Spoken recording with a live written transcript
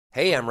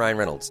Hey, I'm Ryan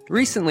Reynolds.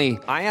 Recently,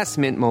 I asked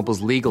Mint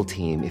Mobile's legal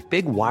team if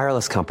big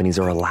wireless companies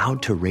are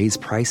allowed to raise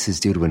prices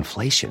due to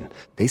inflation.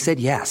 They said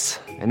yes.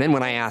 And then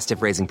when I asked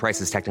if raising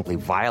prices technically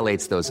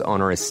violates those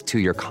onerous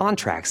two-year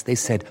contracts, they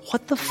said,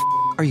 "What the f***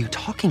 are you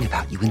talking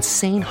about, you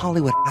insane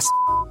Hollywood ass?"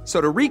 So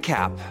to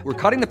recap, we're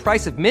cutting the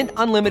price of Mint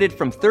Unlimited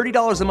from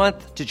 $30 a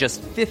month to just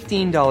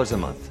 $15 a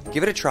month.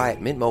 Give it a try at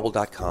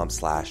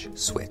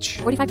mintmobile.com/switch.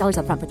 $45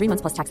 up front for 3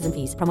 months plus taxes and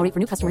fees. Promo rate for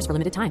new customers for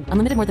limited time.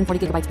 Unlimited more than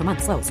 40 gigabytes per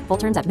month. Slows full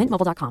terms at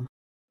mintmobile.com.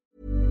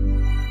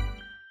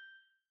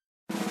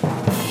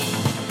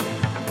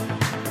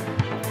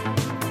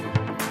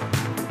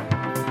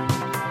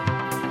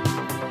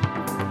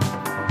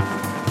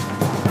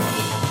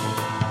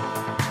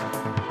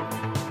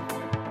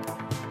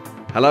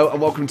 Hello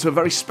and welcome to a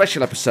very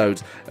special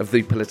episode of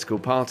The Political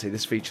Party.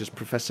 This features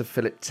Professor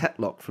Philip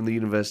Tetlock from the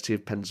University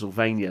of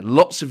Pennsylvania.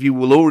 Lots of you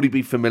will already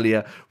be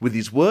familiar with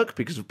his work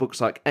because of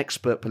books like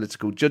Expert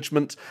Political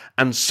Judgment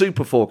and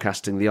Super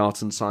Forecasting, the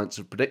Art and Science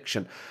of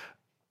Prediction.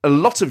 A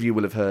lot of you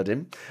will have heard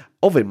of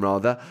him,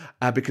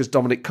 because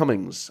Dominic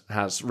Cummings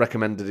has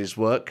recommended his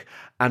work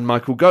and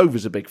Michael Gove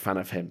is a big fan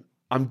of him.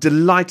 I'm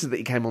delighted that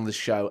he came on this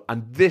show,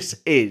 and this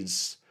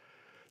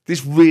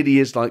really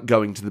is like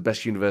going to the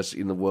best university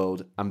in the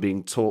world and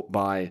being taught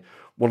by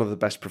one of the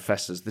best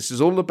professors. This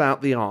is all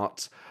about the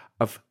art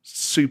of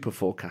super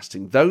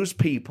forecasting, those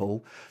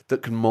people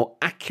that can more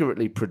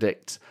accurately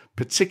predict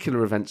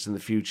particular events in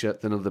the future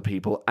than other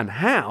people, and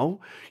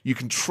how you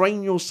can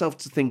train yourself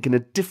to think in a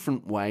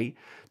different way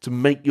to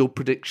make your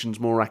predictions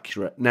more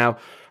accurate. Now,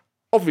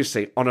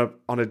 obviously, on a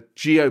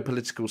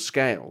geopolitical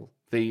scale,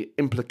 the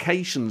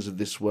implications of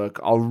this work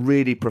are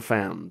really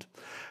profound.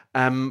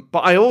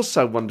 But I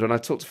also wonder, and I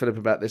talked to Philip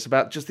about this,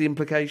 about just the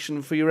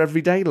implication for your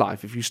everyday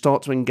life if you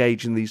start to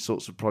engage in these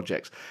sorts of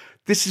projects.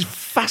 This is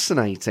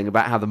fascinating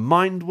about how the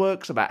mind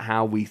works, about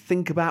how we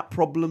think about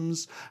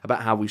problems,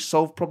 about how we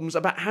solve problems,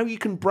 about how you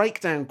can break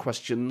down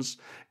questions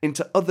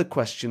into other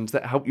questions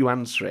that help you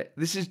answer it.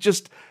 This is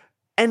just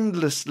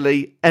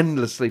endlessly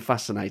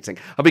fascinating.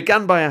 I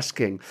began by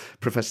asking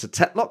Professor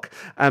Tetlock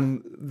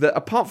that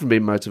apart from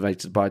being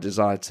motivated by a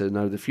desire to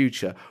know the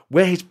future,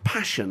 where his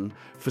passion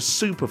for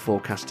super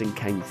forecasting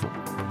came from.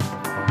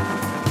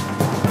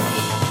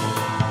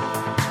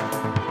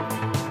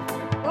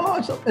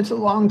 Oh, it's a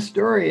long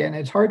story, and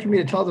it's hard for me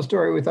to tell the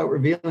story without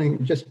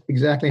revealing just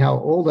exactly how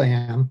old I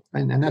am,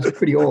 and that's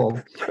pretty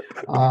old.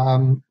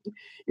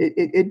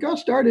 It got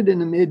started in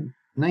the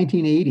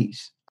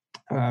mid-1980s.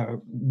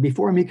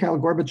 Before Mikhail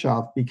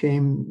Gorbachev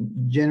became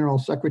General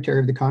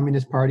Secretary of the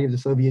Communist Party of the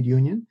Soviet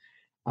Union,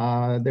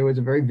 there was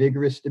a very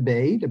vigorous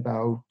debate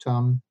about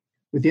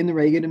within the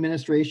Reagan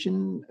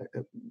administration,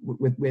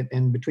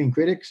 and between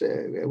critics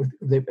of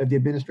the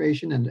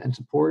administration and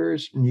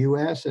supporters in the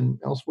U.S. and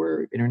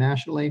elsewhere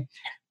internationally,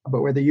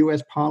 about whether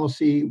U.S.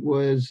 policy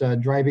was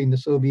driving the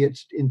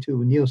Soviets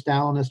into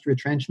neo-Stalinist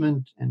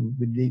retrenchment, and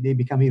they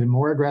become even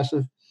more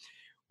aggressive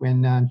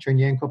when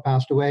Chernenko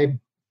passed away.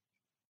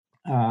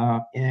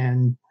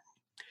 And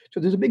so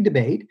there's a big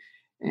debate,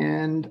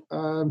 and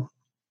I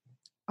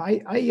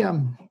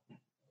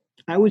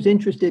was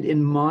interested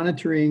in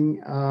monitoring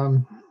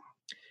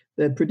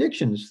the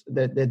predictions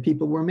that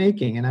people were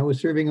making, and I was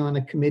serving on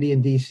a committee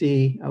in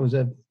D.C. I was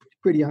a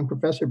pretty young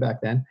professor back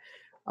then.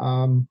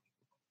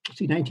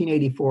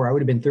 1984, I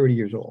would have been 30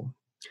 years old.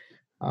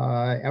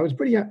 I was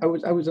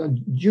a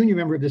junior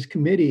member of this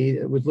committee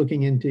that was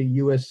looking into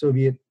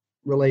U.S.-Soviet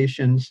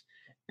relations.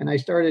 And I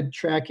started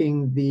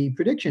tracking the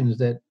predictions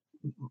that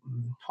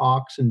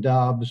hawks and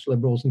doves,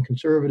 liberals and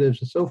conservatives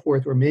and so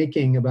forth were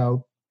making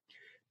about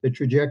the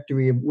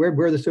trajectory of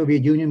where the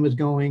Soviet Union was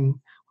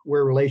going,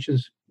 where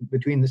relations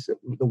between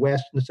the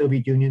West and the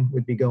Soviet Union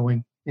would be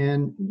going.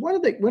 And one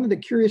of the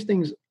curious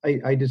things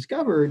I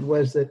discovered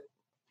was that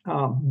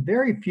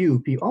very few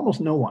people,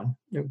 almost no one,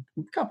 a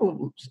couple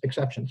of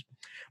exceptions,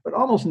 but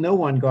almost no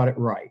one got it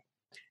right.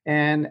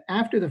 And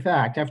after the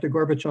fact, after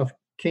Gorbachev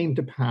came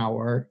to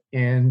power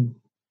and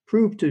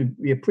proved to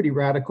be a pretty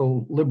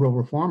radical liberal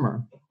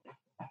reformer,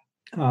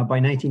 by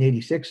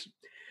 1986,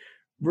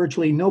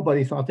 virtually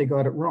nobody thought they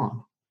got it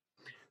wrong.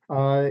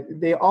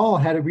 They all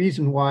had a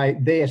reason why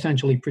they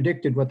essentially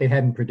predicted what they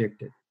hadn't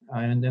predicted.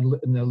 And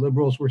the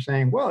liberals were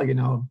saying, well,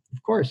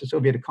 of course, the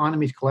Soviet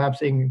economy is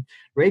collapsing.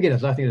 Reagan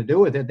has nothing to do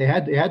with it. They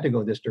had to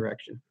go this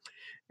direction.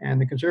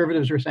 And the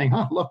conservatives were saying,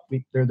 look,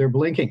 they're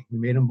blinking. We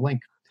made them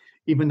blink.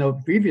 Even though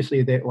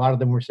previously a lot of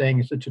them were saying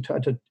it's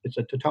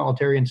a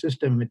totalitarian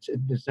system,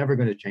 it's never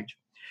going to change.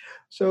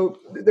 So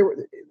there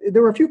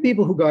were a few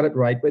people who got it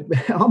right, but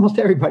almost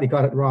everybody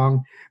got it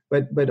wrong.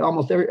 But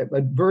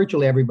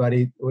virtually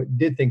everybody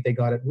did think they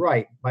got it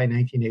right by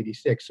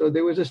 1986. So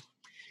it was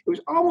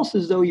almost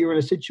as though you were in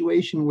a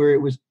situation where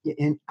it was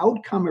an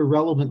outcome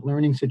irrelevant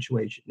learning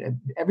situation.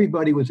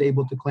 Everybody was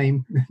able to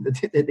claim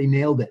that they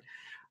nailed it,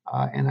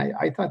 and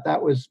I thought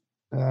that was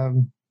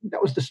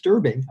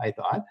disturbing. I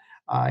thought.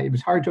 It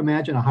was hard to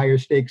imagine a higher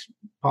stakes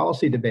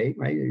policy debate,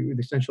 right?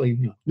 Essentially,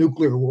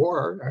 nuclear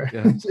war.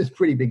 Yeah. It's a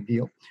pretty big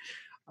deal.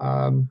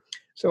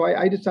 So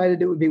I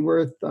decided it would be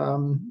worth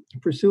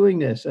pursuing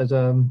this as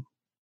a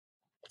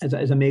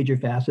major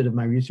facet of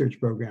my research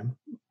program.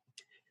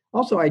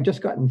 Also, I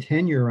just gotten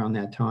tenure around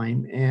that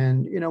time,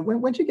 and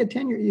once you get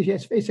tenure, you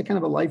just face a kind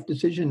of a life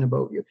decision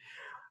about you.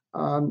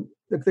 They're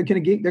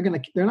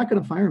not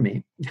going to fire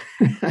me.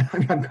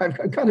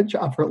 I've got a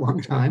job for a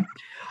long time.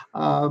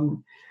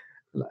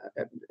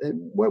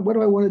 What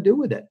do I want to do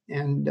with it?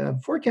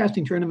 And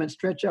forecasting tournaments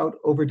stretch out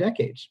over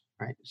decades,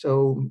 right?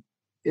 So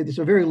it's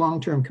a very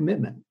long-term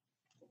commitment.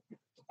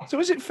 So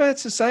is it fair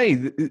to say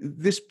that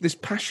this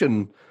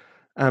passion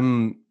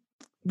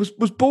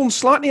was born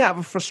slightly out of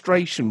a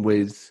frustration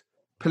with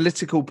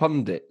political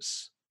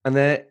pundits and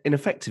their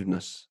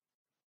ineffectiveness?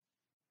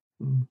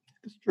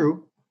 It's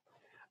true.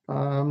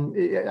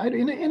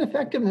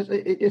 Ineffectiveness.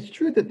 It's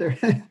true that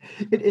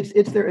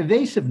it's their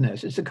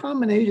evasiveness. It's a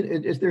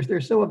combination. They're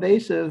so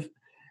evasive,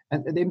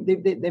 and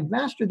they've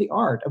mastered the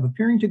art of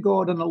appearing to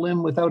go out on a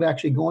limb without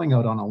actually going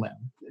out on a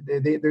limb.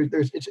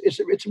 It's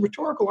a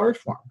rhetorical art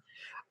form.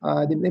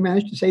 They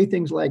managed to say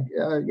things like,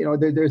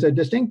 there's a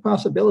distinct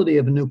possibility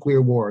of a nuclear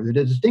war. There's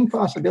a distinct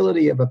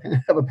possibility of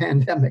a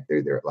pandemic.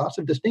 There are lots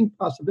of distinct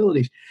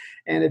possibilities.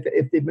 And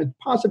if the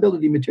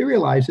possibility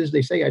materializes,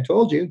 they say, I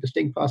told you,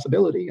 distinct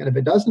possibility. And if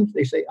it doesn't,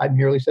 they say, I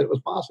merely said it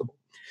was possible.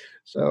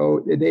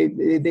 So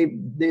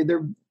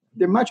they're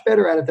much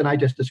better at it than I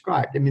just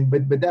described. I mean,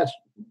 but that's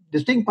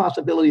distinct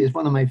possibility is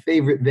one of my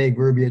favorite vague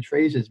verbiage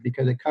phrases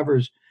because it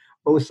covers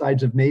both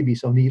sides of maybe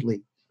so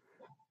neatly.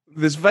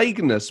 There's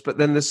vagueness, but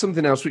then there's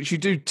something else which you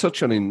do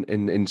touch on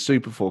in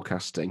super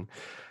forecasting,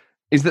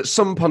 is that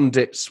some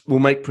pundits will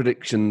make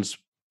predictions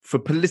for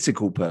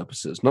political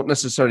purposes, not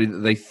necessarily that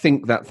they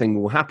think that thing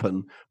will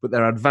happen, but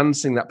they're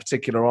advancing that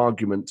particular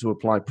argument to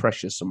apply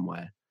pressure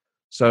somewhere.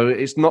 So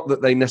it's not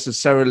that they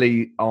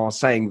necessarily are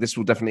saying this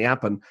will definitely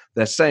happen.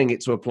 They're saying it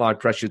to apply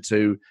pressure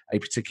to a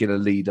particular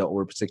leader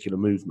or a particular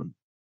movement.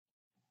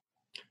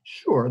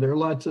 Sure, there are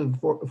lots of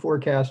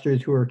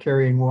forecasters who are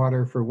carrying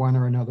water for one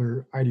or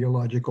another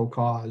ideological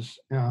cause,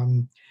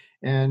 and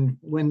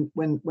when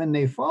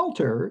they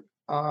falter,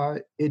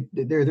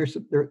 it's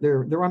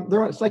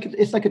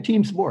like a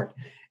team sport,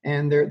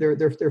 and their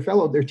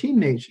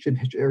teammates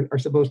are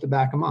supposed to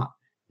back them up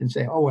and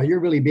say, oh, well, you're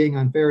really being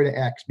unfair to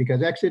X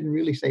because X didn't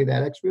really say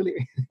that. X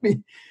really,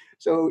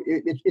 so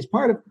it's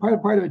part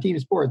of a team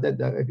sport that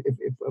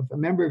if a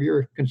member of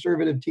your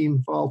conservative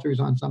team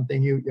falters on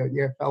something,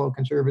 your fellow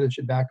conservatives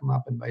should back them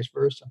up and vice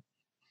versa.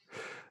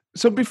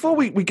 So before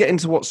we get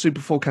into what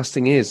super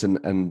forecasting is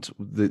and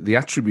the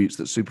attributes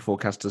that super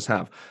forecasters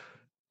have,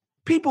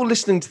 people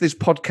listening to this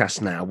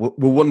podcast now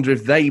will wonder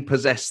if they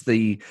possess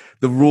the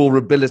raw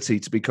ability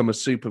to become a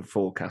super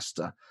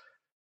forecaster.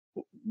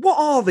 What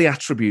are the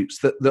attributes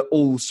that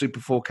all super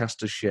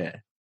forecasters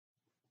share?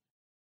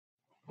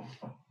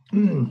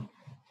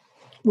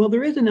 Well,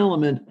 there is an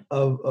element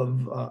of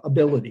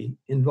ability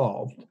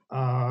involved.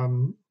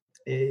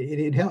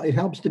 It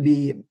helps to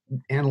be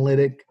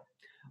analytic,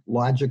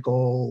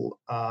 logical,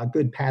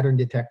 good pattern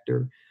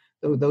detector.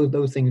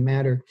 Those things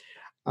matter.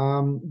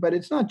 But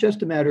it's not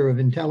just a matter of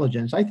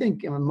intelligence. I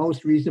think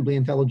most reasonably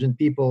intelligent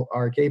people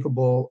are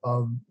capable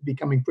of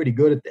becoming pretty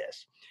good at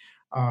this.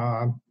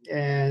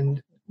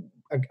 And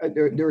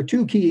there are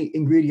two key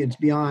ingredients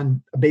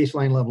beyond a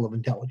baseline level of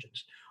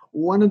intelligence.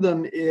 One of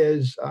them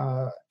is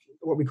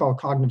what we call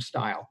cognitive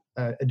style,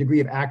 a degree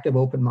of active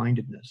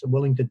open-mindedness,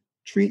 willing to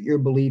treat your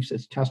beliefs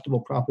as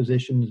testable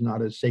propositions,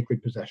 not as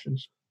sacred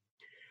possessions.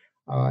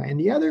 And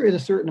the other is a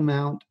certain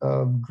amount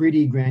of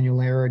gritty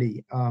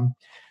granularity, a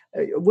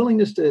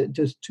willingness to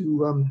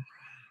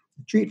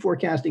treat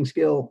forecasting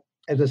skill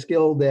as a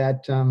skill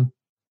that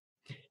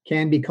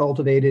can be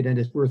cultivated and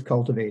is worth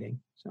cultivating.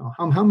 So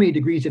how many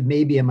degrees of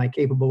maybe am I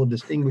capable of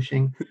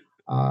distinguishing?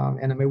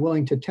 And am I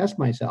willing to test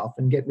myself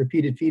and get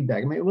repeated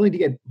feedback? Am I willing to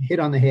get hit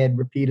on the head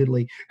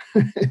repeatedly?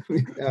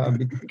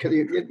 Because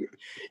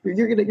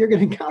you're going to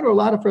encounter a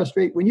lot of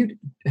frustration when you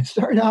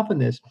start off in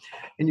this,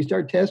 and you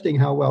start testing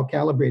how well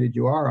calibrated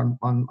you are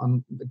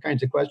on the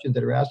kinds of questions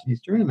that are asked in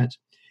these tournaments.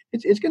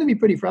 It's going to be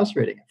pretty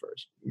frustrating at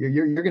first.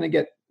 You're going to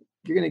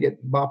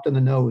get bopped on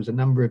the nose a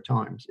number of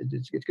times.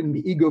 It's going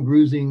to be ego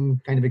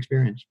bruising kind of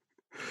experience.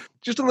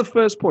 Just on the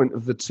first point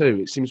of the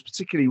two, it seems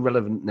particularly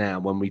relevant now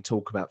when we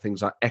talk about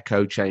things like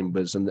echo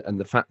chambers and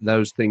the fact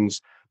those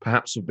things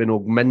perhaps have been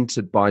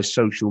augmented by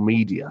social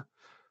media.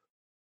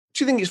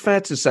 Do you think it's fair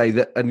to say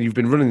that, and you've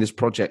been running this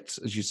project,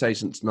 as you say,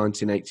 since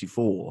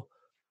 1984,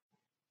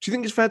 do you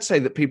think it's fair to say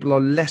that people are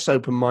less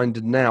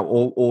open-minded now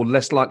or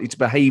less likely to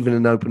behave in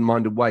an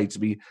open-minded way, to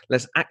be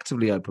less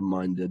actively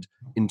open-minded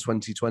in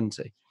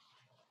 2020?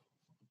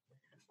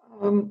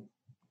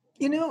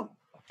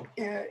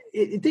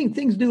 I think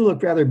things do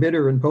look rather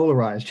bitter and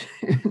polarized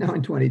now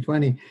in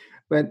 2020.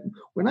 But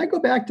when I go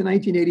back to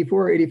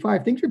 1984,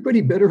 85, things were pretty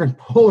bitter and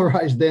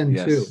polarized then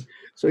too.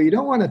 So we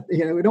don't want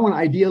to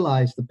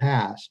idealize the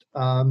past.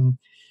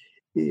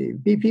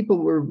 People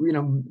were,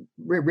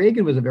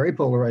 Reagan was a very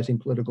polarizing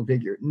political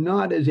figure.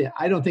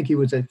 I don't think he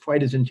was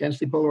quite as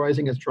intensely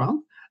polarizing as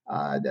Trump,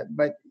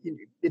 But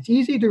it's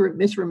easy to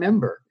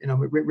misremember.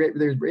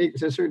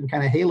 There's a certain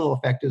kind of halo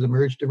effect has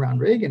emerged around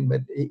Reagan,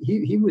 but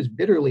he was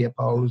bitterly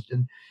opposed,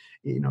 and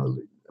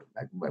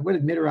what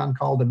did Mitterrand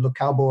call him? The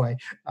cowboy.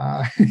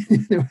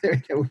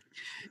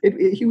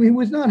 He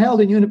was not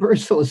held in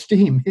universal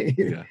esteem.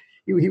 Yeah.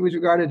 He was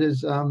regarded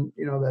as, a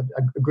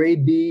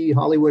grade B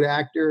Hollywood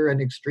actor,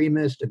 an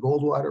extremist, a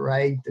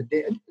Goldwaterite, a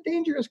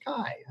dangerous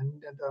guy.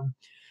 And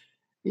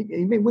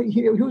he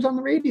was on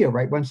the radio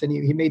once, and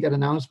he made that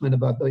announcement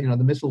about the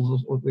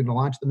missiles. We're going to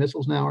launch the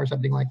missiles now, or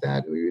something like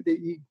that.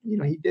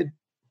 He did.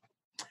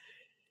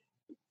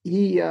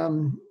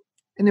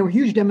 And there were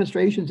huge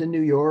demonstrations in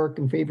New York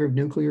in favor of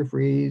nuclear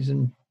freeze,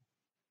 and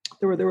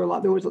there was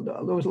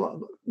a lot.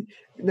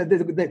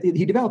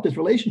 He developed this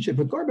relationship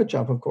with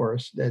Gorbachev, of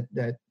course,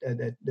 that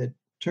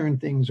turned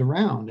things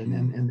around,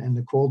 and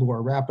the Cold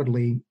War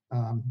rapidly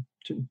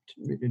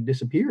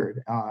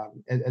disappeared.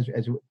 As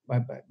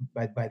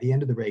by the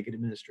end of the Reagan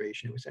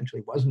administration, it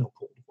essentially was no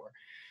Cold War.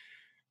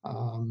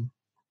 And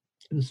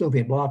the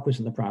Soviet bloc was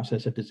in the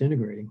process of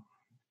disintegrating.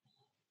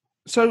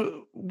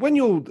 So when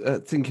you're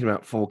thinking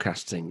about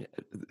forecasting,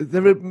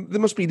 there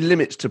must be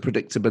limits to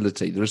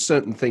predictability. There are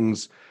certain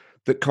things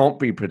that can't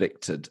be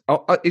predicted.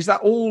 Is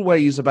that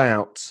always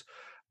about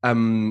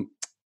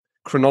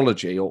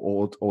chronology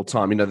or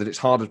time? That it's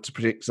harder to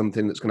predict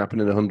something that's going to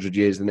happen in 100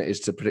 years than it is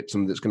to predict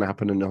something that's going to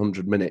happen in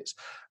 100 minutes.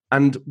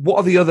 And what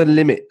are the other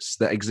limits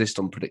that exist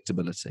on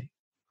predictability?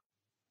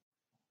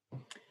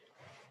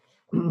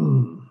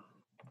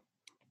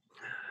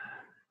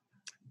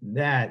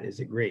 That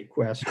is a great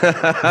question.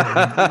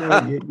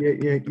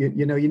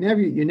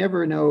 You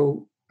never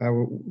know.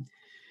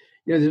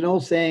 There's an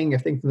old saying, I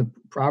think, from the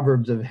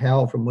Proverbs of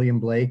Hell from William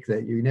Blake,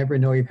 that you never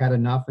know you've had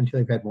enough until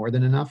you've had more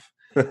than enough.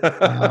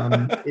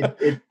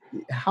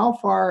 How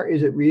far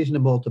is it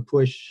reasonable to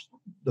push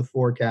the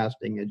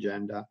forecasting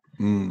agenda?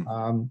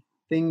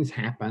 Things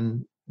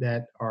happen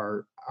that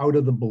are out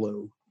of the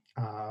blue.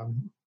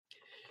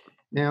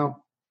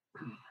 Now,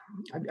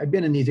 I've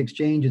been in these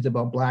exchanges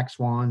about black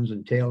swans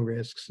and tail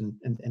risks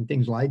and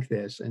things like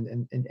this,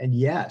 and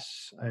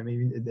yes, I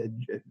mean,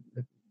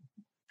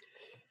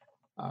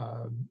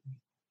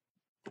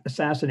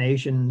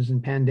 assassinations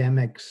and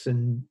pandemics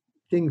and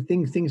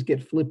things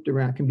get flipped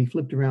around, can be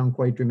flipped around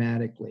quite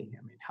dramatically.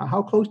 I mean,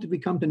 how close did we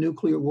come to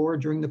nuclear war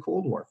during the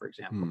Cold War, for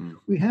example?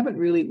 We haven't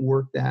really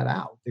worked that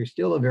out. There's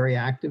still a very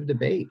active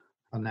debate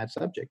on that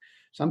subject.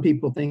 Some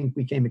people think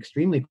we came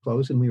extremely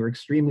close, and we were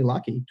extremely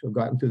lucky to have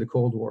gotten through the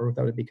Cold War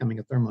without it becoming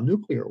a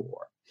thermonuclear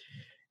war.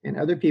 And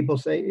other people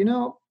say,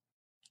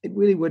 it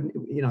really wouldn't,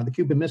 the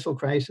Cuban Missile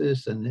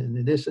Crisis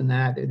and this and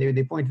that.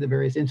 They point to the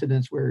various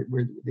incidents where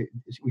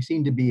we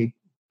seem to be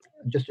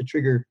just a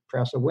trigger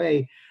press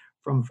away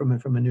from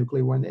a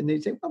nuclear one. And they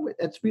say, well,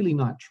 that's really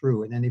not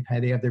true. And then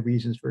they have their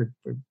reasons for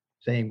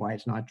saying why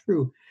it's not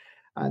true.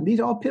 These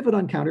all pivot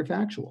on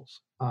counterfactuals.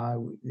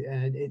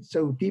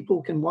 So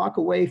people can walk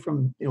away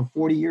from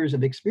 40 years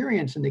of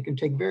experience, and they can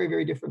take very,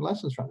 very different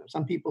lessons from them.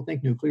 Some people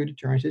think nuclear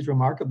deterrence is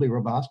remarkably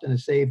robust and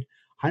has saved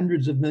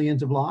hundreds of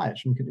millions of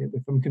lives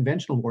from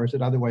conventional wars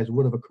that otherwise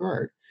would have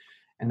occurred.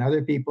 And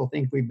other people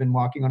think we've been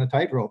walking on a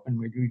tightrope, and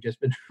we've just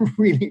been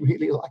really,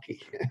 really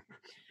lucky.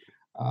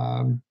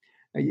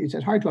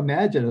 It's hard to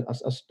imagine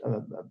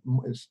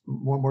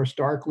more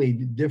starkly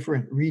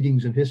different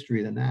readings of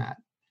history than that.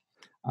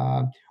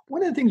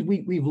 One of the things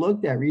we've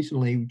looked at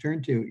recently, we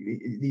turned to,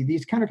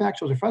 these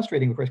counterfactuals are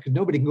frustrating, of course, because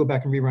nobody can go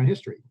back and rerun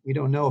history. We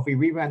don't know if we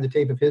rerun the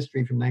tape of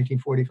history from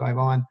 1945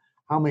 on,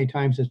 how many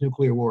times does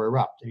nuclear war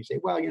erupt? And you say,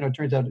 well, it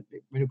turns out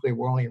nuclear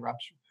war only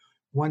erupts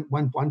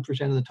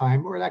 1% of the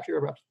time, or it actually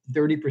erupts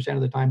 30%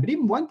 of the time. But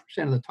even 1%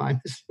 of the time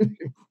is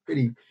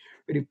pretty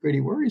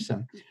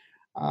worrisome.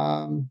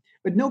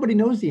 But nobody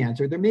knows the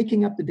answer. They're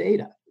making up the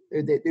data.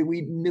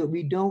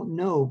 We don't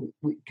know.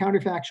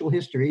 Counterfactual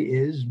history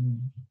is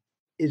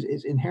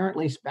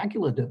inherently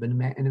speculative and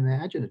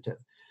imaginative.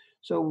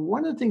 So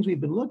one of the things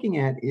we've been looking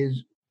at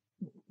is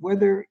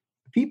whether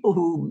people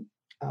who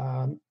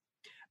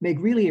make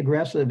really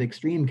aggressive,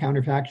 extreme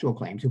counterfactual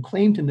claims, who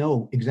claim to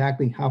know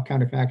exactly how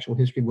counterfactual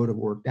history would have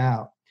worked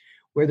out,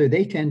 whether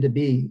they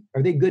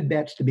are they good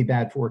bets to be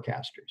bad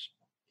forecasters?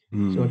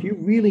 So if you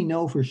really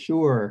know for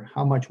sure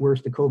how much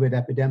worse the COVID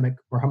epidemic,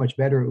 or how much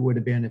better it would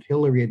have been if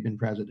Hillary had been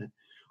president,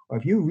 or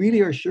if you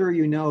really are sure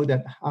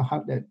that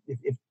that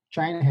if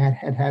China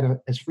had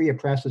as free a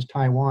press as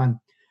Taiwan,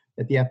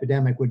 that the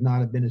epidemic would not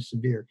have been as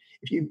severe.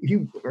 If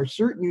you are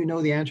certain you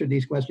know the answer to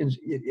these questions,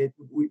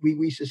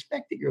 we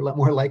suspect that you're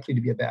more likely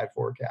to be a bad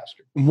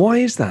forecaster. Why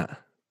is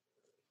that?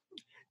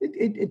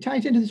 It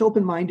ties into this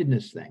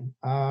open-mindedness thing.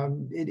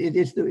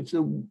 It's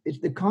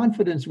the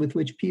confidence with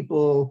which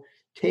people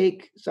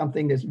take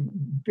something that's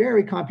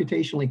very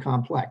computationally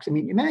complex. I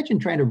mean, imagine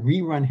trying to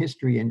rerun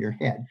history in your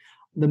head.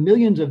 The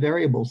millions of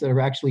variables that are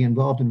actually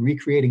involved in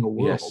recreating a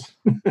world.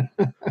 Yes.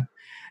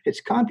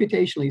 It's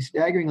computationally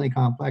staggeringly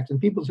complex, and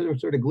people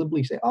sort of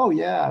glibly say, "Oh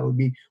yeah,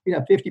 we'd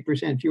have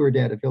 50% fewer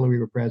dead if Hillary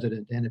were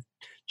president, and if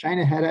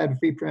China had a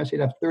free press,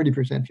 you'd have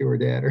 30% fewer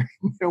dead,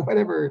 or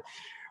whatever."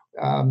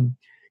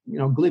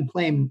 glib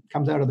claim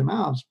comes out of their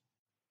mouths,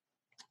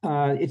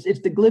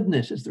 it's the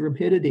glibness, it's the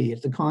rapidity,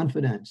 it's the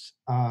confidence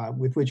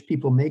with which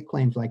people make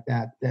claims like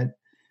that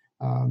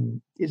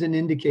is an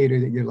indicator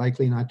that you're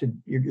likely not to.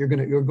 You're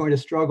going to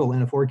struggle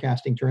in a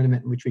forecasting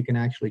tournament in which we can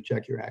actually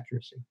check your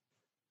accuracy.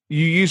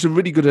 You use a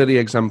really good early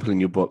example in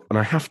your book, and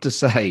I have to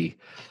say,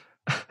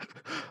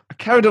 I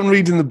carried on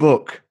reading the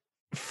book,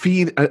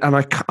 and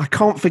I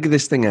can't figure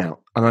this thing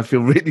out, and I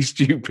feel really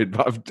stupid,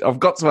 but I've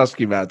got to ask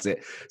you about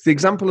it. It's the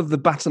example of the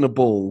bat and a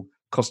ball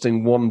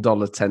costing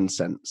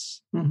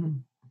 $1.10,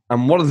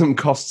 and one of them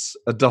costs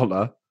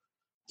 $1.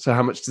 So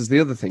how much does the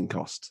other thing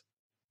cost?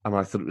 And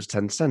I thought it was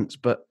 10 cents,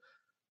 but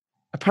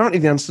apparently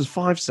the answer is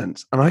 5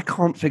 cents, and I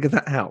can't figure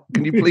that out.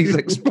 Can you please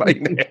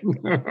explain it?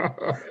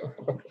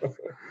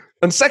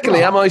 And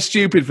secondly, am I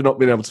stupid for not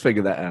being able to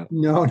figure that out?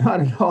 No,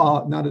 not at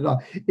all. Not at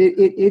all.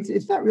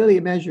 It's not really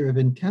a measure of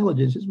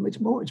intelligence. It's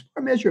more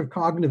a measure of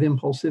cognitive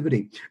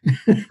impulsivity.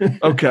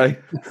 Okay,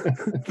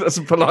 that's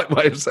a polite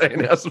way of saying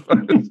it, I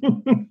suppose.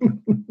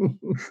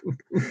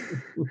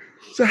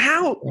 So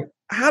how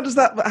does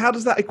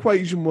that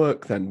equation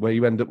work then, where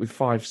you end up with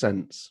 5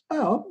 cents?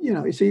 Oh,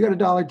 so you got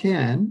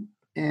 $1.10,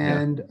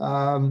 and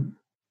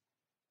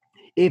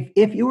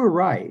if you were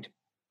right.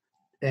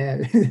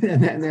 And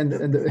the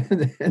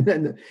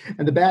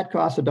bat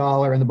costs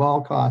 $1 and the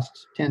ball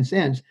costs 10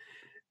 cents,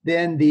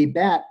 then the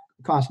bat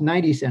costs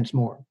 90 cents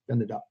more than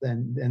the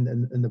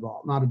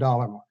ball, not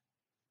 $1 more.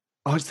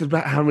 Oh, it's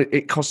about how many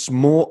it costs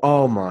more.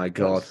 Oh my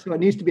God! So it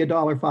needs to be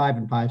 $1.05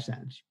 and 5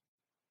 cents.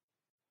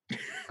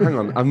 Hang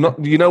on, I'm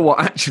not. You know what?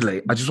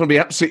 Actually, I just want to be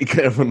absolutely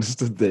clear. I've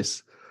understood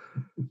this.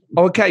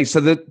 Okay, so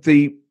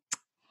the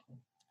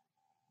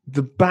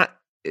bat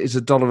is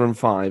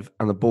 $1.05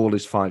 and the ball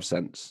is 5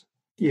 cents.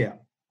 Yeah.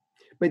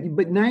 But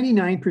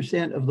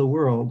 99% of the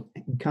world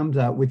comes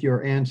out with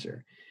your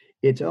answer.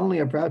 It's only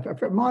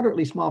a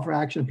moderately small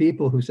fraction of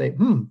people who say,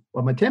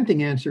 well, my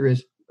tempting answer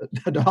is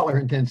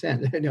 $1.10,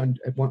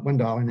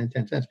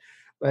 $1.10.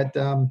 But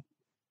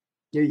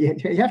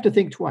you have to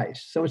think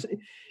twice. So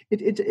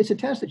it's a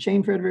test that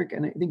Shane Frederick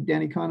and I think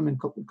Danny Kahneman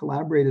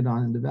collaborated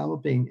on in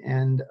developing.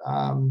 And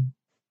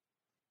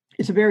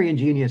it's a very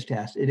ingenious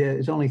test. It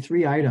is only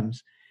 3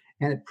 items.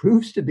 And it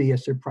proves to be a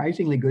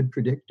surprisingly good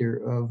predictor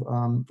of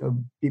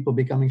people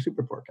becoming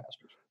super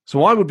forecasters.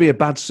 So I would be a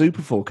bad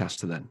super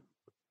forecaster then?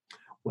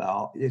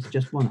 Well, it's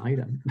just one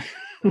item.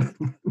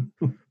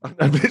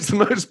 It's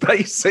the most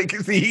basic.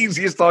 It's the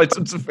easiest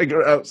item to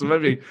figure out. So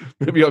maybe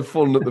I've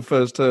fallen at the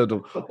first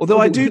hurdle. Although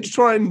I do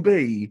try and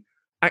be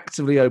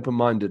actively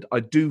open-minded. I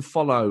do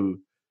follow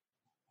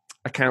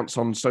accounts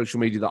on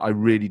social media that I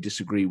really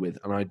disagree with,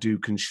 and I do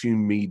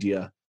consume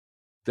media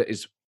that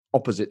is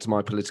opposite to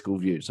my political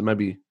views. So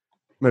maybe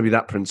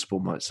that principle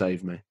might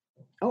save me.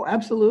 Oh,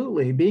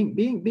 absolutely.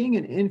 Being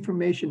an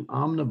information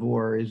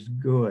omnivore is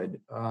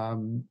good.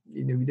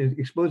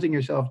 Exposing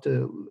yourself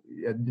to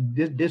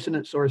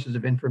dissonant sources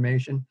of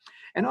information,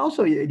 and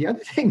also the other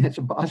thing that's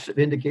a positive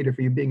indicator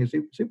for you being a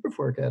super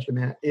forecaster,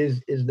 Matt,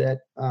 is that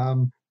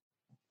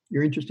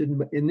you're interested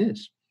in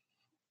this.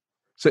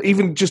 So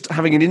even just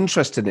having an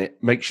interest in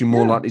it makes you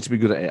more likely to be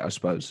good at it, I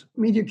suppose.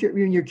 I mean,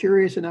 you're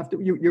curious enough that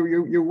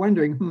you're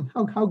wondering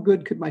how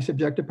good could my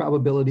subjective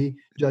probability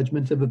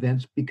judgments of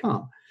events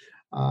become,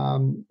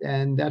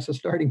 and that's a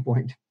starting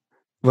point.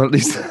 Well, at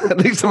least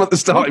I'm at the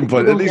starting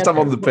point. At least I'm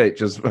on the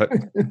pitch, I suppose.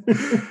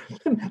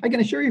 I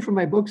can assure you from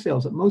my book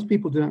sales that most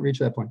people do not reach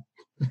that point.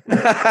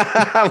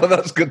 Well,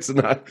 that's good to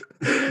know.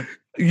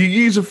 You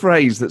use a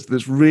phrase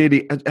that's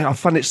really, I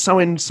find it so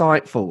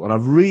insightful, and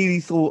I've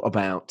really thought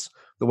about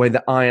the way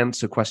that I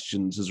answer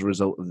questions as a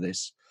result of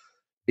this,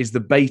 is the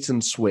bait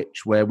and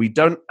switch, where we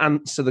don't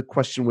answer the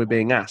question we're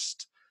being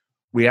asked.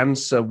 We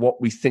answer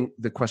what we think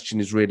the question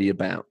is really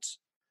about.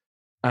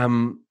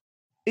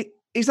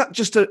 Is that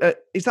just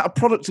is that a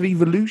product of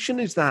evolution?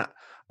 Is that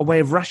a way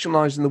of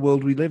rationalizing the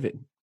world we live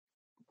in?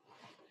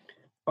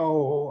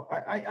 Oh,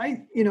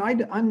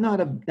 I'm not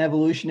an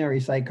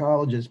evolutionary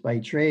psychologist by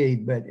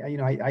trade, but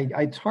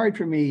it's hard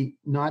for me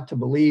not to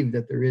believe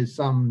that there is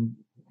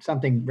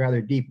something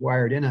rather deep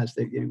wired in us,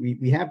 that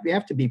we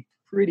have to be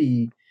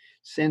pretty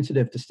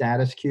sensitive to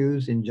status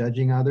cues in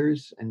judging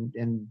others,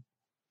 and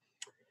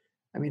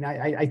I mean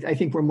I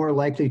think we're more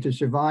likely to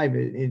survive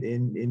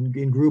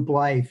in group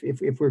life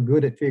if we're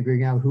good at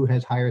figuring out who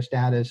has higher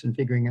status and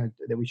figuring out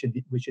that we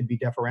should be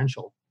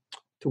deferential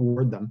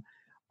toward them.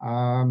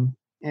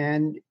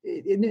 And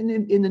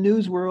in the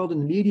news world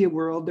and the media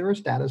world, there are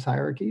status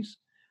hierarchies.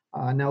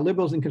 Now,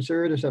 liberals and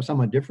conservatives have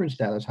somewhat different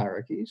status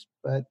hierarchies,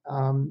 but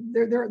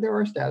there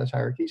are status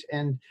hierarchies,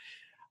 and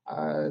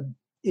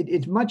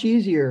it's much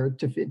easier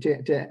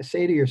to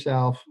say to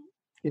yourself,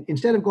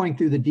 instead of going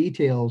through the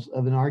details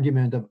of an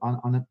argument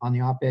on the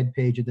op-ed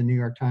page of the New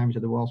York Times or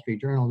the Wall Street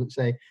Journal, that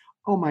say,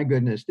 "Oh my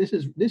goodness, this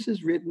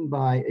is written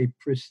by a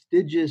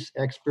prestigious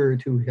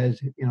expert who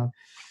has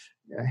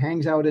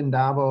hangs out in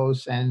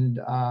Davos and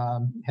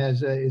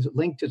is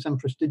linked to some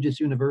prestigious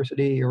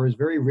university, or is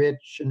very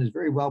rich and is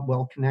very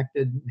well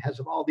connected, has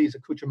all these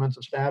accoutrements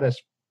of status."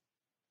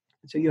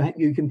 So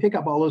you can pick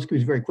up all those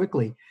cues very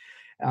quickly,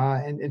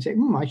 and say,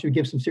 I should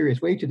give some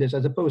serious weight to this,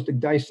 as opposed to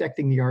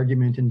dissecting the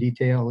argument in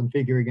detail and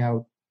figuring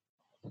out,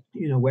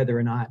 whether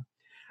or not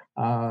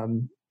a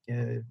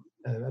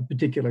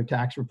particular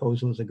tax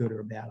proposal is a good or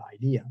a bad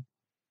idea.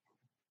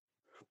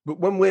 But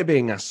when we're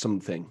being asked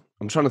something,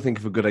 I'm trying to think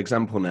of a good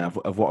example now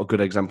of what a good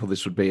example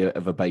this would be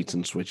of a bait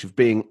and switch, of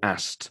being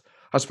asked.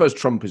 I suppose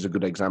Trump is a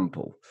good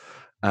example.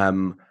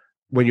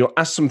 When you're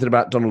asked something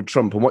about Donald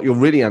Trump, and what you're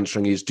really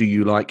answering is, do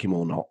you like him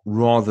or not,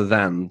 rather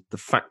than the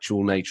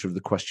factual nature of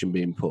the question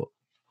being put.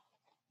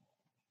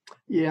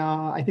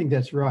 Yeah, I think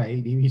that's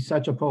right. He's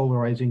such a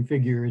polarizing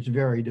figure. It's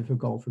very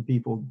difficult for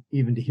people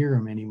even to hear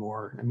him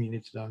anymore. I mean,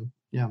 it's,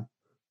 yeah.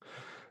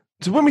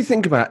 So when we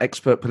think about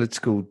expert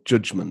political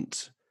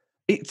judgment,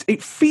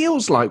 it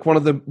feels like one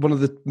of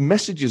the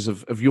messages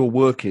of your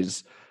work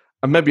is,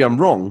 and maybe I'm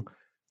wrong,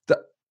 that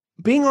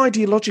being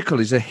ideological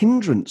is a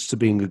hindrance to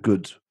being a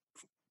good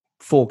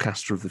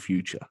forecaster of the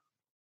future.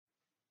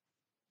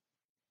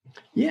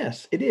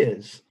 Yes, it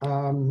is.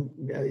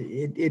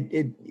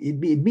 It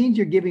means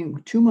you're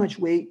giving too much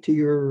weight to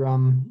your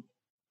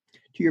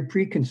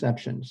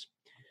preconceptions.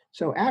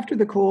 So after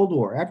the Cold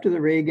War, after all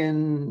the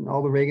Reagan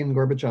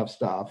Gorbachev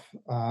stuff,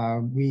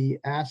 we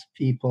asked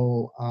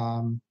people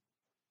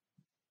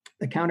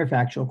the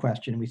counterfactual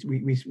question.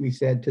 We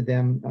said to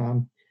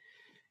them,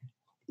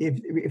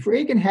 if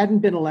Reagan hadn't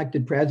been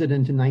elected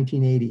president in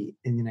 1980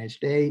 in the United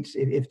States,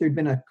 if there'd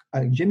been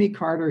a Jimmy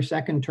Carter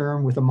second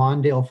term with a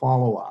Mondale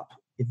follow-up,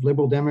 if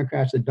liberal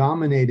Democrats had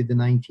dominated the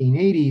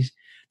 1980s,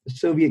 the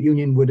Soviet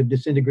Union would have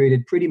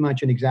disintegrated pretty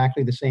much in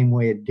exactly the same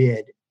way it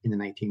did in the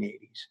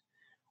 1980s.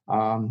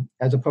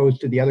 As opposed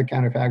to the other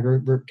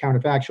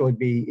counterfactual would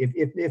be,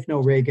 if no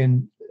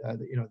Reagan,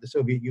 the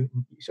Soviet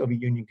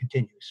Union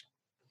continues.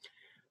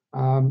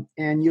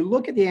 And you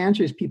look at the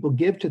answers people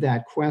give to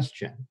that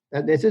question.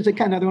 This is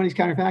another one of these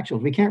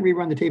counterfactuals. We can't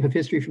rerun the tape of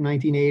history from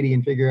 1980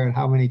 and figure out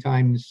how many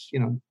times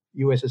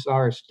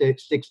USSR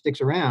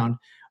sticks around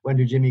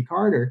under Jimmy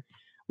Carter.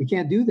 We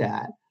can't do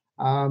that.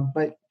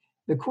 But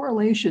the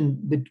correlation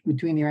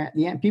between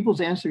the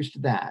people's answers to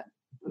that,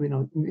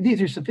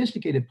 these are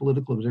sophisticated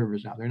political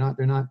observers now. They're not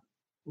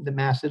the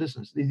mass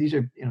citizens. These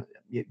are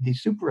the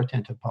super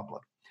attentive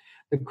public.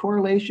 The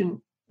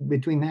correlation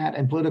between that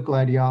and political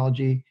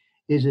ideology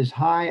is as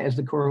high as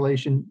the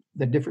correlation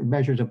that different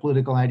measures of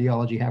political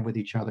ideology have with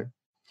each other.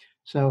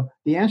 So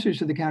the answers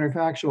to the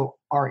counterfactual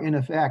are, in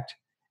effect,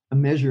 a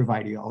measure of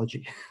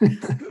ideology.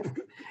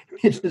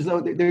 It's as though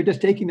they're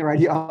just taking their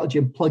ideology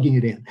and plugging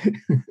it in.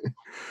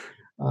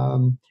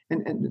 No.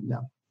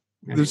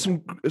 There's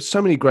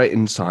so many great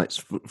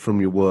insights from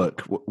your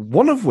work.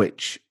 One of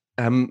which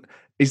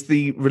is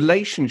the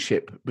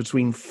relationship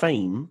between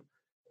fame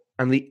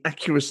and the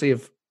accuracy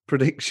of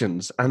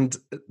predictions. And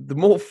the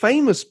more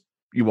famous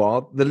you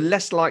are, the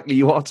less likely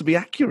you are to be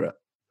accurate.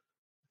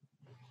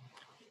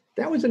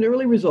 That was an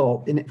early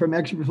result from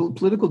expert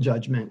political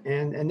judgment,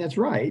 and that's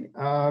right.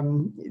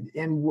 And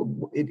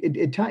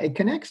it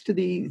connects to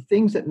the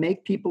things that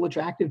make people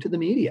attractive to the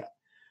media.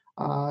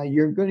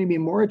 You're going to be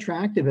more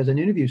attractive as an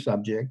interview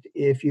subject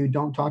if you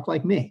don't talk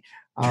like me.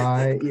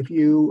 If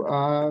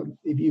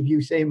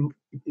you say,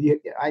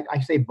 I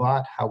say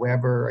but,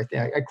 however,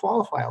 I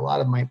qualify a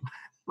lot of my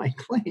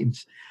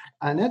claims,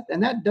 and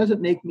that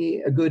doesn't make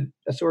me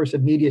a source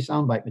of media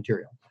soundbite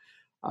material.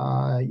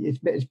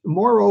 It's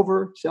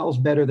moreover sells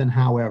better than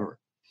however.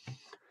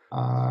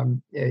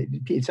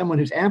 It's someone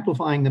who's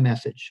amplifying the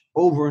message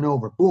over and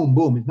over. Boom,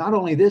 boom. It's not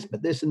only this,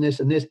 but this and this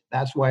and this.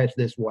 That's why it's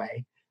this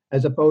way.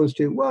 As opposed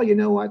to, well, you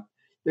know what?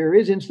 There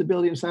is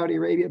instability in Saudi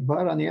Arabia,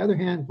 but on the other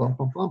hand, blum,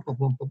 blum, blum, blum,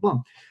 blum,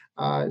 blum,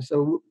 blum.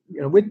 So,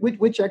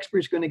 which expert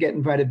is going to get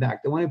invited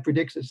back? The one who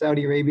predicts that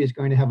Saudi Arabia is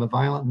going to have a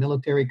violent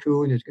military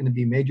coup and there's going to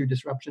be major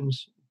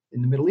disruptions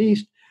in the Middle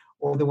East,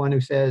 or the one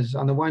who says,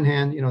 on the one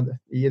hand,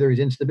 there is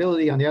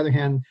instability, on the other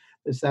hand,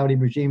 the Saudi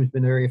regime has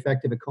been very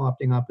effective at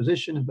co-opting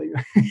opposition. But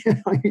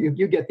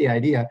you get the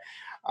idea.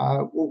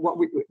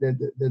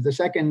 The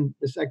second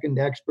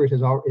expert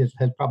has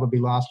probably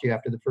lost you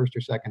after the first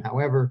or second.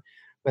 However,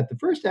 but the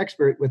first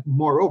expert with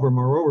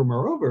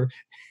moreover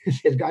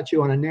has got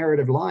you on a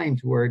narrative line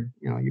toward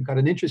you've got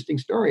an interesting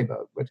story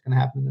about what's going to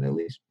happen in the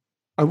Middle East.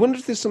 I wonder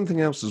if there's something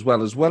else as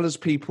well as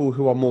people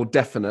who are more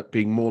definite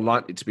being more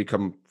likely to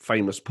become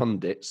famous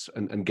pundits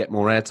and get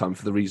more airtime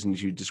for the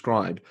reasons you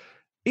describe.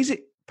 Is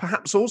it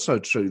perhaps also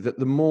true that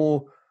the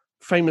more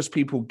famous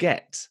people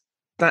get,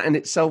 that in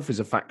itself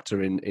is a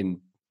factor in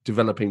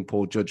developing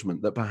poor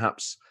judgment, that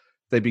perhaps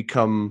they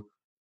become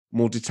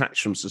more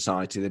detached from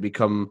society,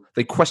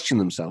 they question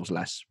themselves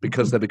less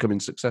because they're becoming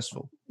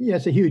successful? Yeah,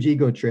 it's a huge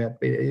ego trip.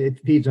 It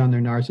feeds on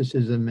their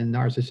narcissism, and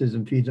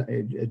narcissism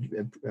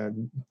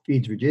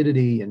feeds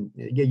rigidity, and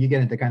you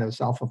get into kind of a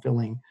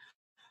self-fulfilling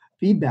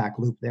feedback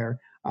loop there.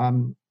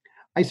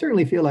 I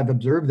certainly feel I've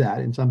observed that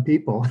in some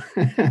people.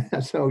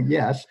 So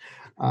yes,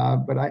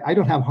 But I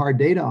don't have hard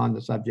data on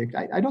the subject.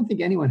 I don't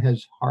think anyone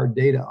has hard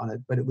data on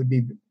it, but it would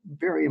be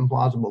very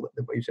implausible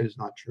that what you said is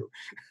not true.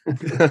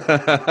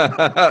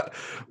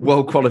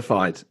 Well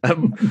qualified.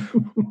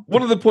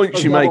 One of the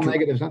points you make.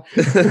 Negatives, huh?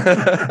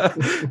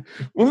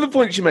 One of the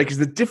points you make is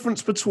the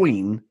difference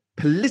between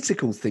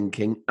political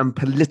thinking and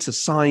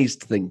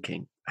politicized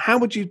thinking. How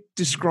would you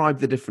describe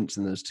the difference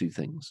in those two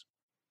things?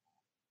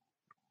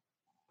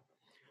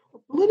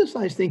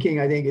 Politicized thinking,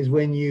 I think, is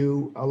when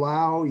you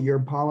allow your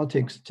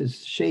politics to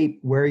shape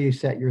where you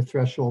set your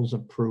thresholds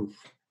of proof.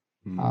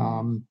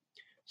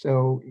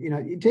 So,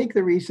 you take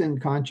the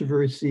recent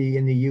controversy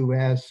in the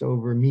U.S.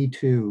 over Me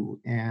Too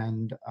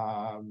and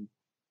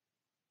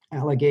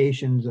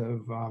allegations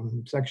of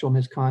sexual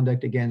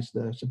misconduct against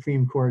the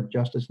Supreme Court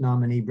Justice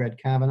nominee Brett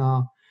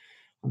Kavanaugh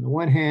on the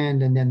one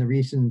hand, and then the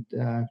recent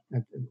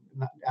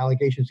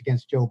allegations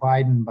against Joe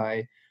Biden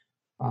by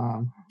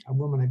a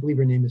woman, I believe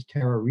her name is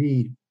Tara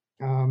Reid.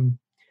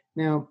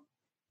 Now,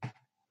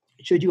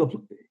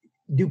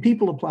 do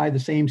people apply the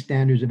same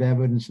standards of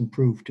evidence and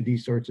proof to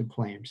these sorts of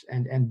claims?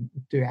 And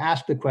to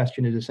ask the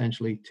question is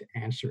essentially to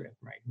answer it,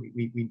 right?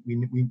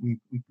 We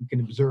can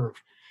observe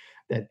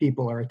that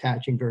people are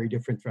attaching very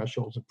different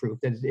thresholds of proof.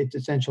 That it's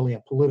essentially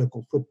a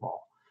political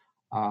football.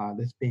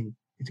 It's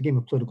a game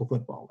of political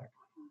football there.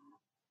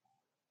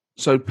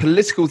 So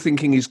political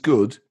thinking is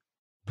good,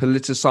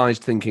 politicized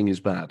thinking is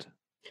bad.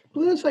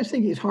 Politicized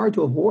thinking is hard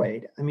to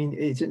avoid. I mean,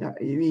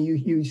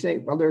 you say,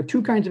 well, there are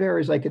two kinds of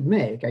errors I could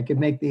make. I could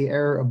make the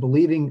error of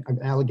believing an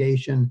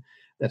allegation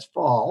that's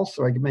false,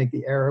 or I could make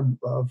the error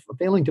of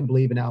failing to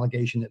believe an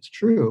allegation that's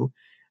true.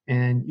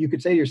 And you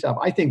could say to yourself,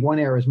 I think one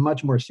error is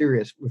much more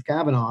serious with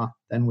Kavanaugh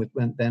than with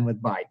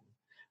Biden.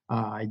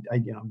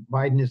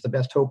 Biden is the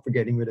best hope for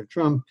getting rid of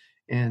Trump,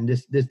 and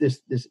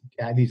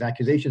these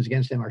accusations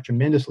against him are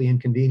tremendously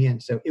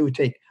inconvenient. So it would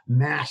take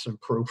massive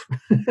proof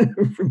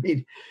for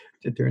me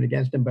to turn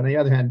against him. But on the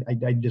other hand,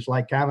 I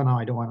dislike Kavanaugh.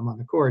 I don't want him on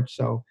the court.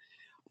 So,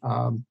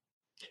 at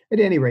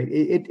any rate,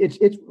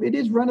 it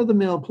is run of the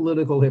mill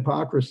political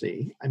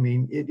hypocrisy. I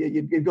mean,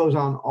 it goes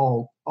on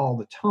all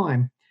the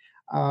time.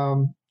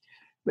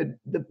 But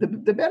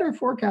the better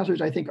forecasters,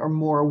 I think, are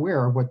more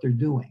aware of what they're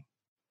doing.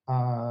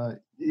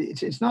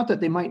 It's not that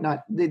they might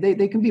not,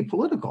 they can be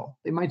political.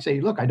 They might say,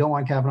 look, I don't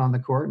want Kavanaugh on the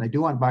court and I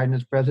do want Biden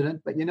as president,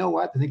 but you know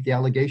what? I think the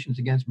allegations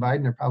against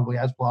Biden are probably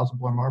as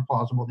plausible or more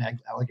plausible than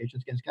the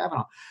allegations against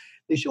Kavanaugh.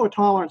 They show a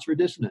tolerance for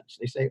dissonance.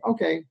 They say,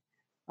 okay,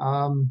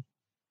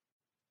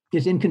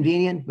 it's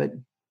inconvenient, but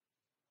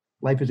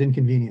life is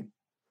inconvenient.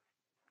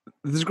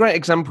 There's a great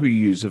example you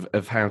use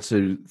of how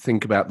to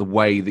think about the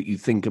way that you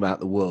think about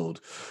the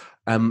world,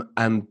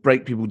 and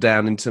break people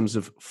down in terms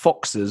of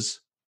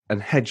foxes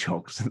and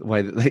hedgehogs, the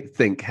way that they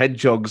think.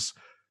 Hedgehogs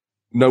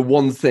know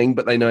one thing,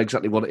 but they know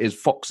exactly what it is.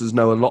 Foxes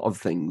know a lot of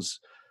things.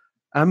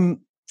 I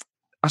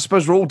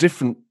suppose we're all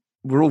different.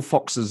 We're all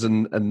foxes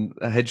and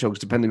hedgehogs,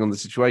 depending on the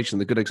situation.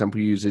 The good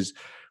example you use is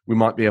we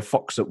might be a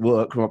fox at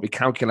work, we might be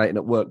calculating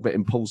at work, but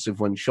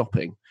impulsive when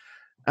shopping.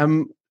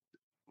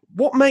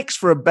 What makes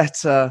for a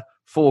better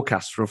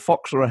forecast, for a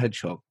fox or a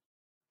hedgehog?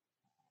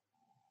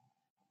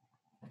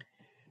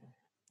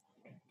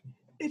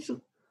 It's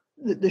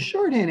the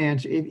shorthand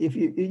answer. If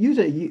you use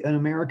an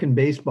American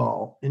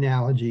baseball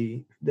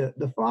analogy,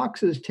 the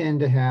foxes tend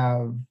to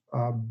have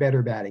a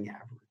better batting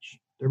average.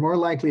 They're more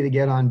likely to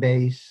get on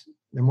base.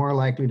 They're more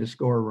likely to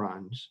score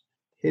runs,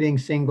 hitting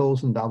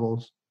singles and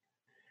doubles.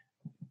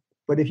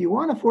 But if you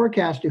want a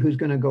forecaster who's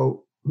going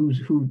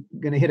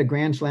to hit a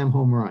grand slam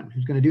home run,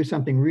 who's going to do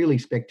something really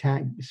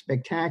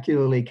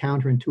spectacularly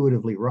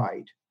counterintuitively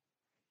right,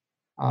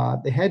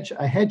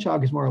 a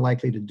hedgehog is more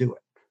likely to do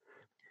it.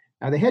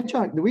 Now, the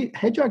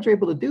hedgehogs are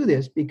able to do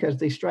this because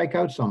they strike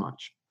out so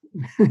much,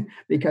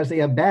 because they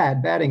have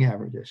bad batting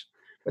averages.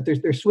 But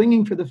they're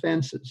swinging for the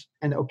fences,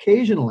 and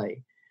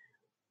occasionally,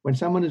 when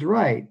someone is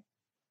right,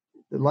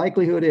 the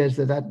likelihood is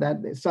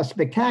that it's not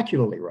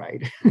spectacularly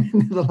right.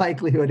 The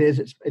likelihood is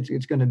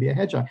it's going to be a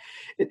hedgehog.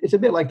 It's a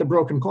bit like the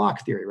broken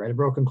clock theory, right? A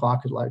broken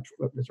clock is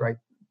right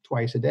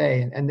twice a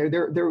day, and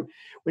they're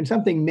when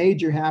something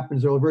major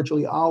happens, there will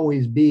virtually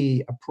always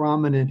be a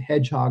prominent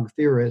hedgehog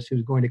theorist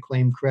who's going to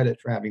claim credit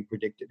for having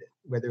predicted it.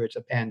 Whether it's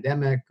a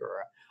pandemic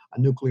or a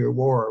nuclear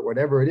war or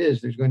whatever it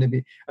is, there's going to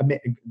be a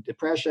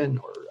depression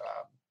or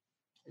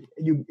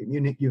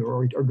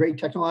or great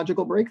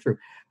technological breakthrough.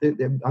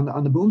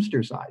 On the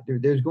boomster side,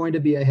 there's going to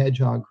be a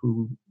hedgehog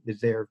who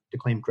is there to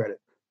claim credit.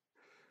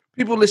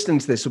 People listening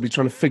to this will be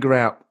trying to figure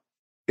out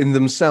in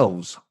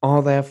themselves,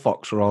 are they a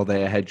fox or are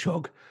they a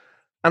hedgehog?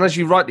 And as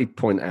you rightly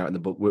point out in the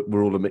book,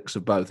 we're all a mix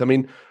of both. I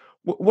mean,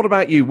 what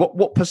about you?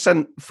 What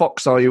percent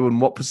fox are you and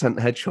what percent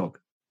hedgehog?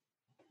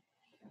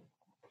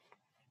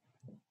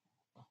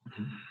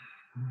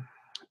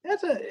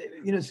 That's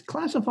it's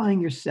classifying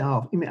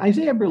yourself. I mean,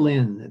 Isaiah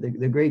Berlin,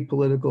 the great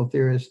political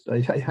theorist,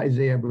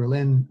 Isaiah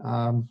Berlin,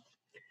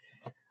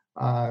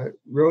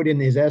 wrote in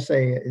his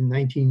essay in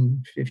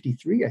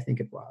 1953, I think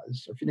it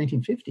was, or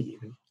 1950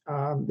 even,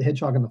 The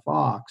Hedgehog and the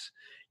Fox.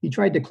 he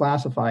tried to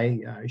classify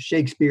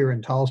Shakespeare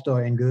and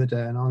Tolstoy and Goethe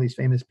and all these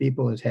famous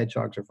people as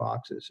hedgehogs or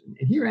foxes. And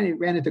he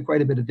ran into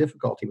quite a bit of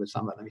difficulty with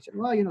some of them. He said,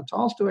 well,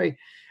 Tolstoy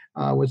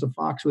was a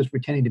fox who was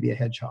pretending to be a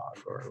hedgehog,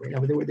 or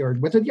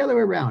was it the other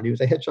way around? He was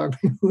a hedgehog.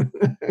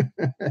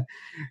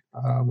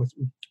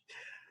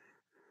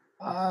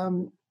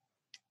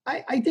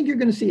 I think you're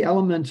going to see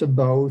elements of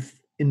both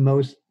in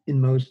most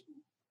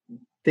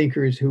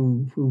thinkers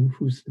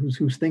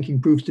whose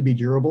thinking proves to be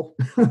durable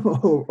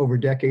over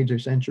decades or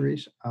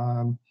centuries.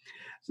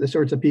 The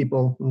sorts of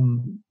people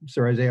whom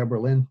Sir Isaiah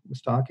Berlin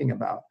was talking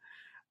about.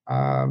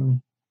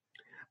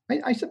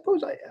 I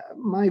suppose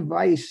my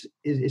vice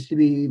is to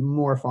be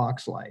more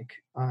fox-like.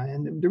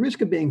 And the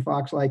risk of being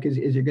fox-like is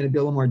you're going to be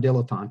a little more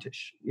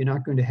dilettantish. You're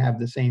not going to have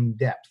the same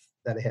depth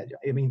that a hedgehog.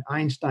 I mean,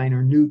 Einstein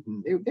or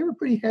Newton, they were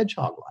pretty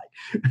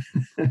hedgehog-like.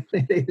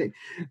 they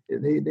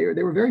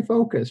were very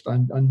focused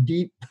on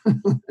deep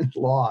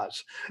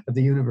laws of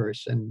the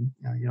universe. And,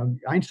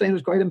 Einstein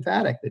was quite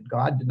emphatic that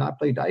God did not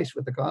play dice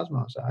with the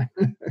cosmos.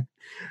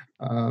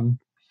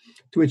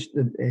 To which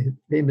the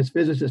famous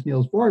physicist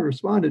Niels Bohr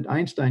responded,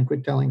 Einstein,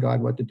 quit telling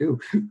God what to do.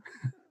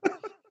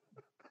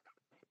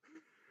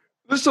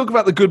 Let's talk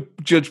about the Good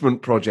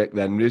Judgment Project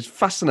then. It's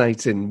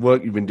fascinating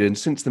work you've been doing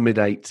since the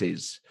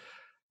mid-'80s.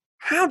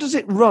 How does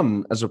it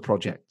run as a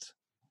project?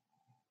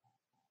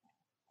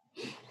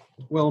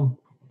 Well,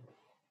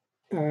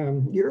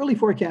 the early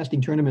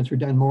forecasting tournaments were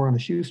done more on a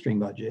shoestring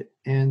budget,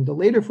 and the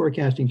later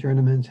forecasting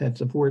tournaments had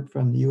support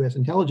from the U.S.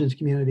 intelligence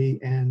community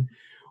and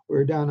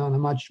were done on a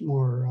much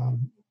more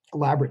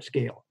elaborate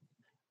scale,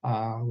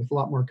 with a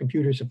lot more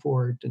computer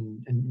support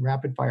and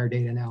rapid fire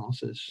data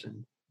analysis.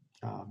 And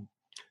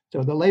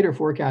so the later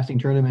forecasting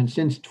tournaments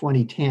since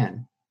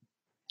 2010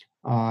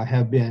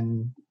 have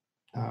been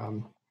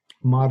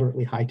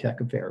moderately high-tech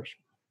affairs,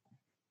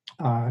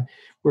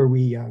 where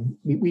we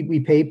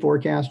pay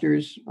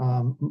forecasters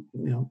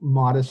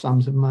modest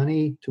sums of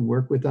money to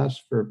work with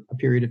us for a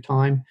period of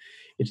time.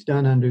 It's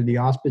done under the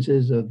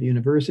auspices of the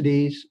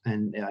universities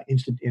and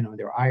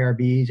their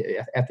IRBs,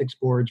 ethics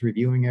boards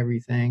reviewing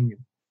everything.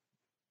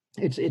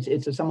 It's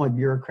a somewhat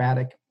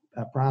bureaucratic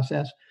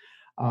process,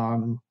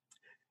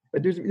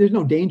 but there's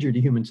no danger to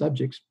human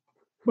subjects.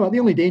 Well,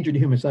 the only danger to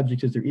human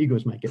subjects is their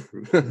egos might get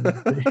bruised.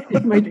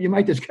 you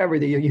might discover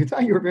that you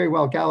thought you were very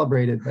well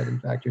calibrated, but in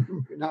fact you're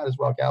not as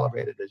well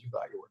calibrated as you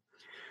thought you were.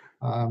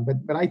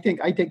 But I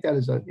take that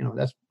as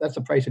that's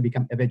the price of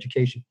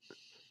education.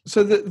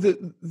 So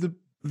the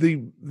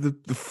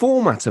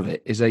format of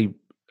it is a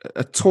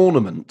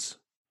tournament.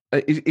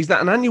 Is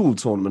that an annual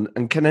tournament,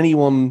 and can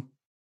anyone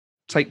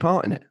take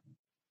part in it?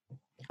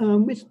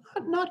 It's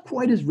not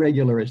quite as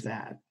regular as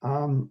that.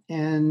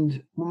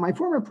 And my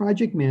former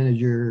project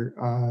manager,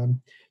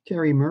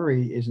 Terry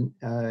Murray,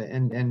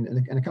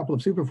 and a couple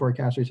of super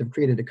forecasters have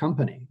created a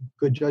company,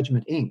 Good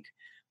Judgment Inc.,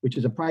 which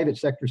is a private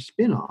sector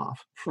spinoff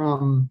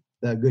from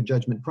the Good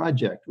Judgment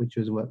Project, which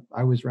is what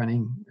I was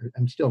running.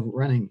 I'm still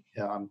running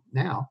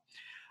now.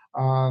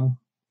 And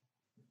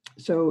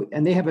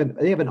they have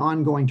an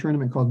ongoing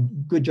tournament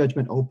called Good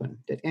Judgment Open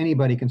that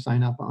anybody can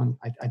sign up on.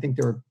 I think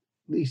there are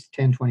at least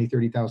 10, 20,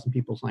 30,000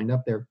 people signed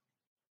up there.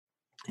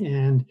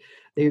 And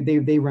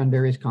they run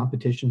various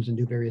competitions and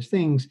do various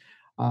things.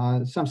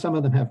 Some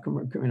of them have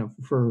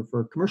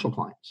for commercial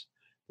clients.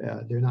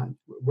 They're not.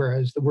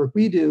 Whereas the work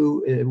we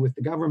do with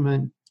the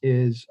government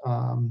is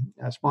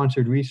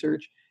sponsored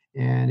research,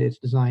 and it's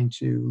designed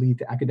to lead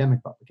to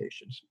academic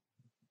publications.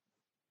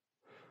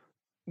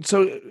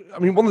 So, I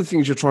mean, one of the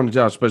things you're trying to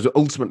do, I suppose,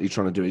 ultimately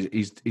trying to do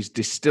is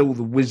distill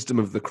the wisdom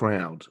of the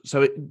crowd.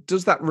 So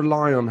does that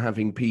rely on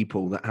having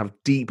people that have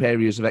deep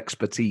areas of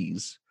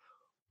expertise,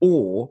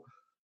 or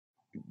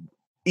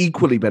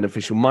equally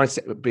beneficial might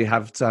it be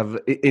have to have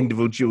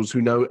individuals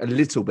who know a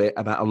little bit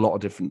about a lot of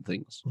different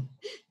things?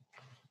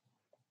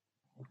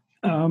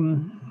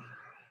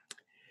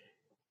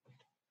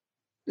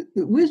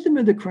 The wisdom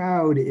of the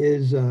crowd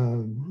is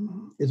a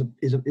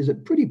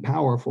pretty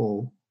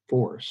powerful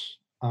force.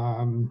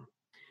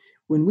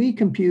 When we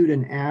compute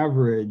an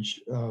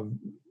average of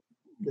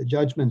the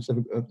judgments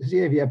of say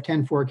if you have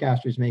 10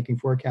 forecasters making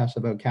forecasts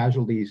about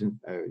casualties and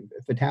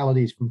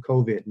fatalities from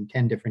COVID in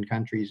 10 different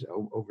countries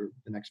over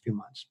the next few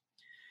months,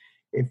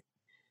 if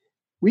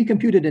we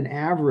computed an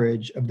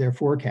average of their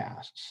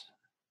forecasts,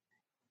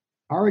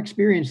 our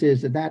experience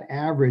is that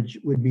average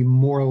would be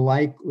more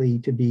likely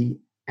to be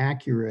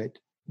accurate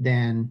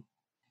than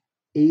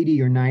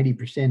 80 or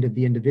 90% of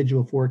the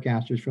individual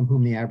forecasters from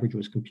whom the average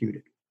was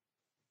computed.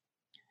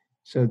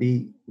 So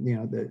the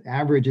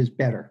average is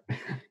better.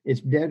 It's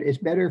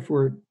better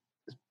for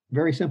a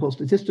very simple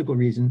statistical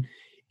reason.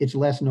 It's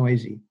less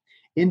noisy.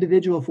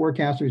 Individual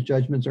forecasters'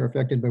 judgments are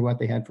affected by what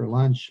they had for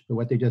lunch, by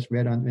what they just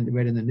read in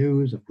the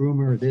news, a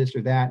rumor, or this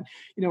or that.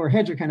 Our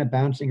heads are kind of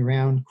bouncing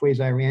around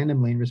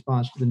quasi-randomly in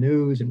response to the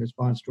news, in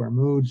response to our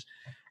moods.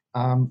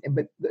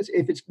 But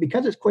if it's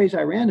because it's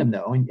quasi-random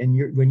though,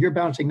 and when you're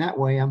bouncing that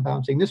way, I'm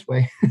bouncing this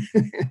way,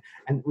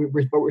 and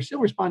we're still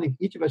responding.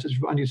 Each of us is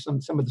responding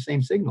to some of the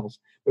same signals,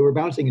 but we're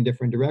bouncing in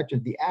different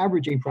directions. The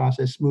averaging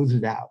process smooths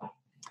it out,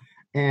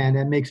 and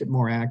that makes it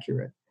more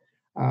accurate.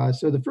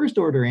 So the first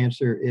order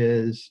answer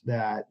is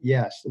that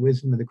yes, the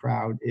wisdom of the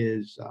crowd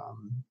is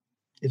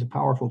a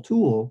powerful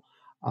tool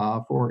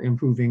for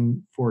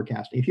improving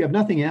forecasting. If you have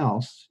nothing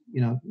else,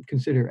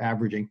 consider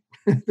averaging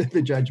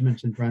the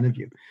judgments in front of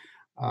you.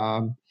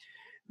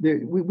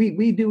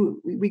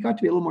 We got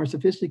to be a little more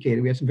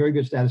sophisticated. We have some very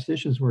good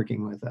statisticians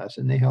working with us,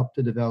 and they help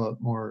to develop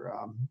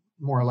more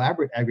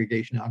elaborate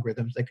aggregation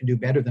algorithms that can do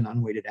better than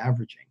unweighted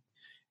averaging.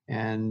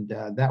 And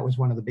that was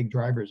one of the big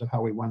drivers of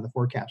how we won the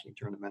forecasting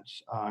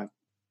tournaments,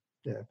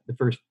 the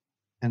first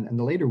and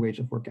the later waves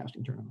of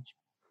forecasting tournaments.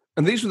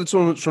 And these were the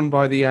tournaments run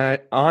by the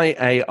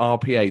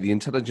IARPA, the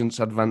Intelligence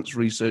Advanced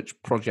Research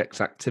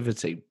Projects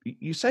Activity.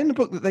 You say in the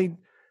book that they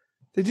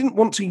didn't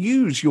want to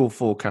use your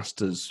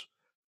forecasters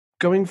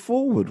going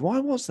forward. Why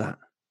was that?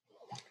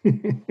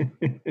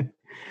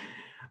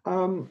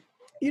 I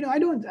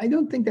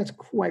don't think that's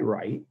quite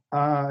right.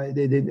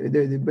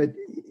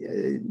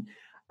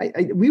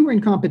 We were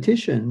in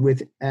competition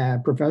with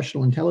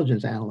professional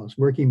intelligence analysts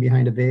working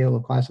behind a veil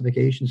of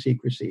classification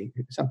secrecy,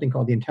 something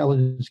called the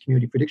intelligence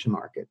community prediction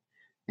market.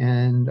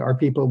 And our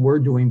people were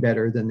doing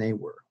better than they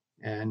were.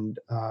 And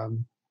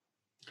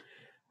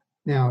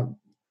now,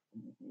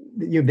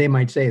 they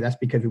might say that's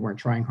because we weren't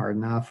trying hard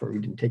enough, or we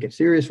didn't take it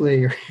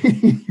seriously, or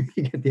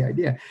you get the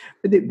idea.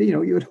 But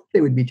you would hope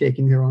they would be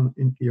taking their own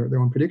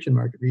prediction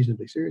market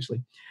reasonably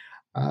seriously.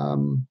 I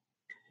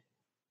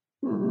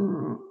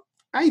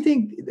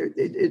think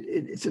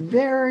it's a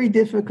very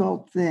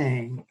difficult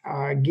thing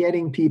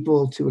getting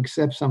people to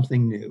accept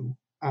something new.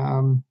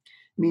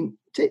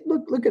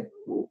 Look at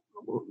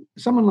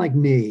someone like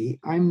me.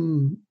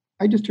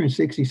 I just turned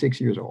 66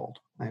 years old.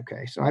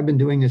 Okay, so I've been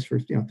doing this for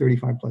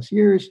 35 plus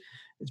years.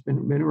 It's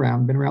been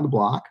around the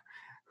block.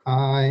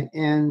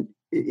 And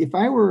if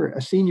I were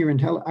if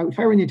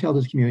I were in the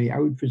intelligence community, I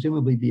would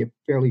presumably be a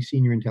fairly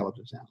senior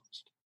intelligence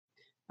analyst.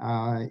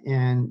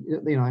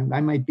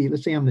 I might be,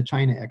 let's say I'm the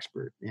China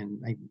expert,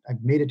 and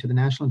I've made it to the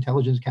National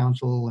Intelligence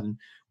Council, and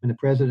when the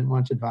president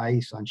wants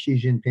advice on Xi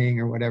Jinping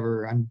or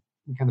whatever, I'm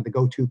kind of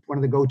one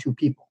of the go-to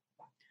people.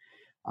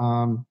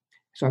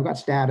 So I've got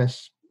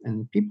status,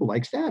 and people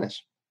like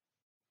status.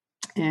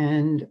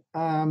 And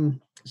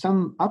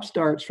some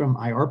upstarts from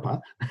IARPA,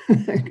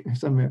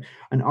 some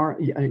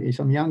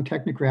young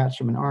technocrats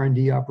from an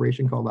R&D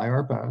operation called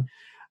IARPA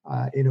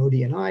in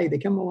ODNI, they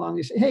come along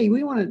and say, hey,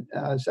 we want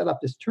to set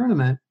up this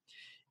tournament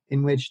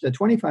in which the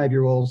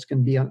 25-year-olds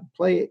can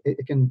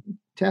can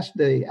test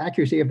the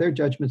accuracy of their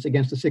judgments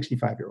against the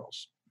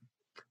 65-year-olds.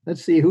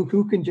 Let's see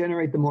who can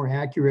generate the more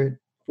accurate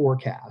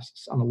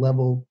forecasts on a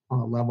level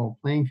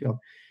playing field.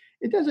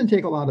 It doesn't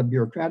take a lot of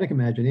bureaucratic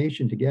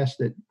imagination to guess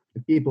that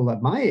the people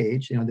at my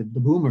age, the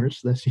boomers,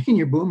 the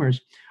senior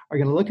boomers, are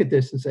going to look at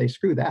this and say,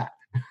 screw that.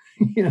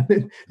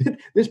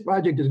 This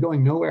project is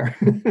going nowhere.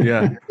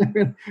 Yeah. We're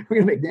going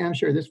to make damn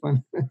sure this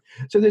one.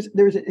 So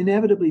there's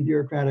inevitably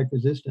bureaucratic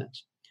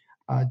resistance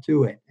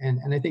to it.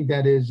 And I think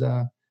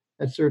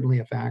that's certainly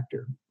a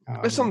factor.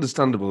 That's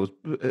understandable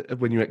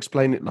when you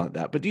explain it like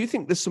that. But do you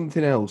think there's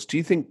something else? Do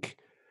you think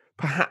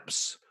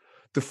perhaps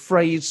the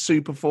phrase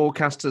super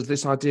forecasters,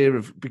 this idea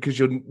of, because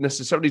you're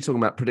necessarily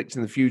talking about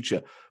predicting the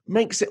future,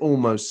 makes it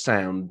almost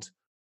sound,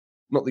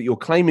 not that you're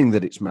claiming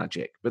that it's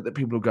magic, but that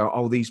people will go,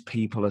 oh, these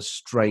people are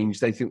strange.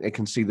 They think they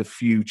can see the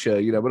future.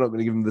 We're not going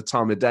to give them the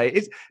time of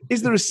day.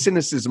 Is there a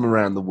cynicism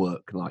around the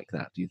work like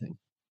that, do you think?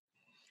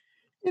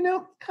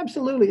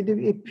 Absolutely.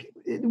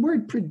 The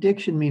word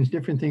prediction means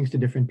different things to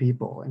different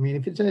people. I mean,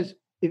 if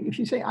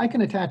you say I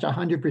can attach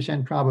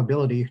 100%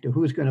 probability to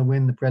who's going to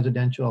win the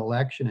presidential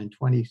election in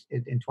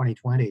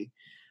 2020,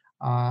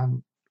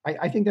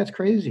 I think that's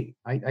crazy.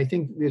 I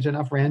think there's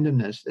enough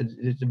randomness.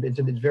 It's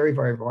very,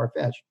 very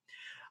far-fetched.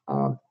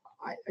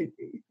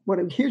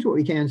 Here's what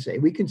we can say.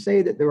 We can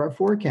say that there are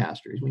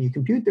forecasters. When you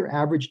compute their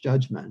average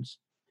judgments,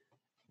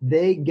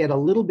 they get a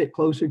little bit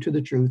closer to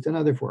the truth than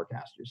other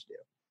forecasters do.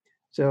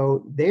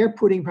 So they're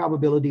putting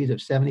probabilities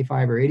of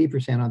 75 or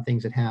 80% on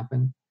things that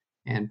happen,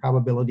 and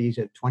probabilities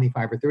of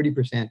 25 or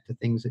 30% to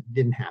things that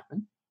didn't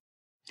happen.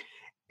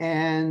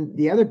 And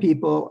the other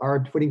people are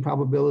putting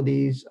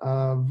probabilities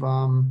of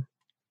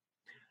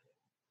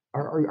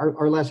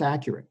are less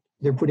accurate.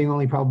 They're putting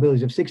only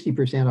probabilities of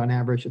 60% on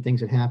average of things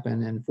that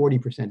happen and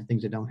 40% of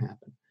things that don't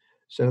happen.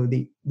 So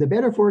the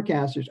better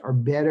forecasters are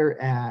better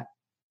at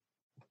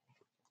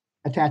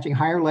attaching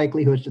higher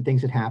likelihoods to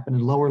things that happen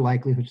and lower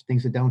likelihoods to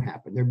things that don't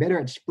happen. They're better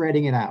at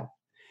spreading it out.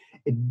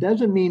 It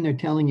doesn't mean they're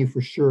telling you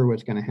for sure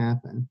what's going to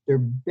happen. They're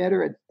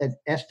better at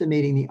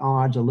estimating the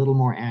odds a little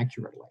more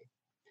accurately.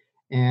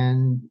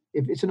 And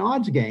if it's an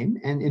odds game,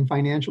 and in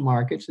financial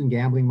markets and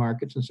gambling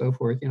markets and so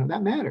forth,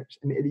 that matters.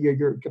 I mean,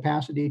 your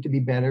capacity to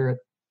be better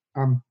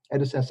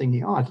at assessing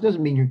the odds. It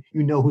doesn't mean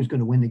you know who's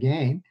going to win the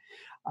game.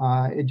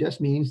 It just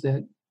means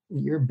that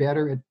you're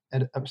better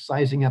at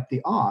sizing up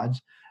the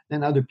odds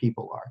than other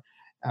people are.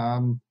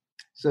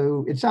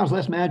 So it sounds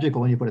less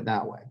magical when you put it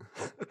that way.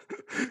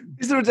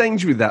 Is there a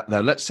danger with that,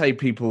 though? Let's say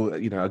people,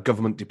 a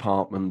government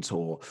department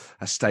or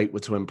a state were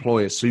to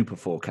employ a super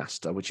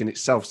forecaster, which in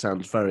itself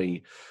sounds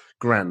very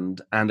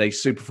grand and a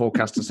super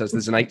forecaster says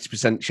there's an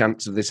 80%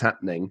 chance of this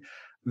happening,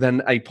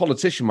 then a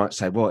politician might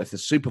say, well, if the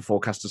super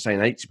forecaster is saying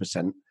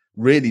 80%,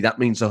 really that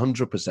means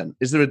 100%.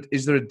 Is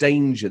there a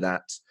danger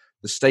that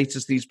the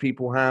status these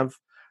people have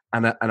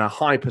and a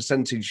high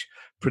percentage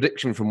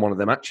prediction from one of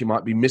them actually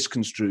might be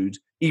misconstrued,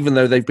 even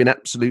though they've been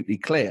absolutely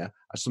clear,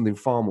 as something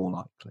far more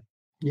likely?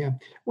 Yeah.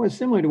 Well, it's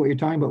similar to what you're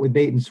talking about with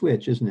bait and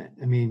switch, isn't it?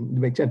 I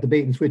mean, except the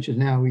bait and switch is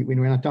now,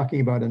 we're not talking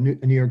about a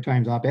New York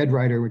Times op-ed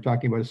writer. We're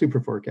talking about a super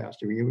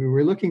forecaster.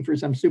 We're looking for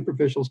some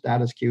superficial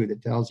status cue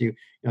that tells you,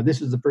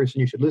 this is the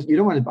person you should listen. You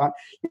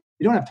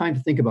don't have time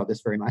to think about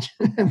this very much.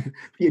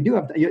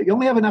 You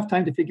only have enough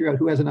time to figure out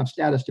who has enough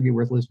status to be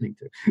worth listening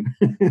to.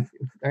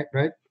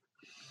 Right?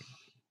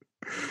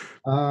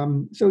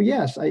 So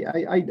yes,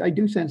 I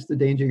do sense the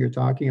danger you're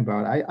talking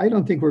about. I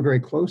don't think we're very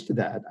close to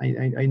that.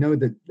 I know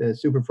that the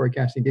super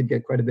forecasting did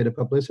get quite a bit of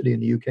publicity in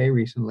the UK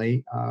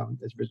recently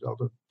as a result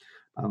of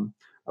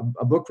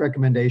a book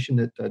recommendation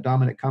that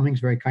Dominic Cummings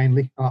very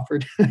kindly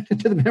offered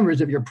to the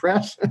members of your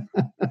press.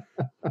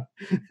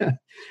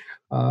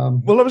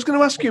 Well, I was going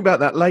to ask you about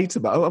that later,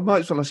 but I might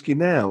as well ask you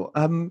now.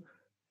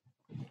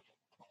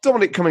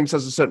 Dominic Cummings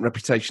has a certain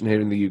reputation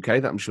here in the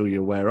UK that I'm sure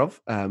you're aware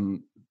of.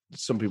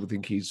 Some people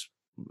think he's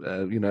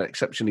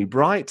exceptionally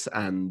bright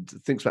and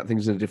thinks about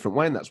things in a different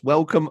way, and that's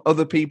welcome.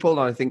 Other people, and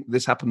I think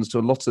this happens to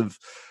a lot of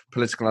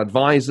political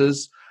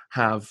advisors,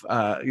 have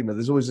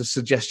there's always a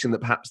suggestion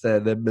that perhaps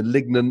they're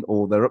malignant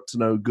or they're up to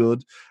no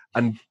good,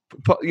 and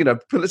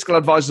political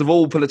advisors of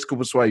all political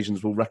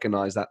persuasions will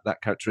recognise that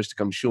characteristic,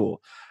 I'm sure.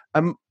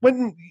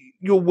 When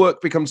your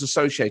work becomes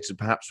associated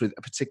perhaps with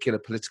a particular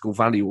political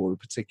value or a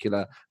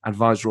particular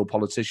advisor or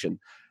politician,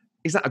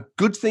 is that a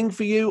good thing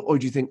for you, or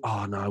do you think,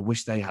 oh no, I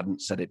wish they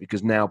hadn't said it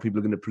because now people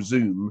are going to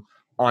presume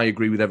I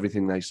agree with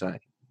everything they say?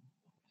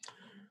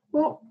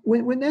 Well,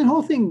 when that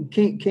whole thing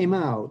came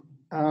out,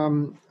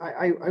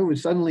 I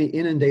was suddenly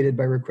inundated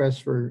by requests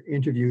for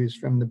interviews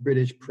from the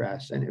British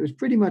press, and it was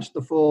pretty much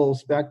the full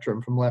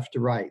spectrum from left to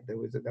right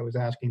that was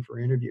asking for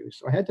interviews.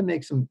 So I had to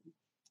make some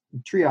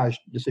triage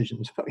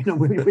decisions about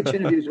which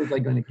interviews was I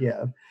going to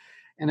give.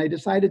 And I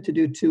decided to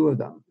do two of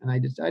them. And I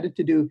decided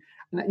to do,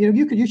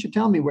 you should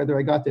tell me whether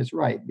I got this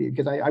right,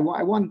 because I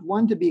wanted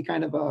one to be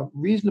kind of a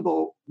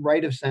reasonable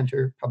right of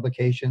center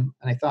publication.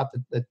 And I thought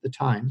that the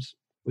Times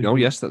would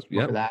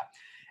for that.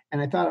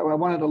 And I thought I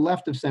wanted a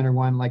left of center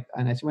one,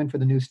 and I went for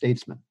the New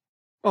Statesman.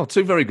 Oh,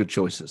 two very good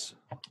choices.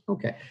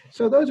 Okay.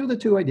 So those were the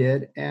two I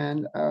did.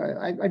 And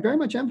I very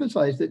much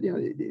emphasized that,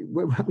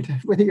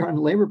 whether you're on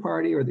the Labour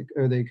Party or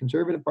the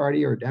Conservative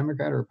Party or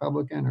Democrat or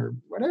Republican or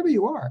whatever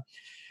you are,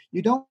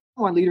 you don't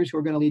want leaders who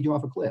are going to lead you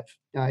off a cliff.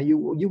 You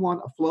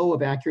want a flow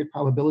of accurate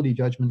probability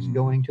judgments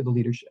going to the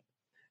leadership.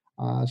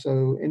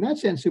 So in that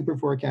sense, super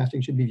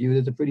forecasting should be viewed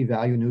as a pretty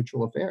value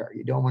neutral affair.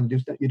 You don't want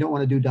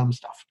to do dumb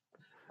stuff,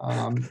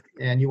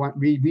 and you want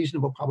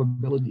reasonable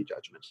probability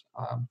judgments.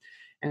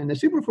 And the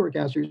super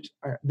forecasters,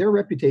 their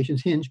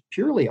reputations hinge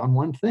purely on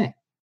one thing.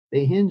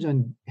 They hinge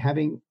on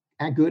having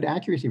good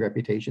accuracy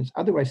reputations.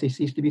 Otherwise, they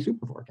cease to be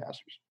super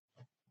forecasters.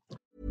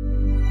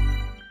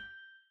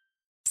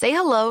 Say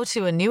hello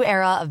to a new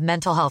era of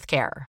mental health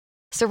care.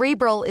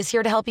 Cerebral is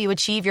here to help you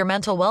achieve your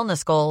mental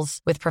wellness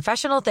goals with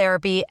professional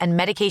therapy and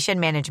medication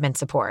management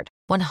support.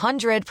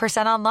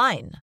 100%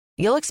 online.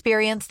 You'll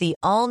experience the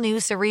all-new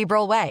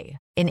Cerebral Way,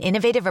 an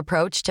innovative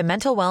approach to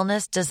mental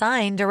wellness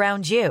designed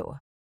around you.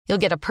 You'll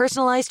get a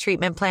personalized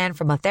treatment plan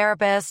from a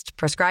therapist,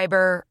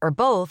 prescriber, or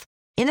both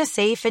in a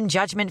safe and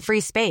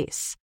judgment-free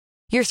space.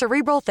 Your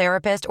Cerebral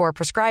therapist or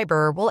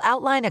prescriber will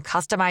outline a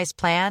customized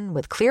plan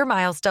with clear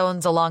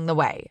milestones along the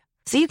way,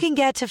 so you can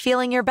get to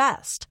feeling your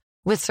best.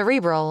 With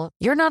Cerebral,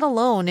 you're not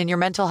alone in your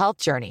mental health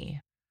journey.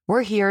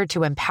 We're here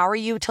to empower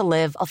you to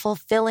live a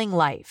fulfilling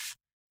life.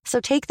 So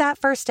take that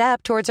first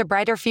step towards a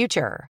brighter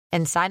future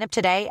and sign up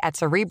today at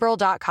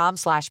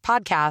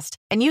Cerebral.com/podcast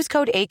and use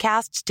code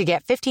ACAST to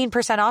get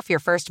 15% off your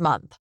first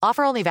month.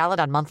 Offer only valid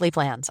on monthly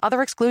plans.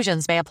 Other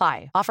exclusions may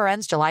apply. Offer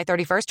ends July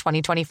 31st,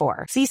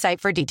 2024. See site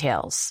for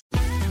details.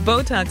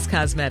 Botox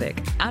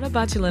Cosmetic, out of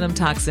botulinum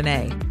toxin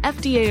A,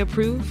 FDA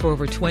approved for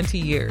over 20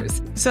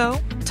 years. So,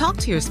 talk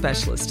to your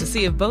specialist to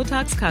see if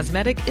Botox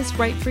Cosmetic is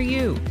right for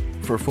you.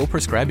 For full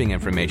prescribing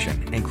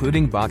information,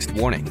 including boxed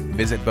warning,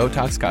 visit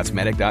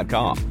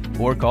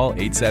BotoxCosmetic.com or call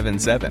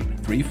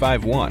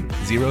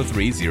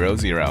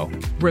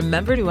 877-351-0300.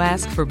 Remember to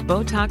ask for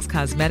Botox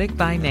Cosmetic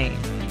by name.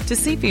 To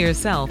see for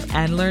yourself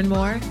and learn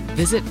more,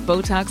 visit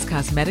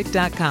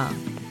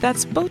BotoxCosmetic.com.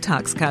 That's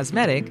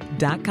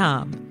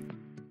BotoxCosmetic.com.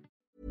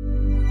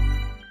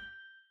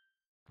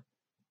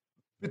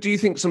 But do you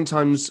think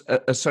sometimes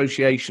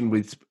association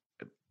with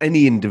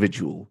any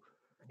individual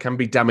can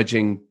be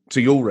damaging to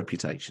your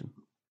reputation?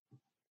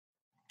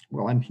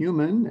 Well, I'm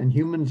human, and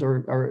humans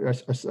are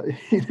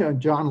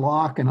John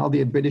Locke and all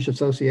the British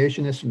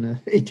associationists in the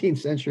 18th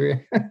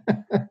century.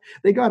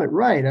 They got it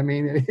right. I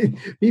mean,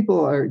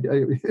 people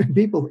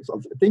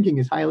thinking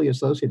is highly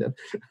associative.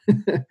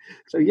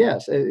 So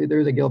yes,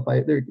 there's a guilt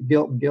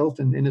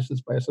and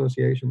innocence by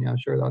association. Yeah,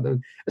 sure,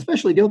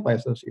 especially guilt by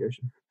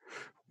association.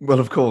 Well,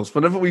 of course,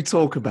 whenever we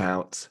talk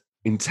about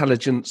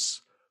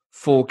intelligence,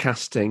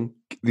 forecasting,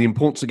 the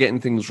importance of getting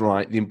things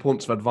right, the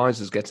importance of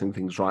advisors getting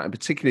things right, and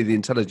particularly the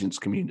intelligence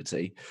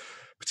community,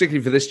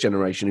 particularly for this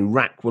generation,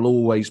 Iraq will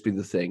always be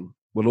the thing,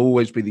 will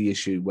always be the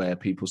issue where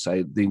people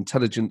say the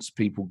intelligence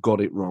people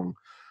got it wrong.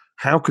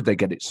 How could they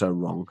get it so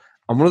wrong?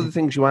 And one of the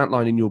things you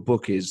outline in your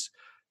book is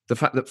the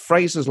fact that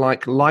phrases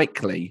like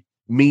likely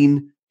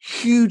mean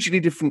hugely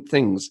different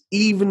things,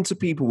 even to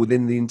people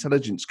within the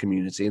intelligence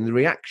community. And the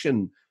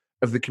reaction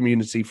of the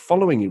community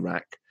following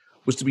Iraq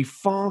was to be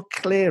far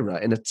clearer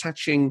in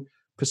attaching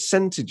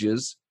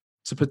percentages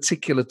to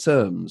particular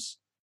terms.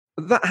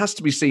 That has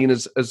to be seen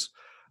as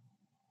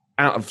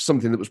out of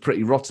something that was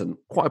pretty rotten,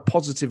 quite a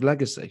positive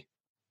legacy.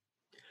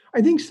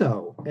 I think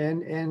so,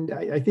 and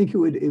I think it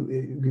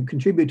would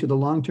contribute to the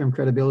long-term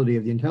credibility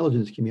of the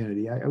intelligence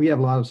community. We have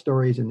a lot of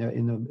stories in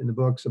the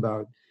books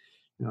about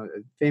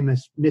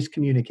famous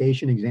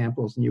miscommunication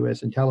examples in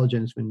U.S.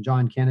 intelligence when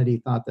John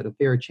Kennedy thought that a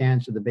fair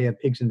chance of the Bay of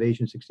Pigs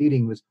invasion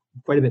succeeding was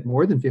quite a bit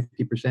more than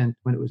 50%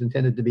 when it was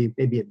intended to be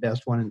maybe at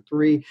best 1 in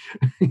 3,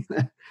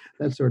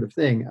 that sort of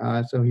thing.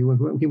 So he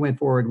went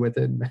forward with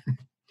it.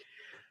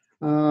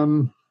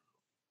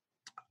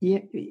 Yeah.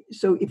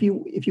 So if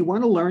you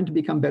want to learn to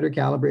become better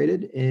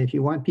calibrated, if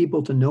you want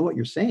people to know what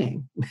you're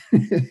saying,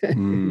 you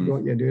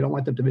don't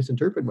want them to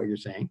misinterpret what you're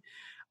saying.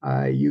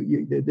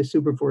 The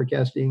super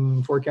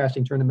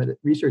forecasting tournament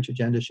research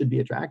agenda should be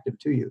attractive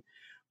to you.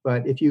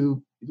 But if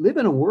you live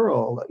in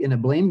a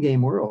blame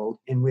game world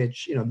in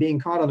which, being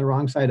caught on the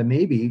wrong side of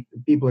maybe,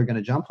 people are going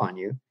to jump on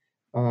you,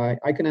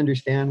 I can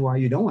understand why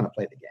you don't want to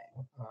play the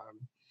game.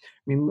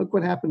 Look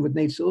what happened with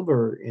Nate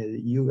Silver in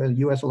the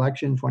U.S.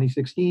 election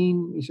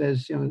 2016. He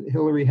says,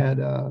 Hillary had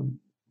a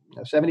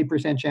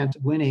 70% chance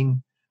of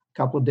winning a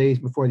couple of days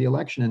before the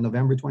election in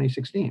November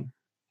 2016.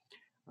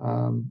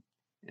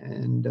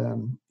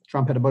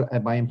 Trump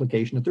had, by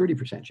implication, a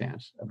 30%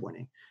 chance of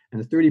winning,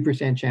 and the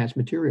 30% chance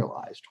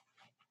materialized.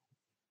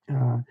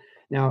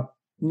 Now,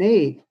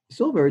 Nate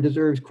Silver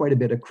deserves quite a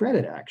bit of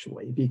credit,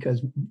 actually,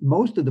 because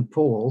most of the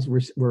polls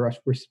were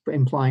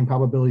implying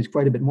probabilities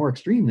quite a bit more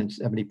extreme than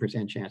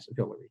 70% chance of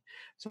Hillary.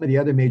 Some of the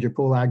other major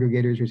poll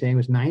aggregators were saying it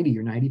was 90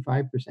 or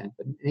 95%,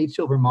 but Nate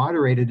Silver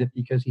moderated it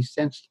because he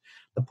sensed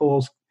the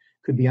polls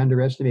could be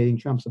underestimating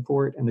Trump's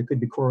support and there could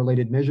be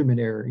correlated measurement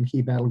error in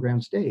key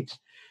battleground states.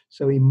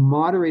 So he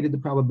moderated the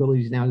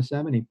probabilities down to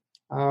 70.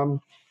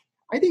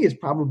 I think it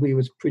probably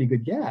was a pretty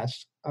good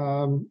guess.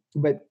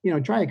 But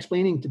try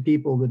explaining to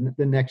people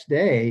the next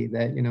day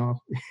that,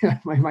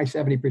 my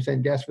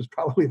 70% guess was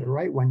probably the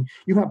right one.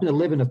 You happen to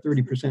live in a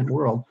 30%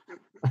 world.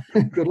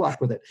 Good luck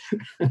with it.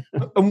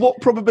 And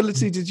what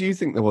probability did you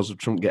think there was of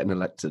Trump getting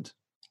elected?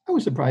 I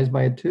was surprised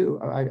by it too.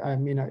 I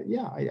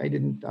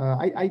didn't.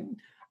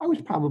 I was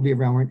probably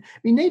around where.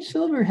 Nate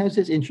Silver has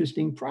this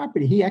interesting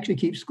property. He actually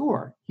keeps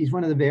score. He's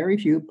one of the very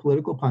few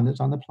political pundits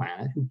on the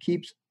planet who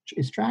keeps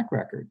his track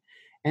record.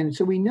 And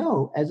so we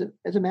know, as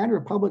a matter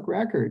of public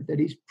record, that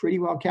he's pretty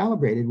well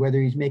calibrated,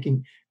 whether he's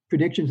making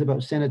predictions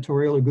about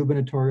senatorial or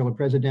gubernatorial or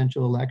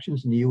presidential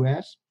elections in the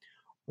U.S.,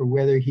 or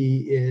whether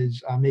he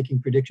is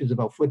making predictions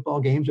about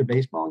football games or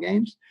baseball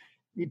games.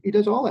 He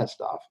does all that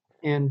stuff.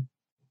 And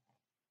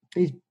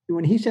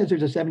when he says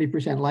there's a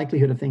 70%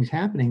 likelihood of things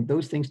happening,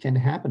 those things tend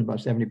to happen about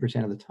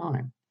 70% of the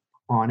time,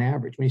 on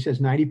average. When he says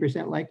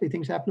 90% likely,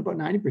 things happen about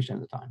 90% of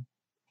the time.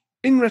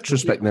 In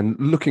retrospect, then,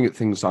 looking at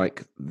things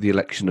like the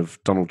election of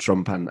Donald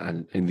Trump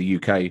and in the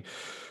UK,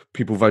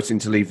 people voting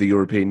to leave the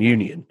European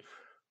Union,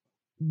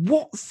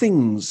 what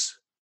things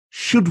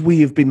should we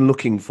have been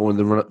looking for in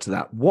the run-up to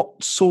that?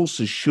 What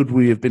sources should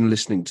we have been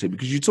listening to?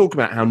 Because you talk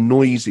about how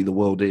noisy the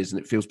world is, and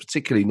it feels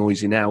particularly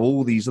noisy now,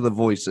 all these other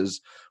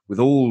voices with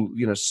all,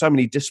 so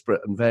many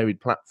disparate and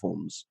varied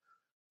platforms.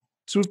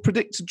 To have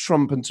predicted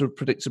Trump and to have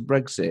predicted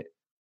Brexit,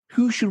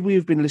 who should we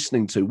have been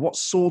listening to? What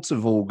sort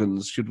of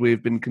organs should we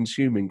have been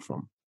consuming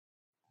from?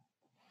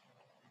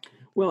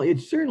 Well,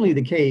 it's certainly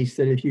the case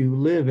that if you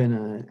live in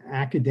an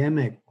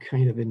academic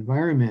kind of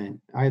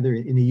environment, either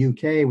in the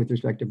UK with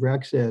respect to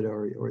Brexit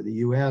or the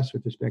US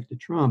with respect to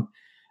Trump,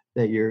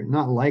 that you're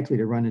not likely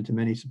to run into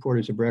many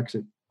supporters of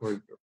Brexit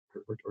or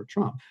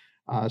Trump.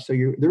 So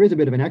there is a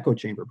bit of an echo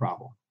chamber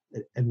problem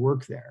at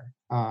work there.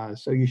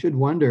 So you should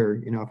wonder,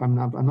 if I'm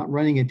not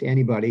running into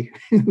anybody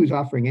who's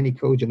offering any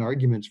cogent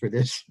arguments for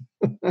this,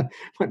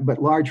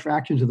 but large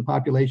fractions of the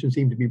population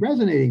seem to be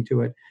resonating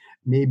to it,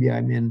 maybe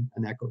I'm in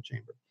an echo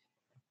chamber.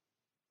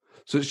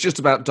 So it's just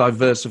about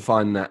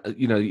diversifying that.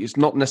 It's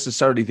not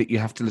necessarily that you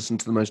have to listen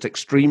to the most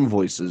extreme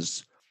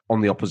voices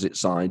on the opposite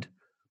side,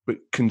 but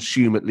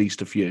consume at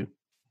least a few.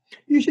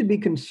 You should be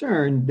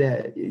concerned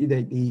that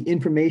the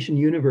information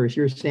universe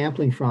you're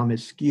sampling from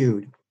is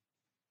skewed.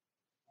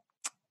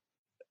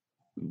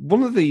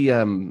 One of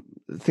the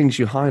things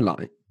you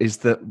highlight is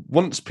that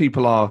once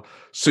people are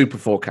super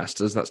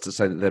forecasters, that's to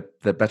say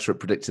that they're better at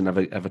predicting, have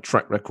a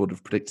track record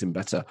of predicting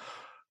better.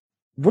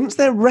 Once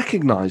they're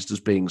recognised as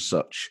being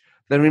such,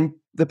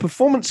 their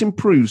performance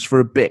improves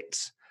for a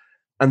bit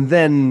and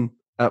then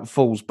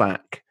falls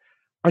back.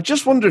 I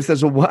just wonder if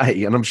there's a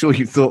way, and I'm sure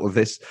you've thought of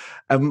this,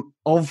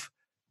 of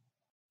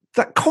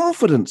that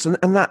confidence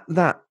and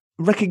that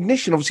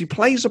recognition obviously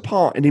plays a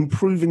part in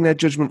improving their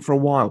judgment for a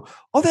while.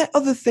 Are there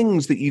other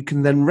things that you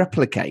can then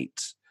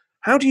replicate?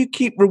 How do you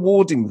keep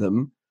rewarding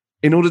them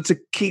in order to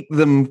keep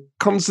them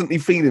constantly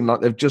feeling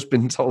like they've just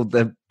been told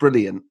they're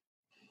brilliant?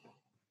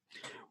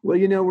 Well,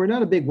 we're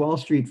not a big Wall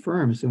Street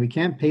firm, so we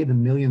can't pay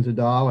them millions of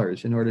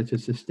dollars in order to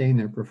sustain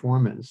their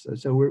performance.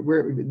 So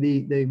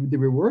the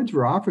rewards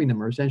we're offering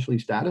them are essentially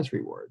status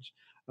rewards.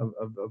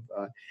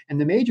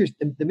 And the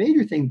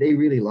major thing they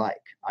really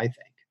like, I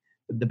think,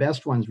 the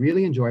best ones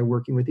really enjoy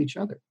working with each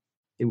other.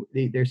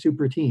 They're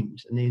super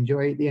teams, and they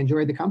enjoy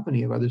the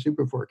company of other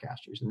super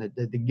forecasters and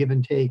the give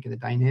and take and the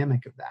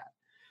dynamic of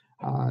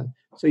that.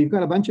 So you've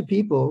got a bunch of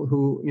people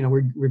who,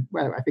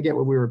 I forget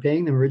what we were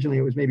paying them originally.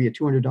 It was maybe a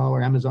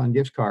 $200 Amazon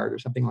gift card or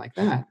something like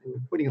that. They were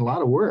putting a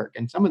lot of work,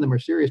 and some of them are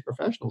serious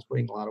professionals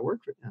putting a lot of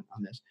work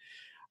on this.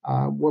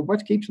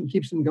 What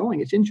keeps them going?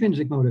 It's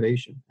intrinsic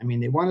motivation. I mean,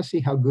 they want to see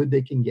how good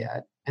they can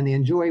get, and they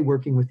enjoy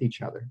working with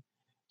each other.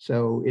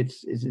 So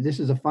this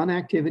is a fun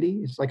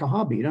activity. It's like a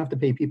hobby. You don't have to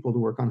pay people to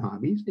work on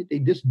hobbies. They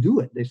just do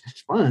it.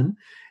 It's fun,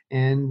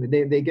 and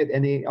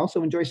they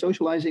also enjoy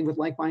socializing with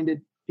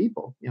like-minded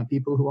people.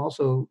 People who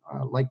also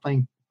like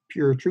playing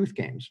pure truth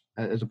games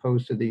as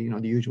opposed to the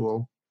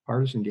usual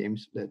partisan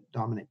games that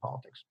dominate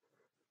politics.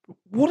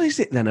 What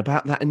is it then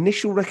about that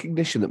initial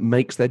recognition that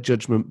makes their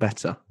judgment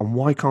better, and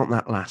why can't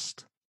that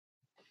last?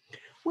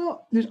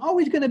 Well, there's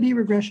always going to be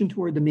regression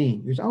toward the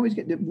mean.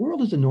 The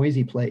world is a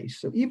noisy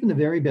place. So even the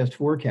very best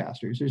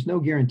forecasters, there's no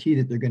guarantee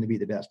that they're going to be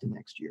the best in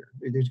next year.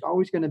 There's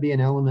always going to be an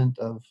element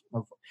of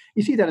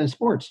you see that in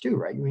sports too,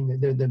 right? I mean,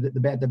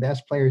 the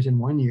best players in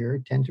one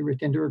year tend to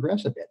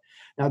regress a bit.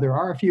 Now, there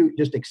are a few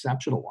just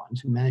exceptional ones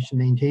who manage to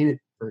maintain it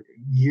for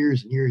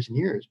years and years and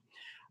years.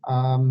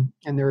 And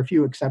there are a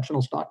few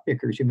exceptional stock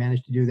pickers who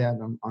manage to do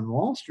that on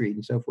Wall Street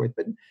and so forth.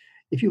 But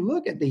if you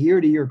look at the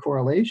year-to-year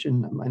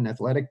correlation in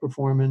athletic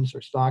performance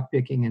or stock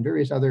picking and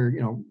various other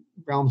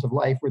realms of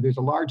life where there's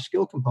a large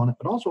skill component,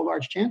 but also a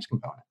large chance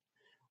component,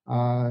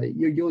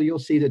 you'll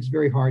see that it's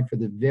very hard for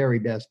the very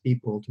best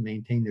people to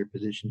maintain their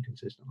position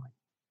consistently.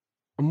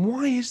 And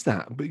why is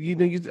that? But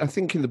I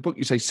think in the book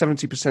you say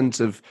 70%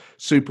 of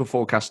super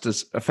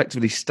forecasters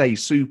effectively stay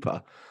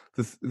super.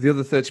 The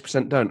other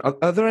 30% don't.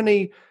 Are there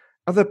any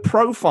other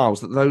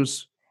profiles that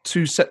those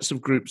two sets of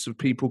groups of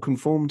people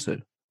conform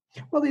to?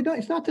 Well, they don't.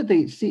 It's not that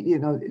they see,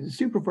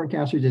 super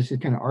forecasters is a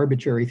kind of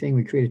arbitrary thing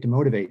we created to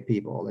motivate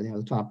people.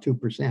 The top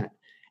 2%.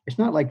 It's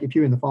not like if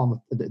you're in the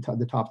fall of the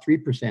top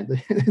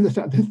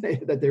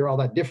 3%, that they're all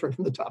that different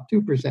from the top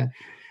 2%.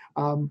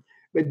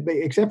 But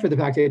except for the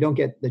fact that they don't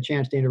get the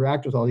chance to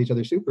interact with all these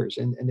other supers,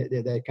 and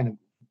that kind of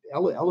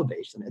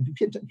elevates them.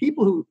 And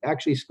people who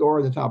actually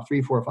score the top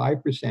 3, 4,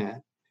 5%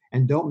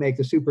 and don't make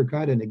the super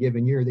cut in a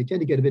given year, they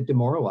tend to get a bit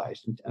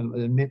demoralized,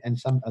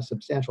 and a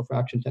substantial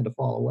fraction tend to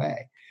fall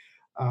away.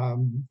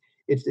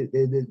 It's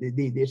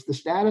the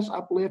status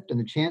uplift and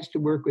the chance to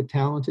work with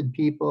talented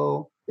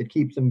people that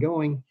keeps them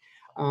going.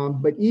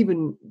 But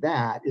even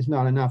that is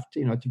not enough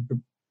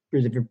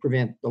to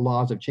prevent the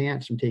laws of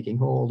chance from taking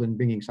hold and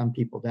bringing some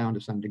people down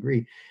to some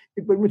degree.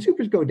 But when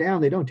supers go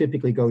down, they don't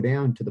typically go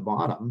down to the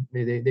bottom.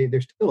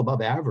 They're still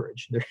above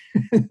average.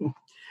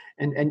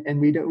 and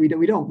we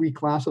don't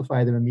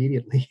reclassify them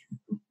immediately.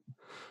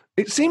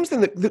 It seems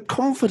then that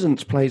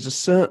confidence plays a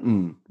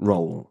certain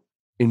role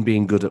in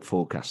being good at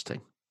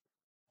forecasting.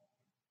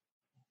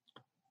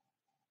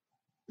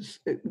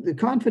 The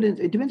confidence,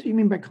 it depends what you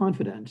mean by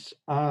confidence.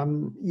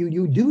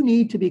 You do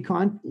need to be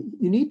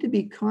you need to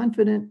be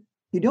confident.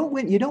 You don't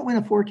win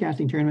a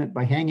forecasting tournament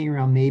by hanging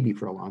around maybe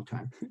for a long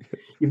time.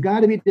 You've got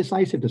to be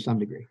decisive to some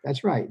degree.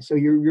 That's right. So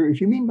if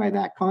you mean by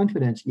that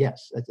confidence,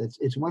 yes,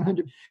 it's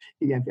 100.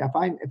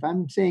 If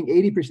I'm saying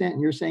 80%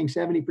 and you're saying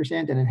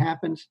 70% and it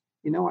happens,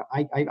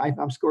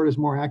 I'm scored as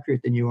more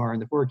accurate than you are in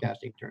the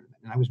forecasting tournament,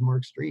 and I was more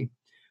extreme.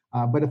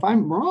 But if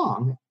I'm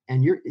wrong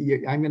and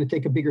I'm going to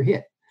take a bigger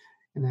hit.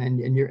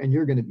 And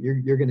you're going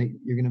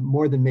to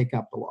more than make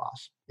up the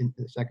loss in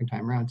the second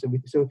time around.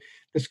 So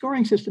the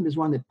scoring system is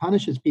one that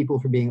punishes people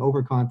for being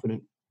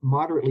overconfident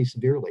moderately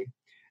severely,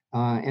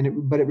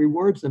 but it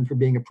rewards them for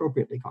being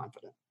appropriately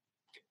confident.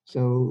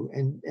 So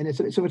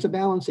it's a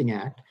balancing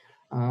act.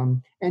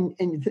 And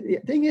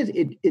the thing is,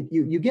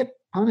 you get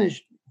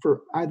punished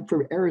for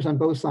errors on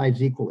both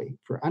sides equally,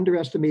 for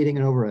underestimating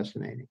and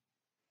overestimating.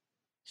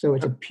 So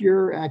it's a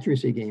pure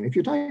accuracy game. If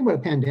you're talking about a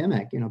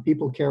pandemic,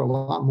 people care a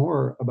lot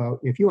more about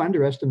if you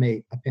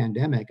underestimate a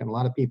pandemic and a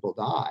lot of people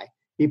die,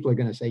 people are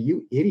going to say,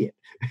 "You idiot."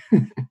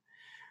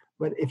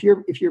 But if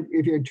you're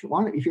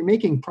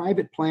making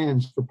private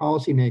plans for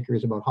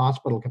policymakers about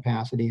hospital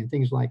capacity and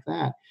things like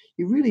that,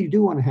 you really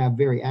do want to have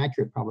very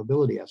accurate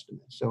probability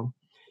estimates. So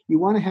you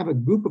want to have a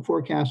group of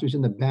forecasters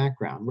in the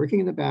background, working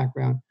in the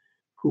background,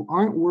 who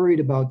aren't worried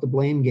about the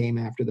blame game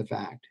after the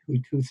fact,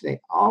 who say,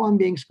 all I'm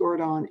being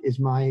scored on is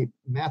my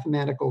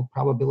mathematical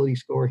probability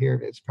score here.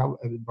 It's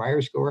probably a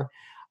Breyer score.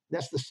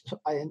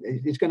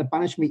 It's going to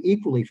punish me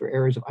equally for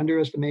errors of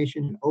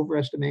underestimation and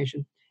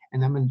overestimation.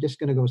 and I'm just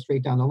going to go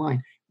straight down the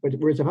line. But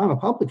whereas if I'm a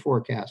public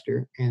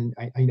forecaster, and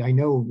I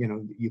know,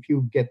 if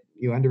you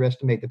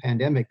underestimate the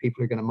pandemic,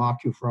 people are going to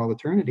mock you for all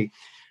eternity.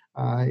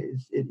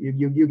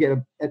 You get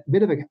a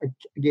bit of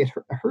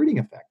a herding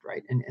effect,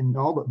 right? And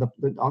all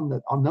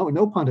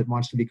no pundit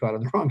wants to be caught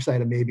on the wrong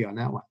side of maybe on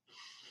that one.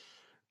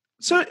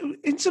 So,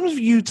 in terms of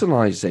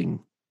utilising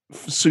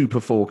super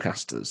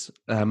forecasters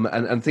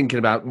and thinking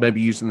about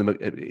maybe using them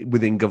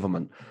within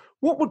government,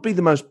 what would be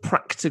the most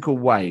practical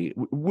way?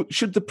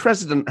 Should the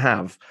president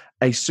have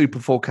a super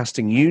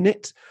forecasting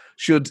unit?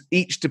 Should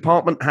each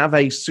department have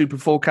a super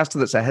forecaster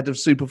that's a head of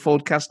super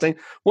forecasting?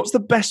 What's the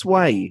best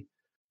way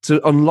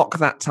to unlock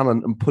that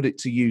talent and put it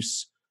to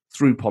use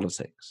through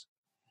politics?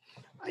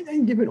 I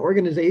think different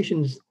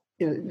organizations,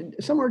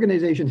 some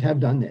organizations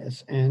have done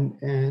this,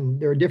 and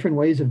there are different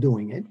ways of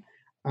doing it.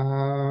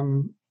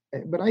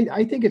 But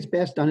I think it's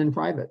best done in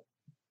private.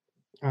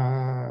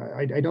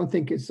 I don't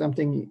think it's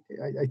something.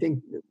 I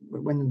think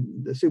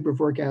when the super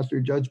forecaster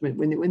judgment,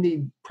 when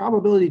the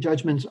probability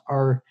judgments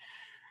are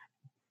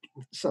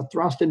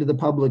thrust into the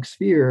public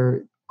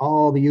sphere,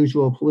 all the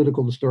usual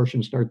political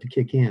distortions start to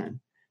kick in.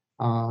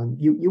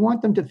 You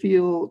want them to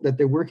feel that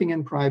they're working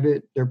in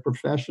private, they're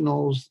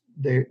professionals,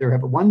 they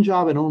have one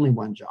job and only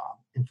one job,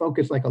 and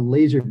focus like a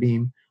laser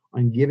beam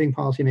on giving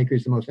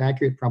policymakers the most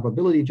accurate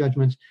probability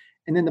judgments.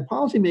 And then the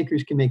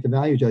policymakers can make the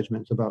value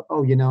judgments about,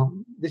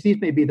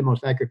 these may be the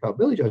most accurate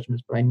probability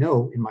judgments, but I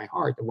know in my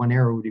heart that one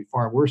error would be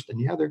far worse than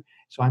the other,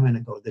 so I'm going to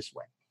go this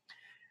way.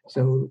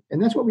 So,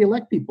 and that's what we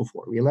elect people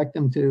for. We elect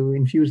them to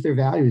infuse their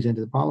values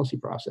into the policy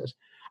process.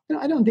 And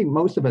I don't think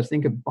most of us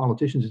think of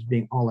politicians as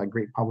being all that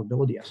great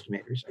probability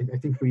estimators. I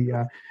think we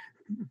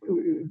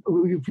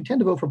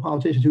tend to vote for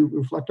politicians who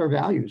reflect our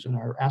values and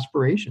our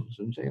aspirations,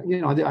 and say,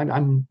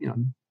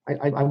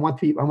 I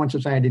want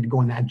society to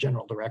go in that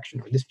general direction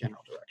or this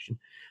general direction.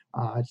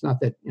 It's not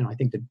that, I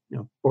think that,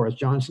 Boris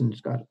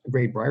Johnson's got a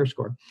great Breyer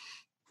score.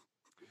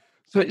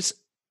 So there's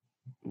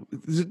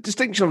a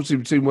distinction obviously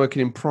between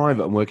working in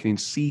private and working in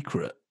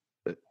secret.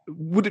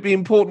 Would it be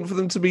important for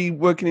them to be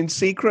working in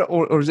secret,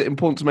 or is it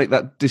important to make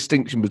that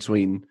distinction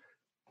between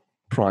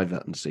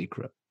private and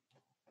secret?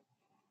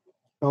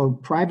 Oh,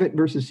 private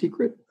versus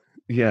secret?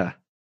 Yeah.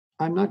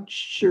 I'm not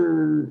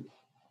sure.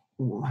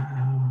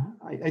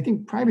 I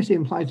think privacy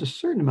implies a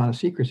certain amount of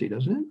secrecy,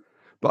 doesn't it?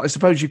 But I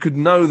suppose you could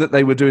know that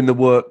they were doing the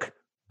work,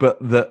 but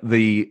that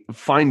the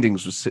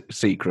findings were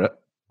secret,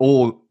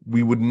 or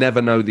we would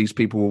never know these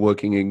people were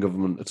working in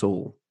government at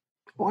all.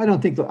 Well, I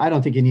don't think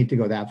you need to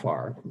go that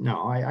far.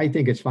 No, I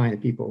think it's fine if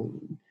people.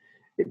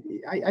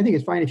 I think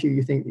it's fine if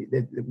you think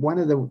that one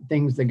of the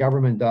things the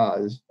government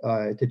does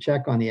to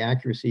check on the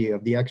accuracy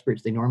of the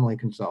experts they normally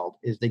consult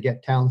is they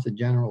get talented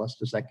generalists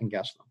to second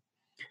guess them.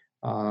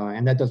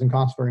 And that doesn't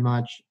cost very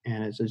much,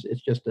 and that's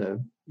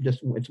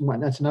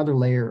another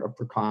layer of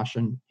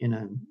precaution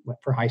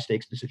for high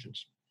stakes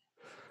decisions.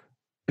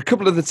 A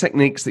couple of the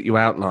techniques that you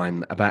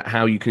outline about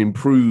how you can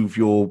improve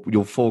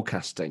your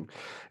forecasting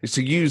is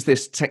to use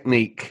this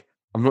technique.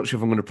 I'm not sure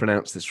if I'm going to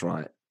pronounce this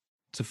right.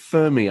 To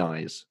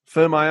Fermiize.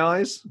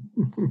 Fermiize?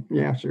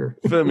 Yeah, sure.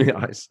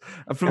 Fermiize.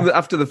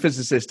 After the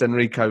physicist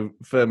Enrico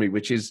Fermi,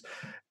 which is,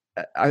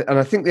 and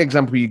I think the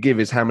example you give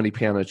is how many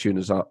piano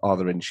tuners are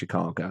there in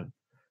Chicago.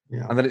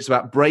 Yeah. And then it's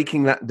about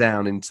breaking that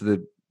down into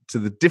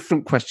the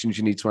different questions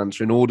you need to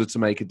answer in order to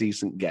make a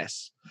decent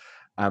guess.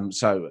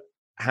 So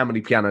how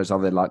many pianos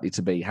are there likely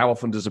to be? How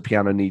often does a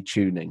piano need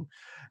tuning?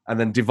 And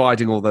then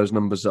dividing all those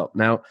numbers up.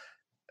 Now,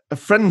 a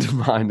friend of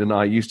mine and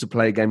I used to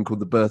play a game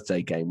called the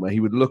birthday game, where he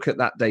would look at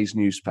that day's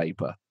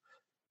newspaper,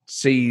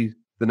 see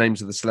the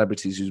names of the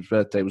celebrities whose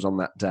birthday was on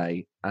that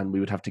day, and we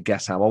would have to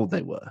guess how old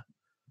they were.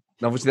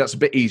 And obviously that's a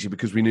bit easy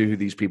because we knew who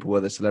these people were,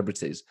 the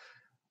celebrities.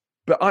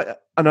 But I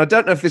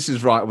don't know if this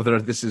is right,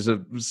 whether this is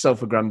a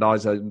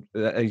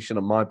self-aggrandization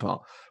on my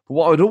part. But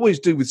what I would always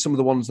do with some of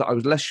the ones that I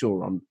was less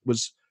sure on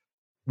was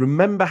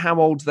remember how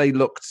old they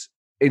looked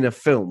in a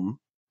film,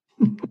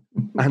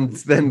 and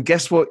then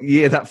guess what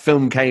year that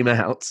film came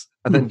out,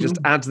 and then just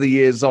add the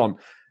years on.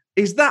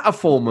 Is that a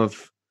form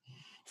of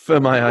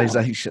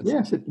Fermiization?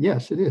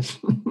 Yes, it is.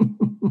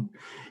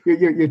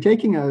 You're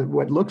taking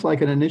what looks like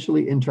an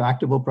initially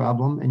intractable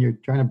problem, and you're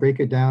trying to break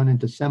it down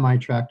into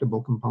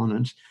semi-tractable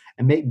components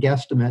and make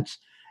guesstimates.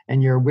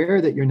 And you're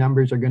aware that your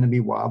numbers are going to be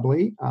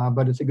wobbly,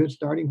 but it's a good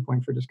starting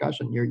point for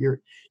discussion. You're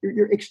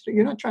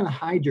not trying to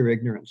hide your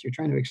ignorance. You're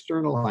trying to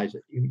externalize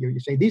it. You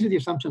say, these are the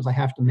assumptions I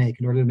have to make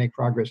in order to make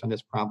progress on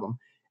this problem.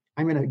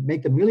 I'm going to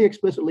make them really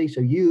explicitly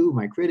so you,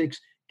 my critics,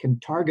 can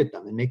target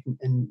them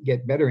and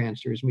get better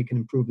answers, and we can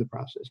improve the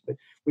process. But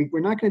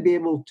we're not going to be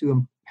able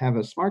to have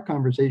a smart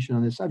conversation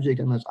on this subject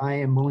unless I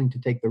am willing to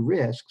take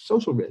the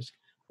social risk,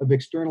 of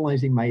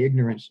externalizing my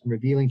ignorance and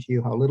revealing to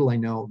you how little I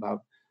know about,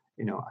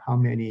 how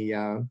many,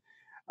 how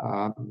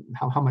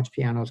much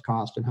pianos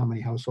cost and how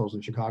many households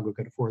in Chicago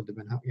could afford them,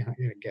 and how,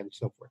 again, and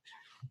so forth.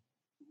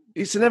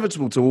 It's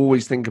inevitable to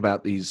always think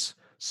about these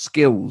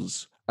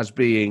skills as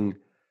being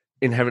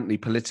inherently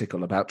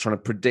political about trying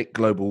to predict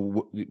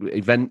global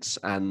events,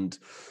 and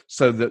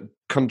so that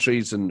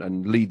countries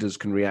and leaders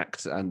can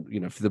react, and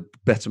for the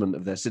betterment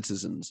of their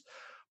citizens.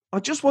 I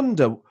just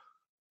wonder,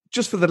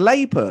 just for the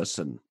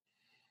layperson,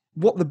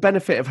 what the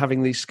benefit of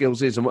having these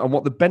skills is, and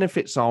what the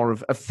benefits are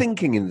of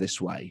thinking in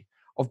this way,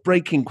 of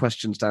breaking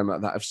questions down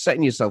like that, of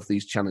setting yourself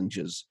these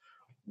challenges.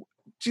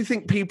 Do you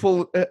think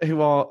people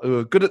who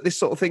are good at this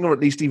sort of thing, or at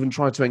least even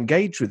try to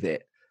engage with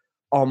it,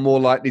 are more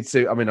likely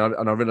to, I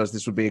realize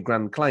this would be a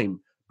grand claim,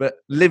 but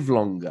live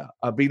longer,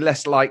 be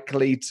less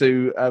likely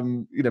to,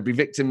 be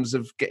victims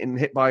of getting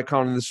hit by a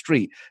car in the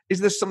street?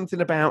 Is there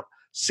something about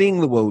seeing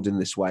the world in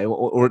this way,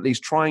 or at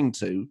least trying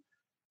to,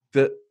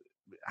 that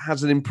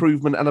has an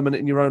improvement element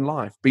in your own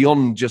life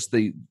beyond just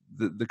the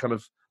kind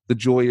of the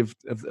joy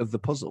of the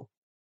puzzle?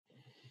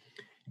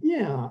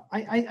 Yeah,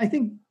 I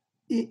think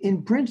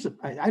in principle,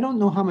 I don't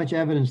know how much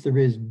evidence there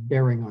is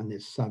bearing on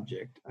this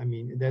subject. I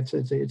mean,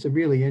 it's a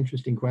really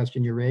interesting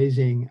question you're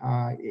raising.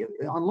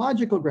 On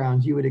logical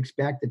grounds, you would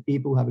expect that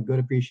people who have a good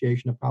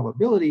appreciation of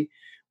probability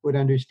would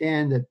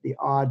understand that the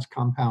odds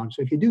compound.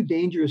 So if you do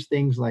dangerous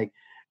things like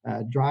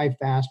drive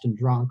fast and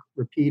drunk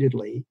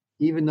repeatedly,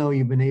 even though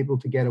you've been able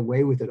to get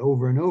away with it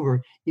over and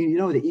over, you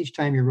know that each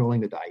time you're rolling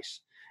the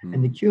dice.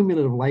 And the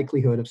cumulative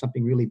likelihood of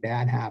something really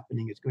bad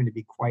happening is going to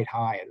be quite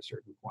high at a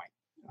certain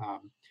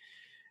point.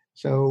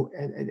 So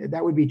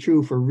that would be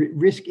true for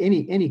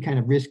any kind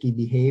of risky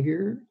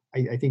behavior.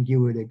 I think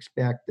you would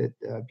expect that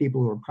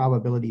people who are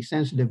probability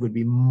sensitive would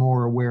be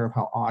more aware of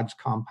how odds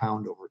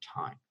compound over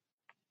time.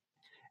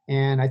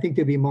 And I think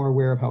they'd be more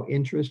aware of how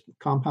interest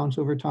compounds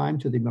over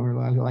time, so they'd be more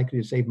likely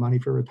to save money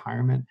for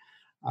retirement.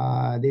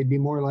 They'd be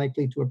more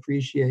likely to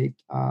appreciate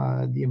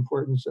the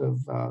importance of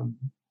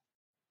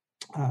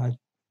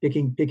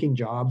picking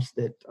jobs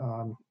that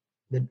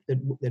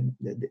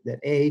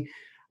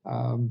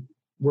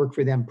work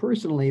for them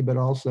personally, but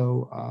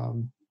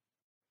also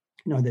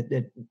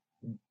that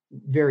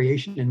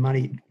variation in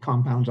money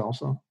compounds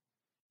also.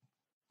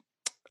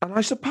 And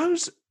I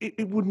suppose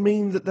it would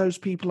mean that those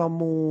people are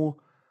more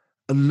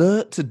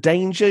alert to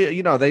danger.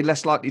 Are they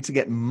less likely to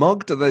get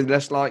mugged? Are they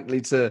less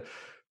likely to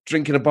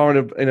drink in a bar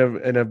in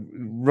a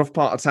rough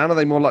part of town? Are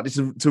they more likely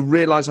to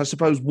realize, I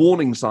suppose,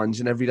 warning signs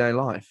in everyday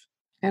life?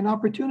 And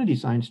opportunity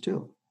signs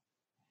too.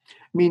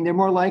 I mean, they're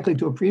more likely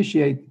to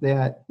appreciate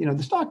that,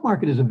 the stock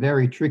market is a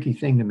very tricky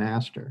thing to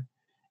master.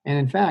 And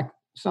in fact,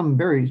 a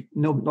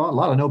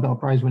lot of Nobel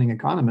Prize winning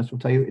economists will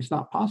tell you it's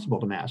not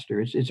possible to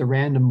master. It's a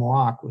random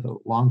walk with a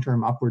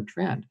long-term upward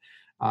trend.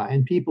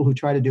 And people who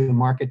try to do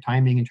market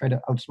timing and try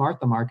to outsmart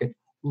the market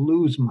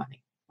lose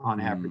money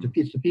on average.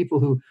 It's the people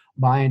who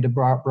buy into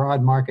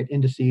broad market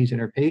indices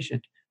and are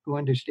patient, who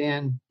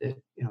understand that,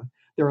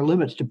 there are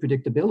limits to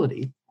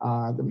predictability.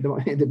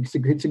 It's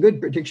a good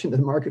prediction that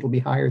the market will be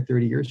higher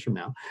 30 years from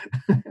now,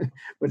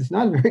 but it's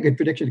not a very good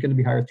prediction it's going to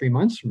be higher 3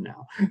 months from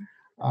now.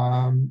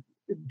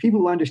 People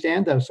who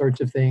understand those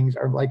sorts of things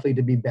are likely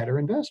to be better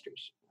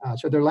investors.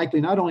 So they're likely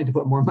not only to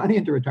put more money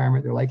into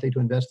retirement, they're likely to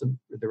invest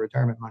their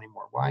retirement money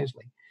more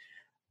wisely.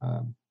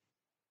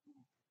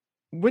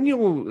 When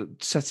you're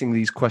setting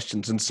these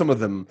questions, and some of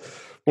them,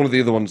 one of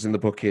the other ones in the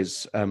book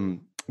is,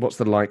 what's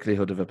the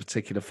likelihood of a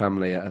particular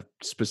family at a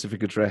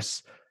specific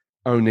address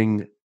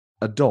owning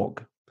a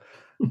dog?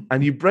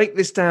 And you break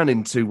this down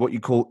into what you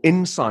call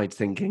inside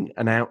thinking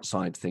and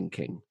outside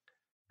thinking.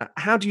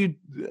 How do you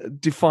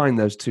define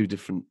those two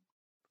different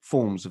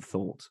forms of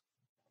thought?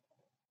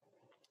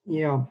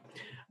 Yeah.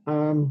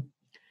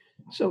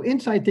 So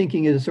inside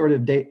thinking is a sort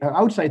of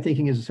outside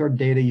thinking is a sort of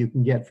data you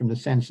can get from the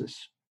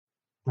census.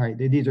 Right.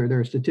 There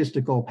are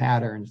statistical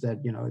patterns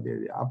that,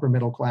 the upper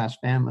middle class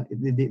family,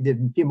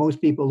 most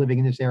people living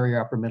in this area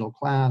are upper middle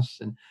class,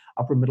 and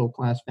upper middle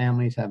class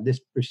families have this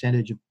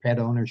percentage of pet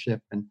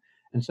ownership and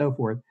so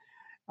forth.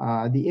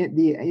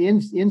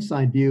 The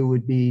inside view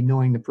would be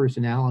knowing the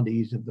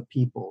personalities of the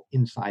people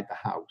inside the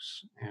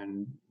house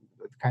and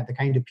the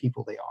kind of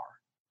people they are.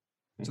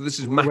 So this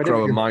is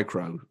macro and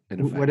micro,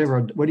 in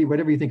effect.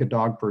 Whatever you think a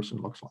dog person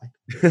looks like.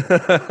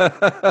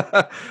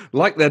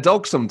 Like their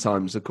dog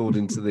sometimes,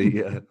 according to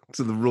the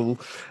rule.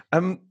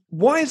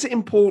 Why is it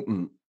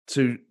important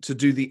to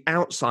do the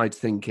outside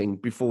thinking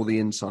before the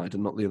inside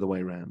and not the other way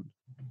around?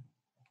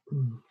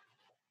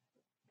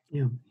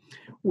 Yeah.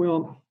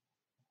 Well,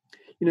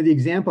 one of the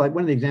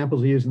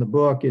examples we use in the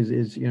book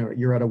is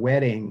you're at a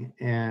wedding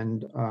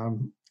and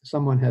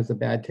someone has a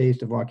bad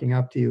taste of walking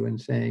up to you and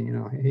saying,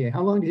 hey,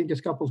 how long do you think this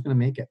couple's going to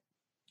make it?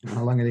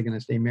 How long are they going to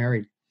stay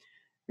married?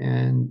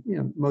 And,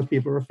 most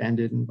people are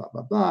offended and blah,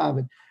 blah, blah.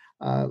 But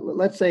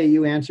let's say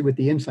you answer with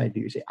the inside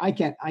view. You say, I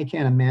can't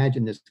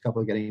imagine this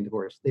couple getting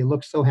divorced. They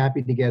look so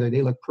happy together.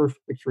 They look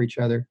perfect for each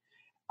other.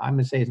 I'm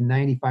going to say it's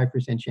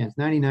 95% chance,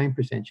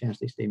 99% chance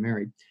they stay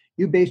married.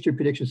 You based your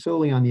prediction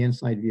solely on the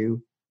inside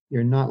view.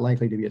 You're not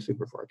likely to be a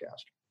super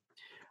forecaster.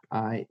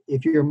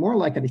 If you're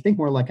think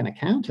more like an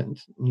accountant,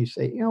 and you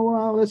say,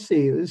 well, let's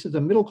see, this is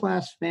a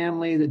middle-class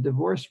family. The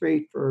divorce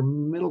rate for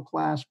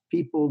middle-class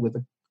people with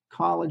a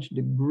college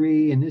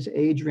degree in this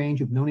age range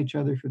who've known each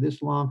other for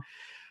this long,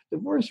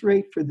 divorce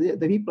rate for the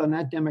people in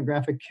that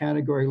demographic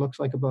category looks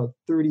like about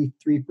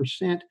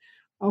 33%.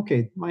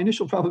 Okay, my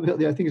initial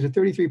probability, I think, is a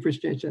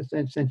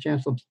 33%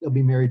 chance they'll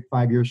be married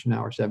 5 years from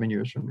now or 7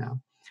 years from now.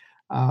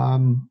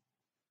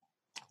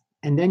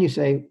 And then you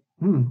say,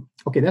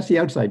 okay, that's the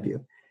outside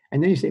view.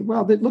 And then you say,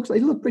 well, it looks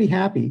like they look pretty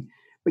happy.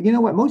 But you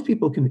know what? Most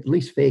people can at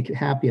least fake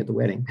happy at the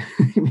wedding.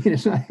 I mean,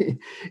 it's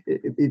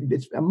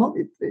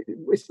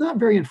not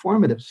very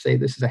informative to say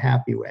this is a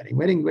happy wedding.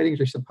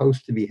 Weddings are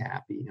supposed to be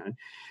happy. You know?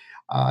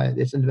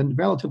 It's a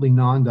relatively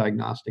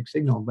non-diagnostic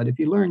signal. But if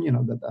you learn,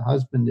 that the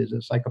husband is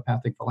a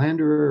psychopathic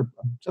philanderer,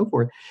 and so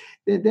forth,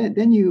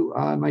 then you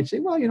might say,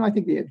 well, I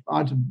think the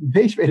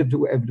base rate of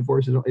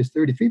divorce is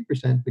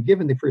 33%. But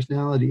given the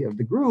personality of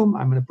the groom,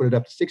 I'm going to put it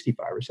up to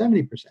 65 or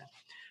 70%.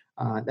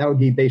 That would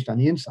be based on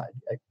the inside.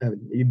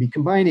 You'd be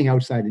combining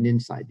outside and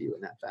inside view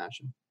in that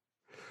fashion.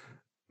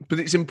 But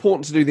it's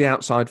important to do the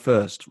outside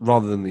first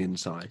rather than the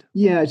inside.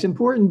 Yeah, it's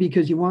important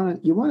because you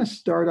want to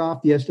start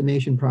off the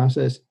estimation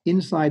process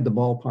inside the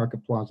ballpark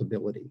of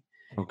plausibility.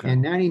 Okay.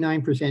 And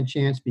 99%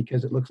 chance,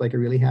 because it looks like a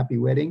really happy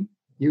wedding,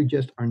 you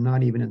just are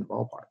not even in the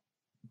ballpark.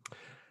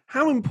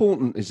 How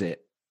important is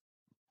it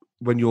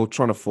when you're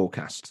trying to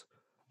forecast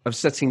of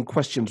setting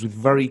questions with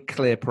very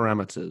clear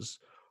parameters?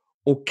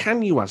 Or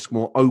can you ask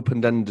more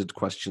open-ended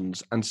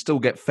questions and still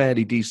get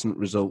fairly decent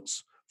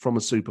results from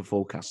a super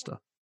forecaster?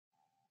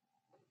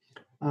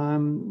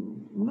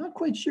 I'm not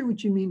quite sure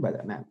what you mean by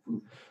that, Matt.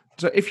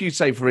 So if you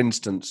say, for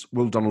instance,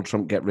 will Donald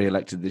Trump get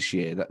re-elected this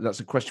year? That's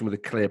a question with a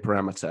clear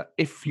parameter.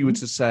 If you were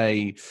to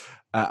say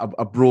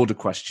a broader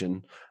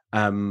question,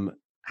 I don't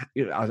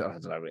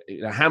know,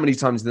 how many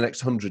times in the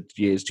next 100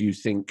 years do you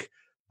think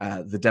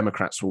the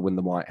Democrats will win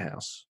the White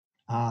House?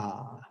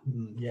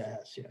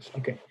 Yes.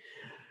 Okay.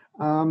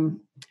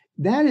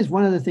 That is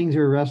one of the things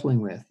we're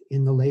wrestling with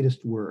in the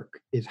latest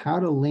work, is how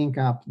to link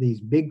up these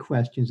big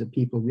questions that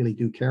people really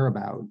do care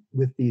about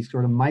with these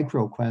sort of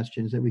micro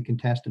questions that we can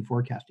test in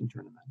forecasting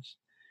tournaments.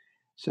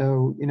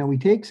 So, we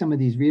take some of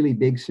these really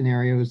big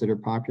scenarios that are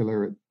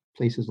popular at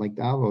places like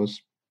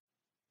Davos.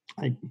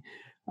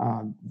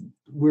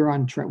 We're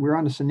on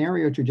a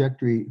scenario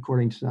trajectory,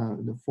 according to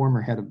the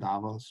former head of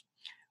Davos.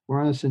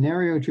 We're on a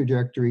scenario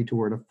trajectory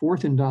toward a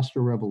fourth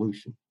industrial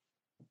revolution,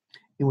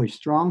 in which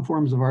strong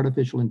forms of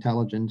artificial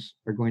intelligence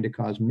are going to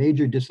cause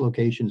major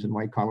dislocations in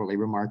white-collar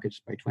labor markets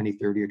by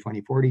 2030 or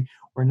 2040.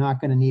 We're not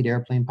going to need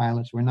airplane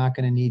pilots. We're not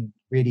going to need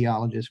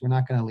radiologists. We're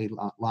not going to need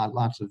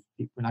lots of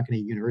people. We're not going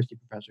to need university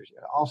professors.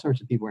 All sorts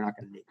of people we're not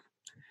going to need.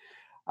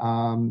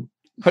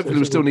 Hopefully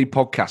we still need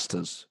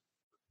podcasters.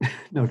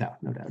 No doubt.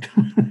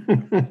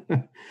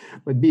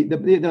 But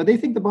they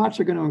think the bots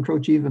are going to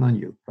encroach even on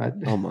you. But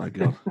oh, my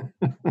God.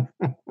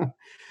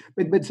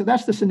 But so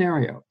that's the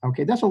scenario.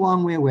 Okay, that's a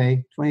long way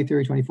away,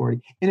 2030,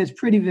 2040, and it's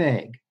pretty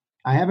vague.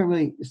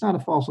 It's not a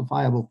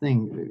falsifiable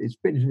thing.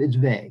 It's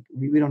vague.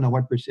 We don't know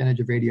what percentage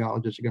of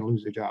radiologists are going to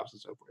lose their jobs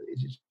and so forth.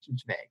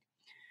 It's vague.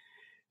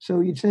 So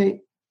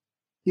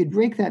you'd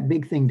break that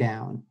big thing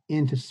down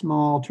into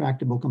small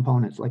tractable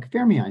components, like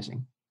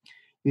Fermiizing.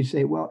 You'd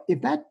say, well,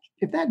 if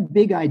that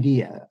big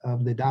idea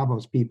of the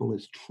Davos people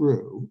is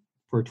true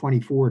for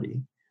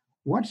 2040,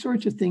 what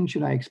sorts of things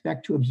should I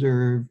expect to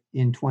observe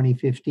in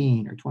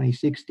 2015 or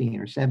 2016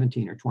 or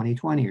 17 or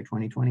 2020 or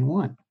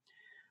 2021?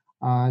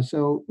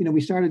 So we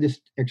started this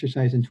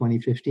exercise in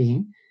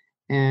 2015.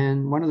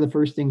 And one of the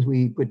first things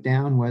we put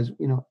down was,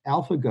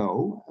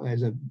 AlphaGo,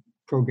 as a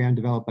program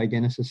developed by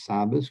Genesis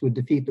Sabas, would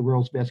defeat the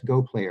world's best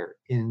Go player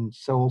in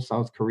Seoul,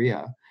 South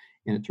Korea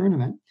in a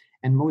tournament.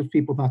 And most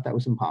people thought that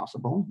was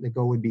impossible. The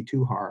Go would be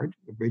too hard,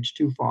 the bridge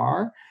too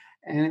far.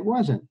 And it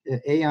wasn't.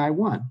 AI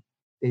won.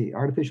 The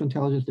artificial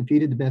intelligence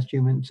defeated the best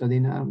human. So they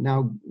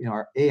now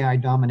our AI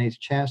dominates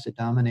chess. It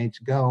dominates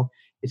Go.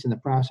 It's in the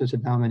process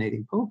of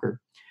dominating poker.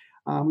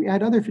 We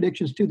had other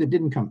predictions too that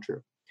didn't come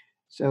true.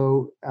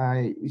 So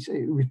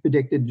we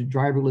predicted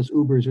driverless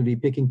Ubers would be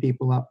picking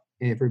people up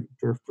for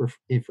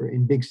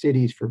in big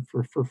cities for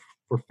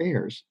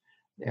fares.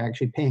 They're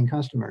actually paying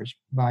customers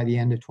by the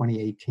end of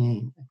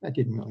 2018. That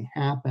didn't really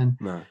happen.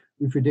 No.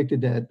 We predicted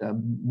that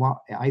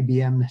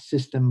IBM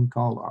system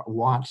called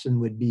Watson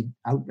would be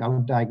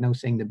out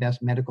diagnosing the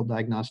best medical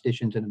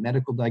diagnosticians, and a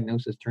medical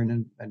diagnosis turned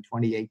in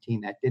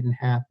 2018. That didn't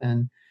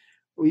happen.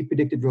 We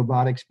predicted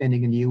robotic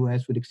spending in the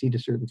U.S. would exceed a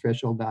certain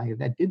threshold value.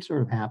 That did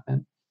sort of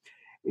happen.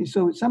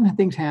 So some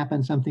things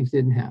happened, some things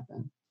didn't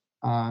happen.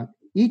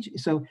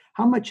 So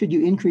how much should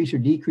you increase or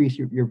decrease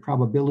your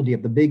probability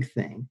of the big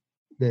thing,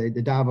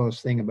 the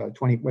Davos thing about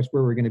where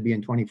we're going to be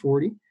in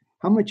 2040?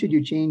 How much should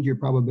you change your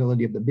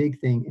probability of the big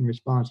thing in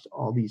response to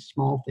all these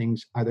small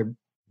things, either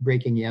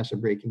breaking yes or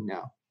breaking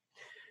no?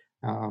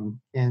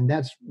 And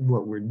that's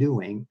what we're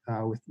doing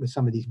with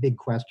some of these big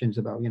questions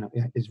about,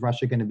 is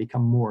Russia going to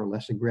become more or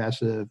less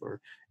aggressive,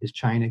 or is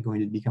China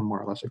going to become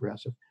more or less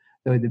aggressive?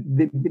 So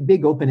the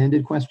big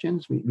open-ended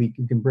questions, we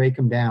can break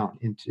them down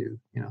into,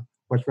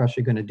 what's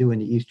Russia going to do in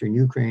the eastern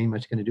Ukraine?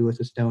 What's it going to do with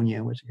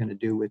Estonia? What's it going to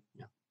do with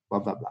blah,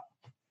 blah, blah.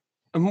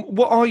 And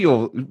what are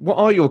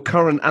your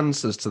current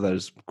answers to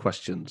those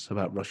questions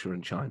about Russia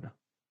and China?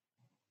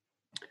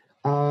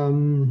 I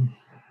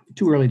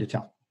Too early to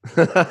tell.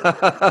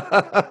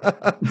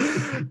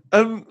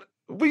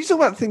 When you talk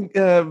about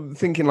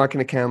thinking like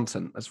an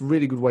accountant, that's a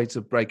really good way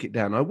to break it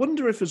down. I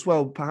wonder if as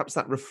well, perhaps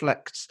that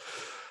reflects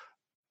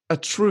a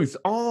truth.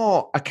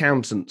 Are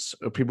accountants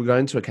or people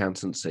going into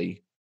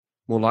accountancy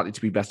more likely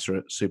to be better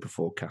at super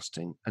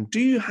forecasting? And do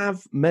you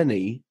have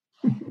many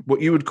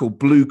what you would call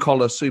blue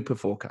collar super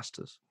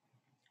forecasters?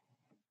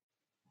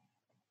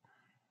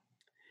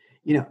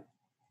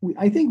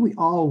 I think we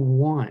all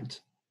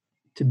want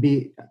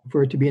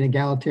for it to be an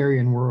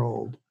egalitarian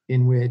world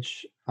in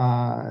which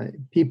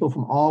people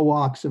from all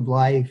walks of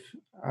life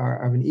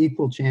have an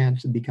equal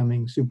chance of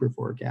becoming super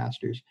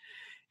forecasters.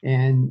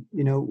 And,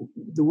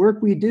 the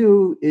work we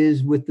do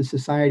is with the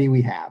society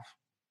we have.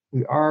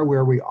 We are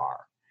where we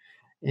are.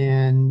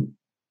 And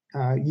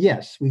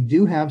yes, we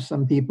do have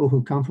some people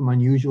who come from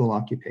unusual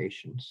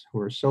occupations, who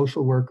are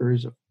social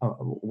workers,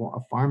 a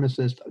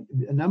pharmacist,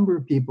 a number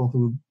of people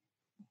who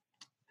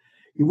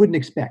you wouldn't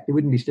expect. They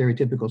wouldn't be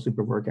stereotypical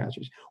super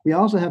forecasters. We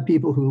also have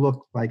people who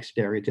look like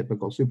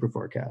stereotypical super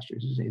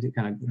forecasters,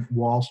 kind of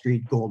Wall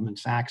Street, Goldman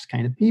Sachs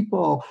kind of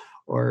people,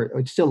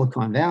 or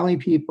Silicon Valley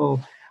people.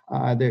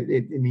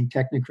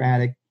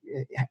 Technocratic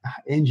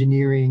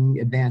engineering,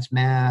 advanced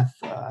math.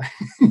 But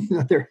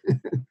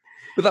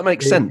that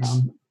makes sense.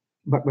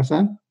 But what's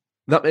that?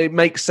 That it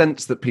makes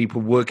sense that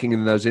people working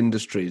in those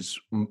industries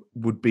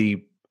would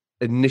be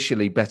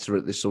initially better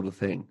at this sort of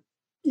thing.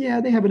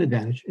 Yeah, they have an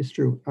advantage. It's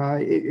true.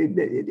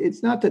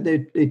 It's not that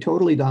they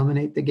totally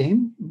dominate the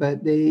game,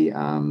 but they're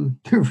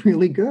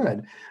really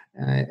good.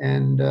 I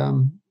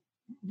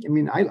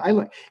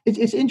like.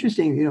 It's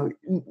interesting.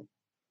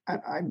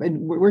 I've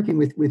been working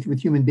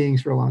with human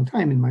beings for a long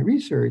time in my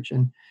research,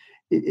 and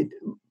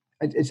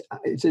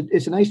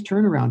it's a nice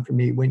turnaround for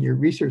me when your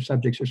research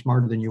subjects are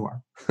smarter than you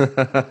are.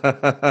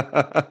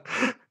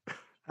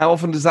 How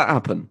often does that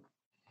happen?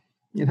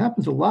 It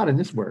happens a lot in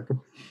this work.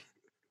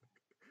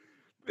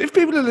 If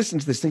people are listening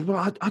to this thinking,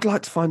 well, I'd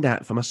like to find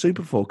out if I'm a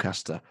super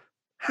forecaster,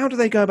 how do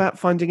they go about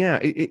finding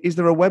out? Is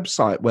there a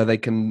website where they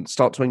can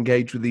start to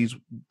engage with these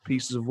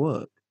pieces of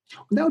work?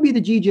 That would be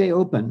the GJ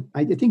Open.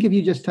 I think if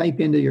you just type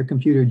into your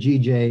computer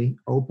GJ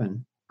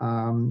Open,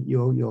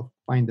 you'll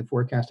find the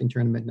forecasting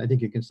tournament, and I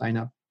think you can sign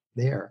up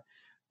there.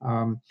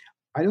 I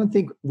don't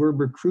think we're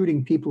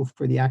recruiting people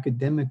for the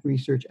academic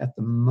research at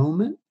the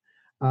moment,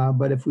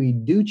 but if we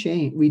do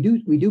change, we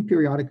do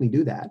periodically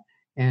do that.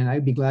 And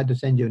I'd be glad to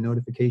send you a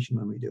notification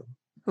when we do.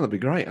 Well, that'd be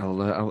great.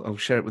 I'll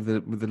share it with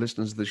the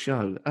listeners of the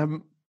show.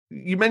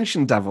 You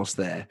mentioned Davos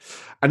there,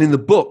 and in the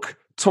book,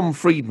 Tom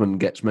Friedman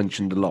gets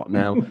mentioned a lot.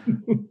 Now,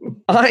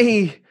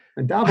 the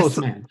Davos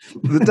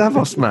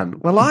man.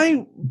 Well,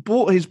 I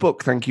bought his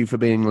book. Thank You for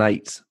Being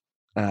Late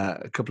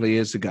a couple of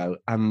years ago,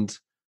 and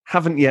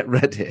haven't yet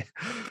read it.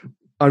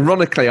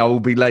 Ironically, I will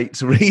be late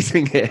to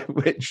reading it,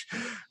 which.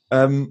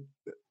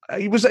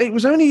 It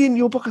was only in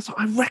your book. I thought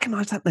I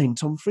recognise that name,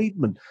 Tom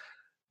Friedman.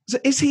 So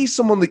is he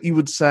someone that you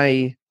would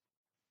say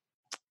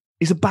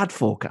is a bad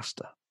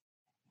forecaster?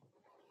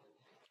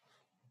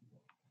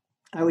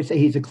 I would say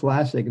he's a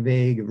classic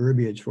vague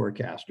verbiage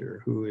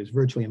forecaster who is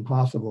virtually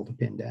impossible to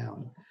pin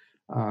down.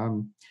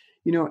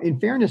 In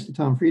fairness to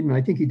Tom Friedman,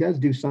 I think he does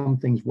do some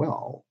things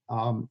well.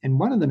 And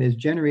one of them is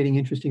generating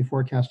interesting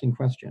forecasting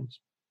questions.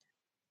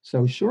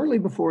 So shortly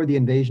before the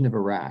invasion of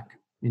Iraq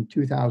in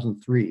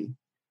 2003,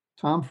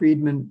 Tom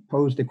Friedman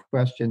posed a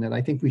question that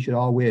I think we should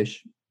all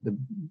wish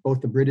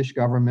both the British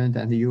government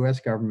and the U.S.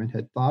 government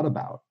had thought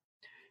about.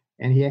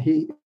 And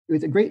he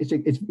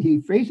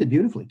phrased it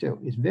beautifully too.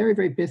 It's very,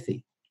 very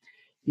pithy.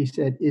 He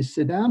said, "Is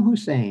Saddam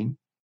Hussein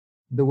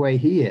the way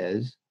he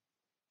is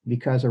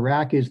because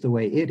Iraq is the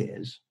way it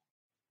is,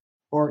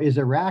 or is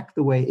Iraq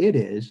the way it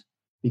is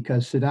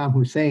because Saddam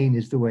Hussein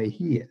is the way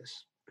he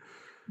is?"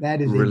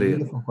 That is Brilliant. A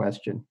beautiful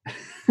question.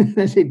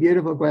 That's a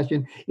beautiful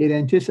question. It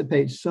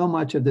anticipates so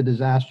much of the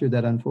disaster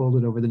that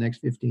unfolded over the next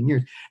 15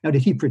 years. Now,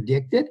 did he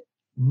predict it?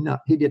 No,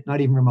 he did not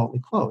even remotely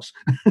close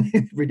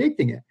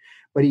predicting it.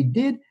 But he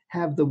did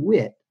have the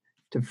wit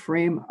to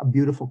frame a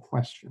beautiful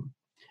question.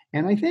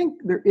 And I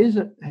think there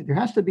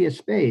has to be a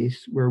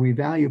space where we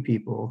value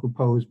people who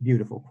pose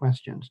beautiful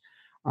questions.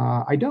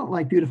 I don't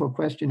like beautiful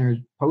questioners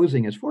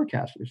posing as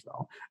forecasters,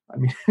 though. I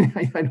mean,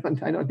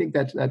 I don't think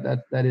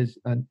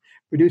that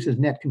produces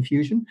net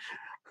confusion.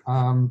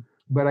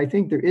 But I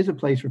think there is a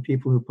place for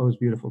people who pose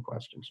beautiful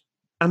questions.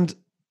 And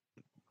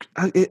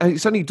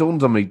it's only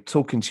dawned on me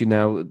talking to you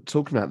now,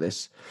 talking about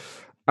this,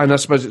 and I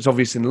suppose it's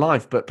obvious in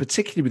life, but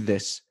particularly with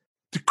this,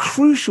 the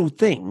crucial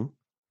thing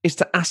is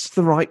to ask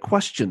the right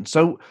question.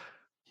 So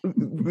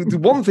the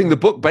one thing the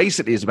book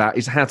basically is about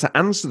is how to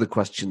answer the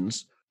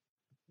questions.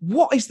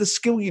 What is the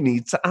skill you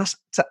need to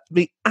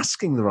be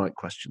asking the right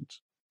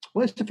questions?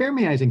 Well, it's a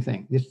Fermiizing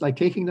thing. It's like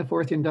taking the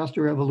fourth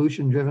industrial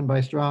revolution driven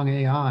by strong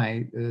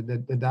AI,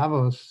 the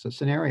Davos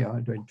scenario,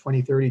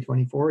 2030,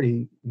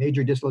 2040,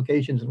 major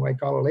dislocations in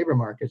white-collar labor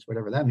markets,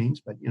 whatever that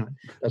means, but it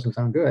doesn't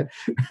sound good.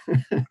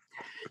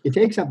 You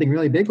take something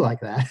really big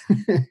like that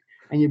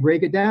and you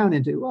break it down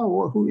into,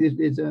 who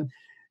is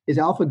Is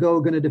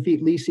AlphaGo going to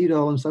defeat Lee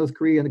Sedol in South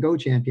Korea in the Go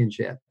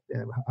Championship?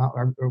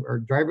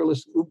 Are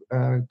driverless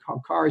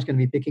cars going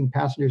to be picking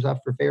passengers up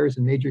for fares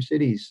in major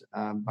cities?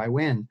 By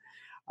when?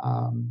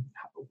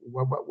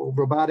 What will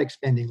robotic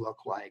spending look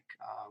like?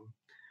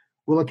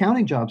 Will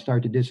accounting jobs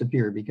start to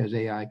disappear because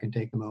AI can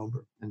take them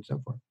over, and so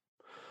forth?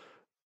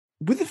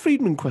 With the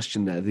Friedman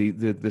question there,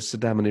 the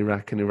Saddam and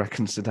Iraq and Iraq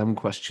and Saddam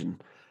question,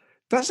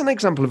 that's an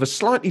example of a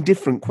slightly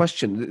different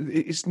question.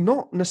 It's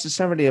not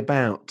necessarily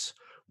about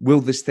will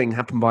this thing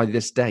happen by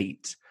this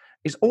date.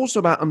 It's also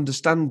about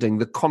understanding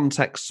the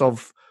context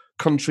of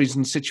countries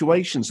and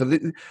situations. So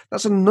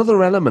that's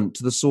another element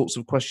to the sorts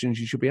of questions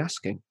you should be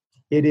asking.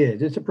 It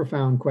is. It's a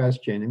profound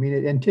question. I mean,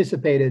 it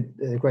anticipated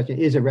the question,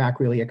 is Iraq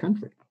really a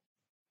country?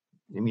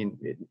 I mean,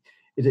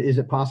 is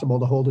it possible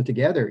to hold it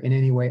together in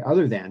any way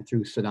other than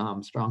through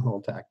Saddam's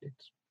stronghold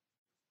tactics?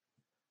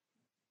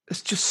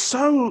 It's just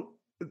so...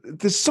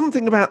 There's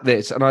something about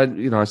this, and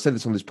I said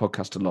this on this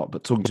podcast a lot,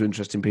 but talking to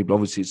interesting people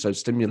obviously is so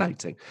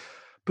stimulating.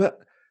 But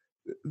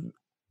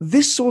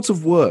this sort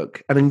of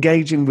work and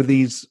engaging with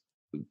these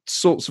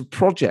sorts of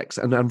projects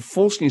and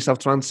forcing yourself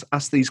to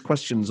ask these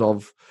questions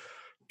of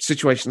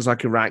situations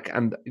like Iraq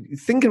and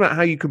thinking about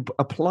how you could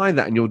apply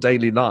that in your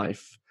daily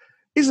life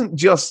isn't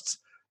just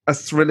a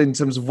thrill in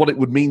terms of what it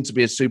would mean to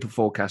be a super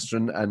forecaster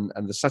and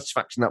the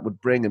satisfaction that would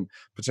bring and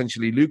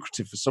potentially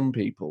lucrative for some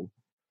people.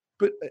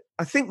 But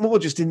I think more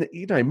just in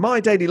my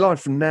daily life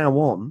from now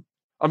on,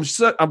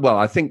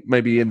 I think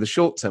maybe in the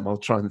short term, I'll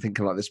try and think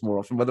like this more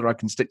often. Whether I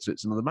can stick to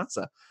it's another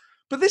matter.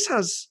 But this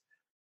has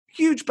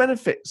huge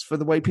benefits for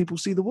the way people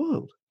see the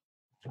world.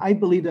 I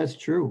believe that's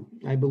true.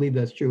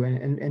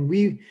 And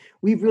we've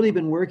really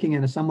been working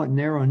in a somewhat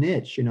narrow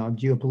niche, of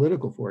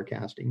geopolitical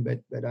forecasting. But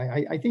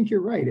I think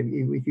you're right.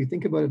 If you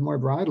think about it more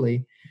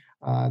broadly,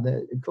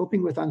 the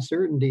coping with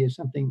uncertainty is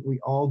something we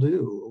all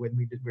do when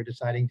we're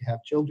deciding to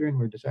have children.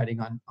 We're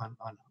deciding on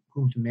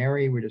whom to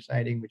marry. We're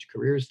deciding which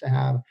careers to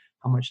have,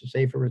 how much to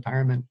save for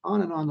retirement.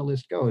 On and on the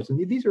list goes.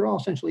 And these are all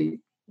essentially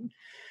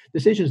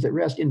decisions that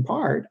rest in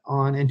part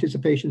on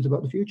anticipations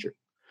about the future.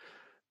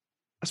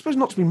 I suppose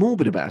not to be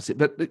morbid about it,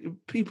 but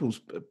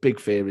people's big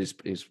fear is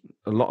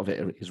a lot of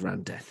it is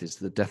around death, is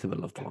the death of a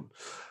loved one.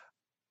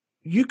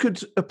 You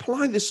could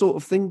apply this sort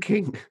of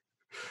thinking,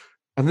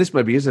 and this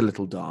maybe is a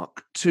little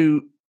dark,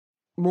 to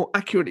more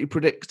accurately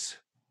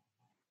predict,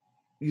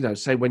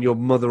 say when your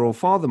mother or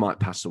father might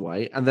pass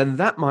away, and then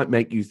that might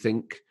make you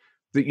think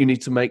that you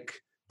need to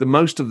make the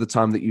most of the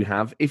time that you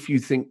have if you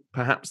think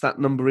perhaps that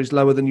number is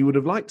lower than you would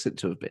have liked it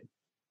to have been.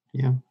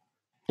 Yeah.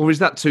 Or is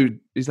that too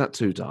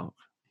dark?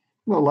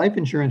 Well, life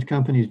insurance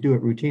companies do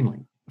it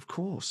routinely. Of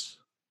course.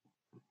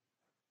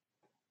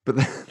 But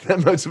their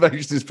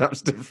motivation is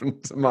perhaps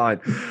different to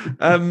mine.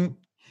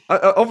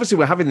 Obviously,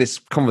 we're having this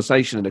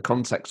conversation in a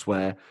context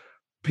where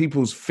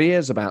people's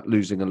fears about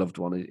losing a loved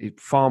one is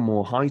far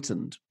more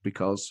heightened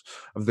because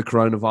of the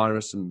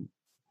coronavirus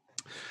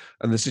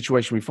and the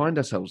situation we find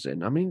ourselves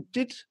in. I mean,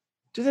 did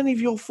any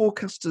of your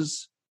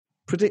forecasters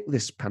predict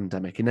this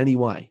pandemic in any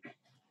way?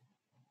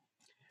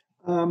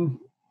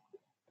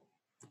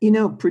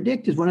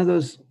 Predict is one of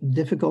those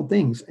difficult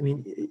things. I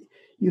mean,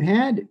 you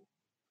had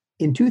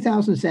in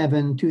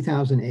 2007,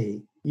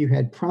 2008, you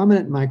had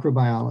prominent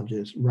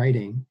microbiologists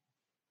writing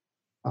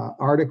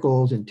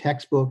articles in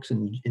textbooks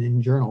and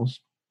in journals,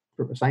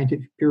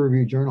 scientific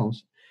peer-reviewed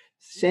journals,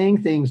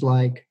 saying things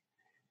like,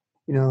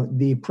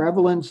 the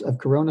prevalence of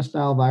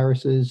corona-style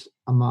viruses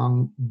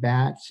among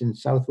bats in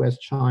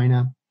Southwest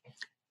China,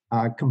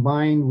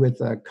 combined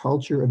with a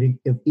culture of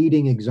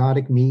eating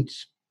exotic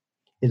meats,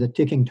 is a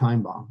ticking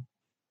time bomb.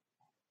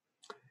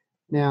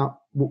 Now,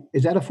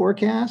 is that a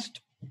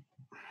forecast?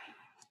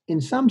 In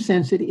some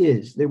sense, it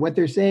is. What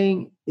they're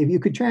saying, if you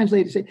could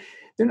translate it, say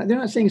they're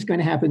not saying it's going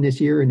to happen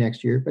this year or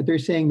next year, but they're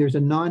saying there's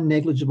a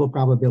non-negligible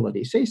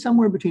probability, say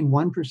somewhere between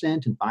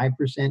 1% and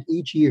 5%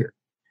 each year.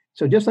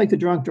 So just like the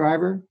drunk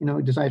driver,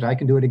 decides I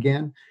can do it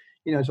again,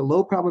 it's a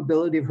low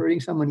probability of hurting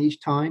someone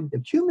each time. The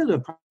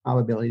cumulative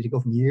probability to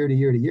go from year to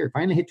year to year.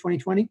 Finally hit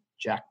 2020,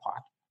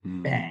 jackpot,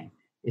 bang,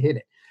 you hit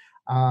it.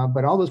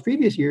 But all those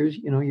previous years,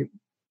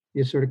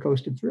 you sort of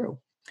coasted through.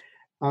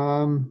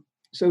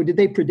 So did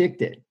they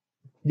predict it?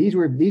 These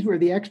were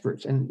the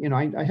experts, and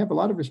I have a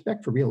lot of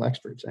respect for real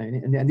experts,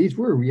 and these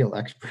were real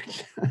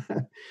experts.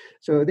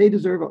 So they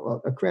deserve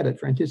a credit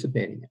for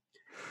anticipating it.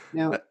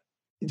 Now,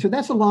 so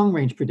that's a long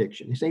range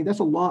prediction. You're saying that's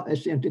a lot.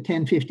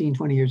 10, 15,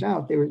 20 years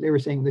out, they were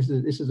saying this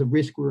is a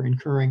risk we're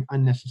incurring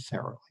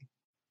unnecessarily,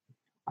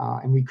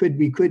 and we could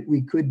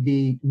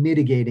be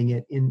mitigating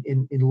it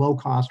in low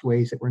cost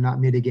ways that we're not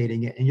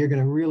mitigating it, and you're going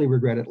to really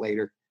regret it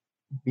later.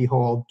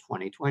 Behold,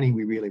 2020,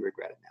 we really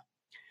regret it now.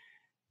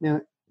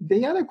 Now,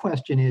 the other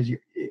question is,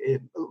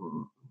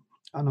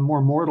 on a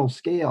more mortal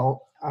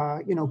scale,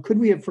 could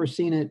we have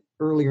foreseen it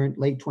earlier in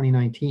late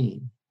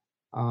 2019?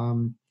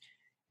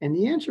 And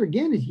the answer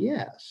again is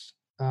yes.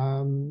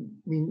 The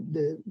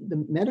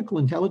medical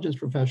intelligence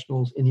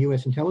professionals in the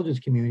U.S. intelligence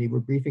community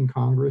were briefing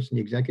Congress and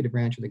the executive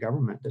branch of the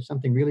government that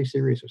something really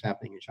serious was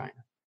happening in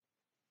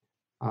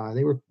China.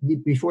 They were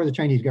before the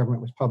Chinese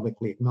government was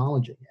publicly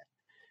acknowledging it.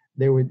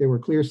 there were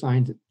clear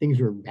signs that things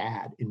were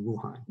bad in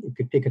Wuhan. You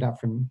could pick it up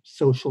from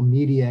social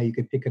media, you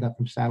could pick it up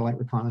from satellite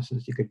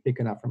reconnaissance, you could pick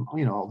it up from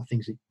all the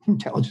things that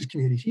intelligence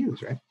communities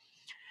use, right?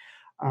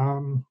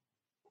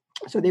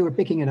 So they were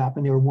picking it up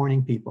and they were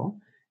warning people.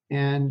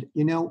 And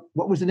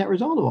what was the net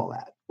result of all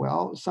that?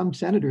 Well, some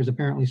senators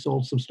apparently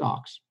sold some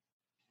stocks.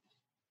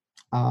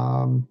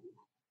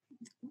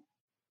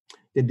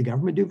 Did the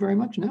government do very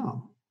much?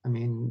 No. I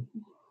mean,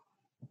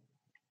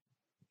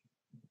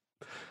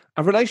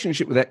 a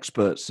relationship with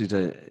experts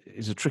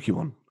is a tricky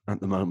one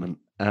at the moment.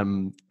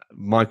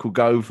 Michael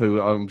Gove,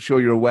 who I'm sure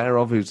you're aware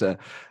of, who's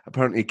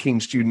apparently a keen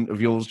student of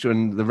yours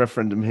during the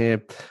referendum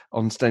here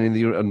on staying in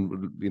the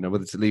and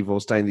whether to leave or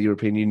stay in the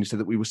European Union, said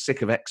that we were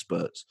sick of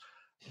experts.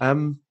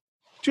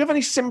 Do you have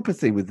any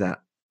sympathy with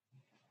that?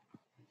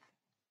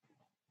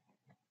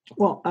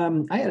 Well,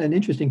 I had an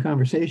interesting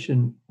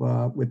conversation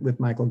with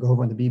Michael Gove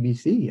on the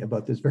BBC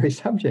about this very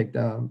subject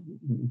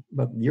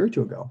about a year or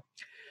two ago.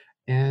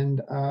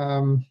 And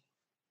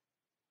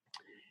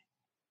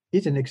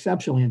he's an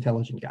exceptionally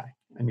intelligent guy.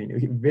 I mean,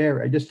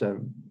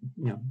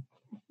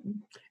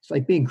 it's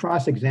like being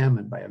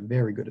cross-examined by a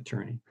very good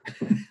attorney.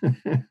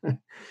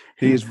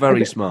 He is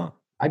very smart.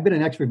 I've been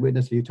an expert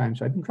witness a few times,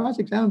 so I've been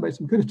cross-examined by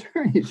some good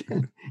attorneys,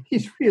 and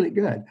he's really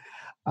good.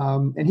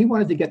 And he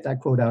wanted to get that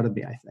quote out of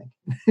me, I think.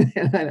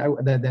 And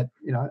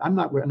I'm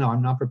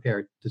not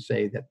prepared to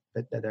say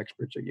that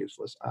experts are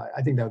useless.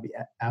 I think that would be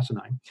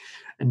asinine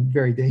and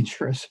very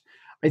dangerous.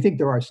 I think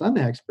there are some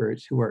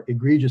experts who are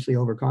egregiously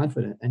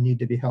overconfident and need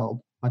to be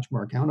held much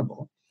more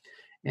accountable.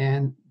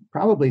 And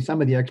probably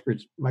some of the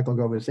experts Michael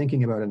Gove was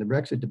thinking about in the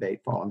Brexit debate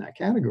fall in that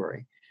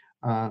category.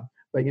 But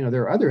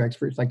there are other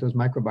experts like those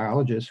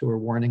microbiologists who are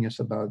warning us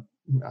about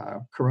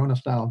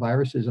corona-style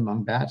viruses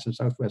among bats in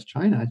Southwest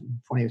China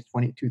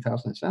in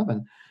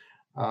 2007.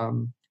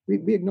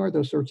 We ignore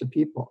those sorts of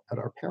people at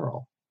our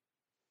peril.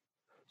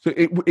 So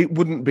it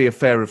wouldn't be a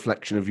fair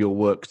reflection of your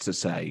work to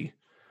say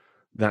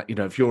that,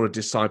 if you're a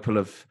disciple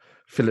of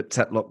Philip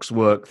Tetlock's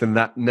work, then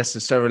that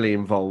necessarily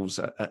involves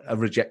a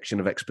rejection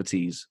of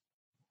expertise.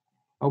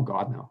 Oh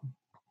God, no.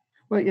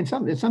 Well, in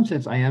some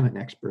sense, I am an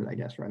expert, I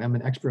guess, right? I'm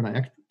an expert on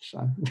experts.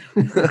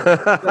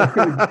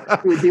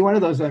 It would be one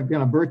of those,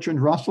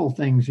 Bertrand Russell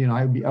things.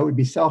 I would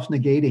be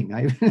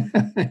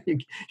self-negating. You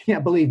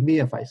can't believe me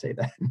if I say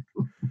that.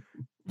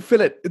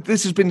 Philip,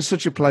 this has been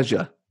such a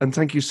pleasure, and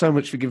thank you so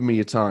much for giving me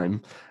your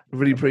time. I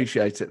really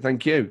appreciate it.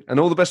 Thank you,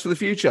 and all the best for the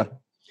future.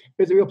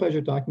 It's a real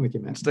pleasure talking with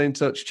you, man. Stay in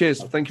touch.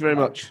 Cheers. Thank you very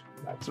much.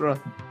 Bye. That's all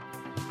right.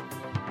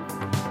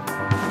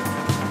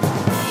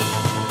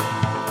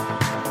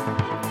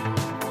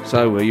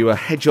 So, are you a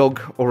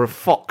hedgehog or a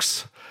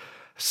fox?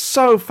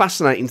 So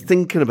fascinating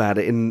thinking about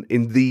it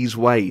in these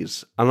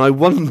ways. And I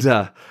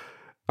wonder,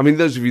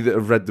 those of you that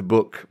have read the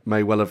book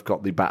may well have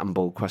got the bat and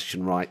ball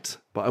question right,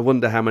 but I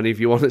wonder how many of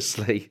you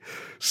honestly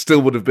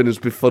still would have been as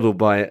befuddled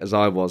by it as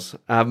I was.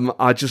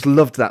 I just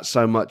loved that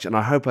so much, and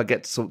I hope I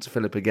get to talk to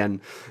Philip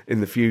again in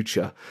the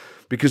future,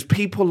 because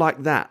people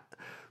like that,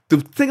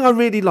 the thing I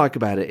really like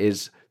about it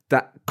is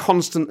that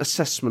constant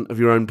assessment of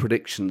your own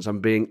predictions and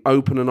being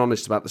open and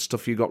honest about the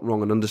stuff you got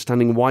wrong and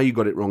understanding why you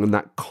got it wrong, and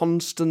that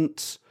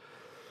constant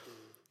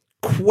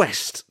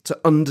quest to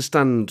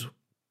understand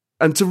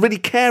and to really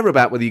care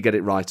about whether you get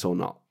it right or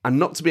not, and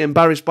not to be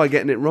embarrassed by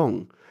getting it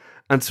wrong,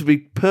 and to be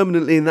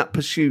permanently in that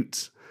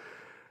pursuit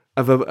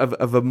of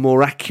a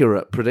more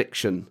accurate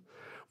prediction,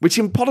 which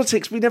in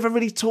politics we never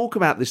really talk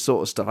about this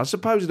sort of stuff. I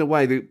suppose in a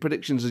way the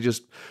predictions are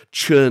just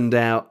churned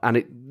out,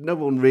 and no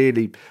one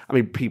really,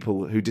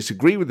 people who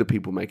disagree with the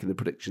people making the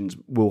predictions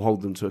will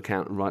hold them to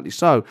account, and rightly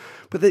so,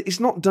 but it's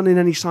not done in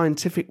any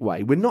scientific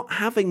way. We're not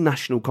having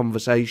national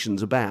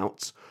conversations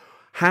about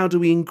how do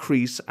we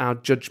increase our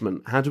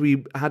judgment? How do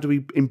we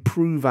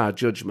improve our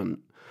judgment?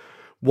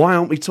 Why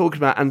aren't we talking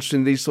about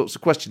answering these sorts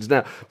of questions?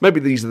 Now,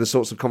 maybe these are the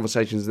sorts of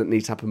conversations that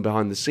need to happen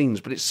behind the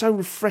scenes, but it's so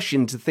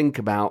refreshing to think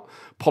about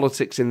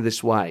politics in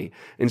this way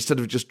instead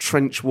of just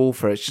trench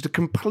warfare. It's just a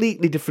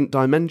completely different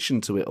dimension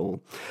to it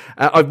all.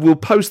 I will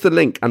post the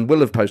link, and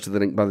will have posted the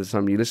link by the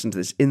time you listen to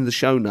this, in the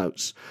show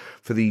notes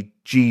for the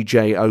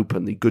GJ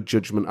Open, the Good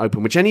Judgment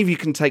Open, which any of you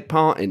can take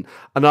part in.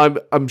 And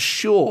I'm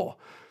sure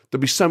there'll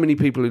be so many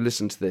people who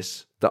listen to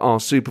this that are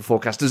super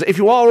forecasters. If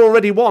you are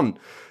already one,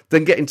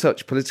 then get in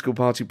touch,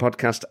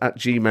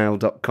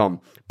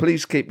 politicalpartypodcast@gmail.com.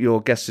 Please keep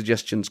your guest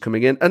suggestions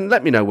coming in and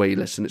let me know where you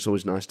listen. It's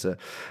always nice to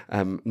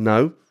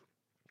know.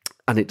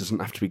 And it doesn't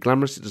have to be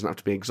glamorous. It doesn't have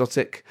to be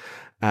exotic.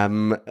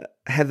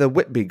 Heather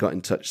Whitby got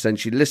in touch saying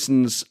she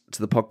listens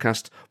to the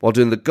podcast while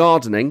doing the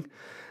gardening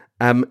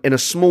in a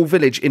small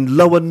village in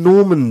Lower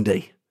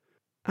Normandy.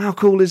 How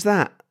cool is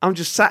that? I'm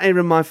just sat here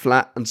in my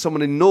flat and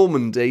someone in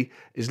Normandy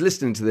is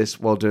listening to this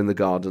while doing the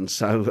garden.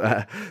 So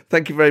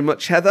thank you very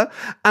much, Heather.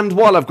 And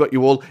while I've got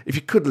you all, if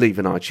you could leave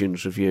an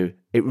iTunes review,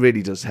 it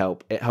really does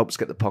help. It helps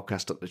get the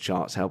podcast up the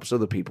charts, helps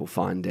other people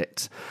find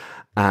it.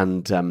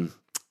 And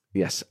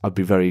yes, I'd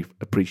be very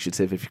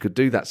appreciative if you could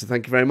do that. So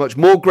thank you very much.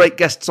 More great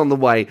guests on the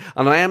way.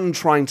 And I am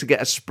trying to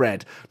get a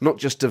spread, not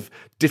just of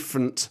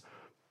different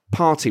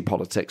party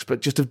politics,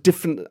 but just of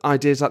different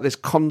ideas like this,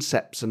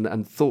 concepts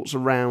and thoughts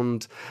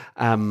around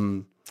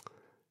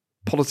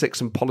politics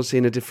and policy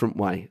in a different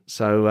way.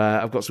 So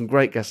I've got some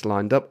great guests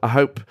lined up. I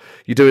hope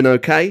you're doing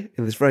okay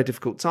in this very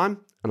difficult time,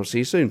 and I'll see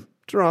you soon.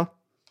 Ta-ra.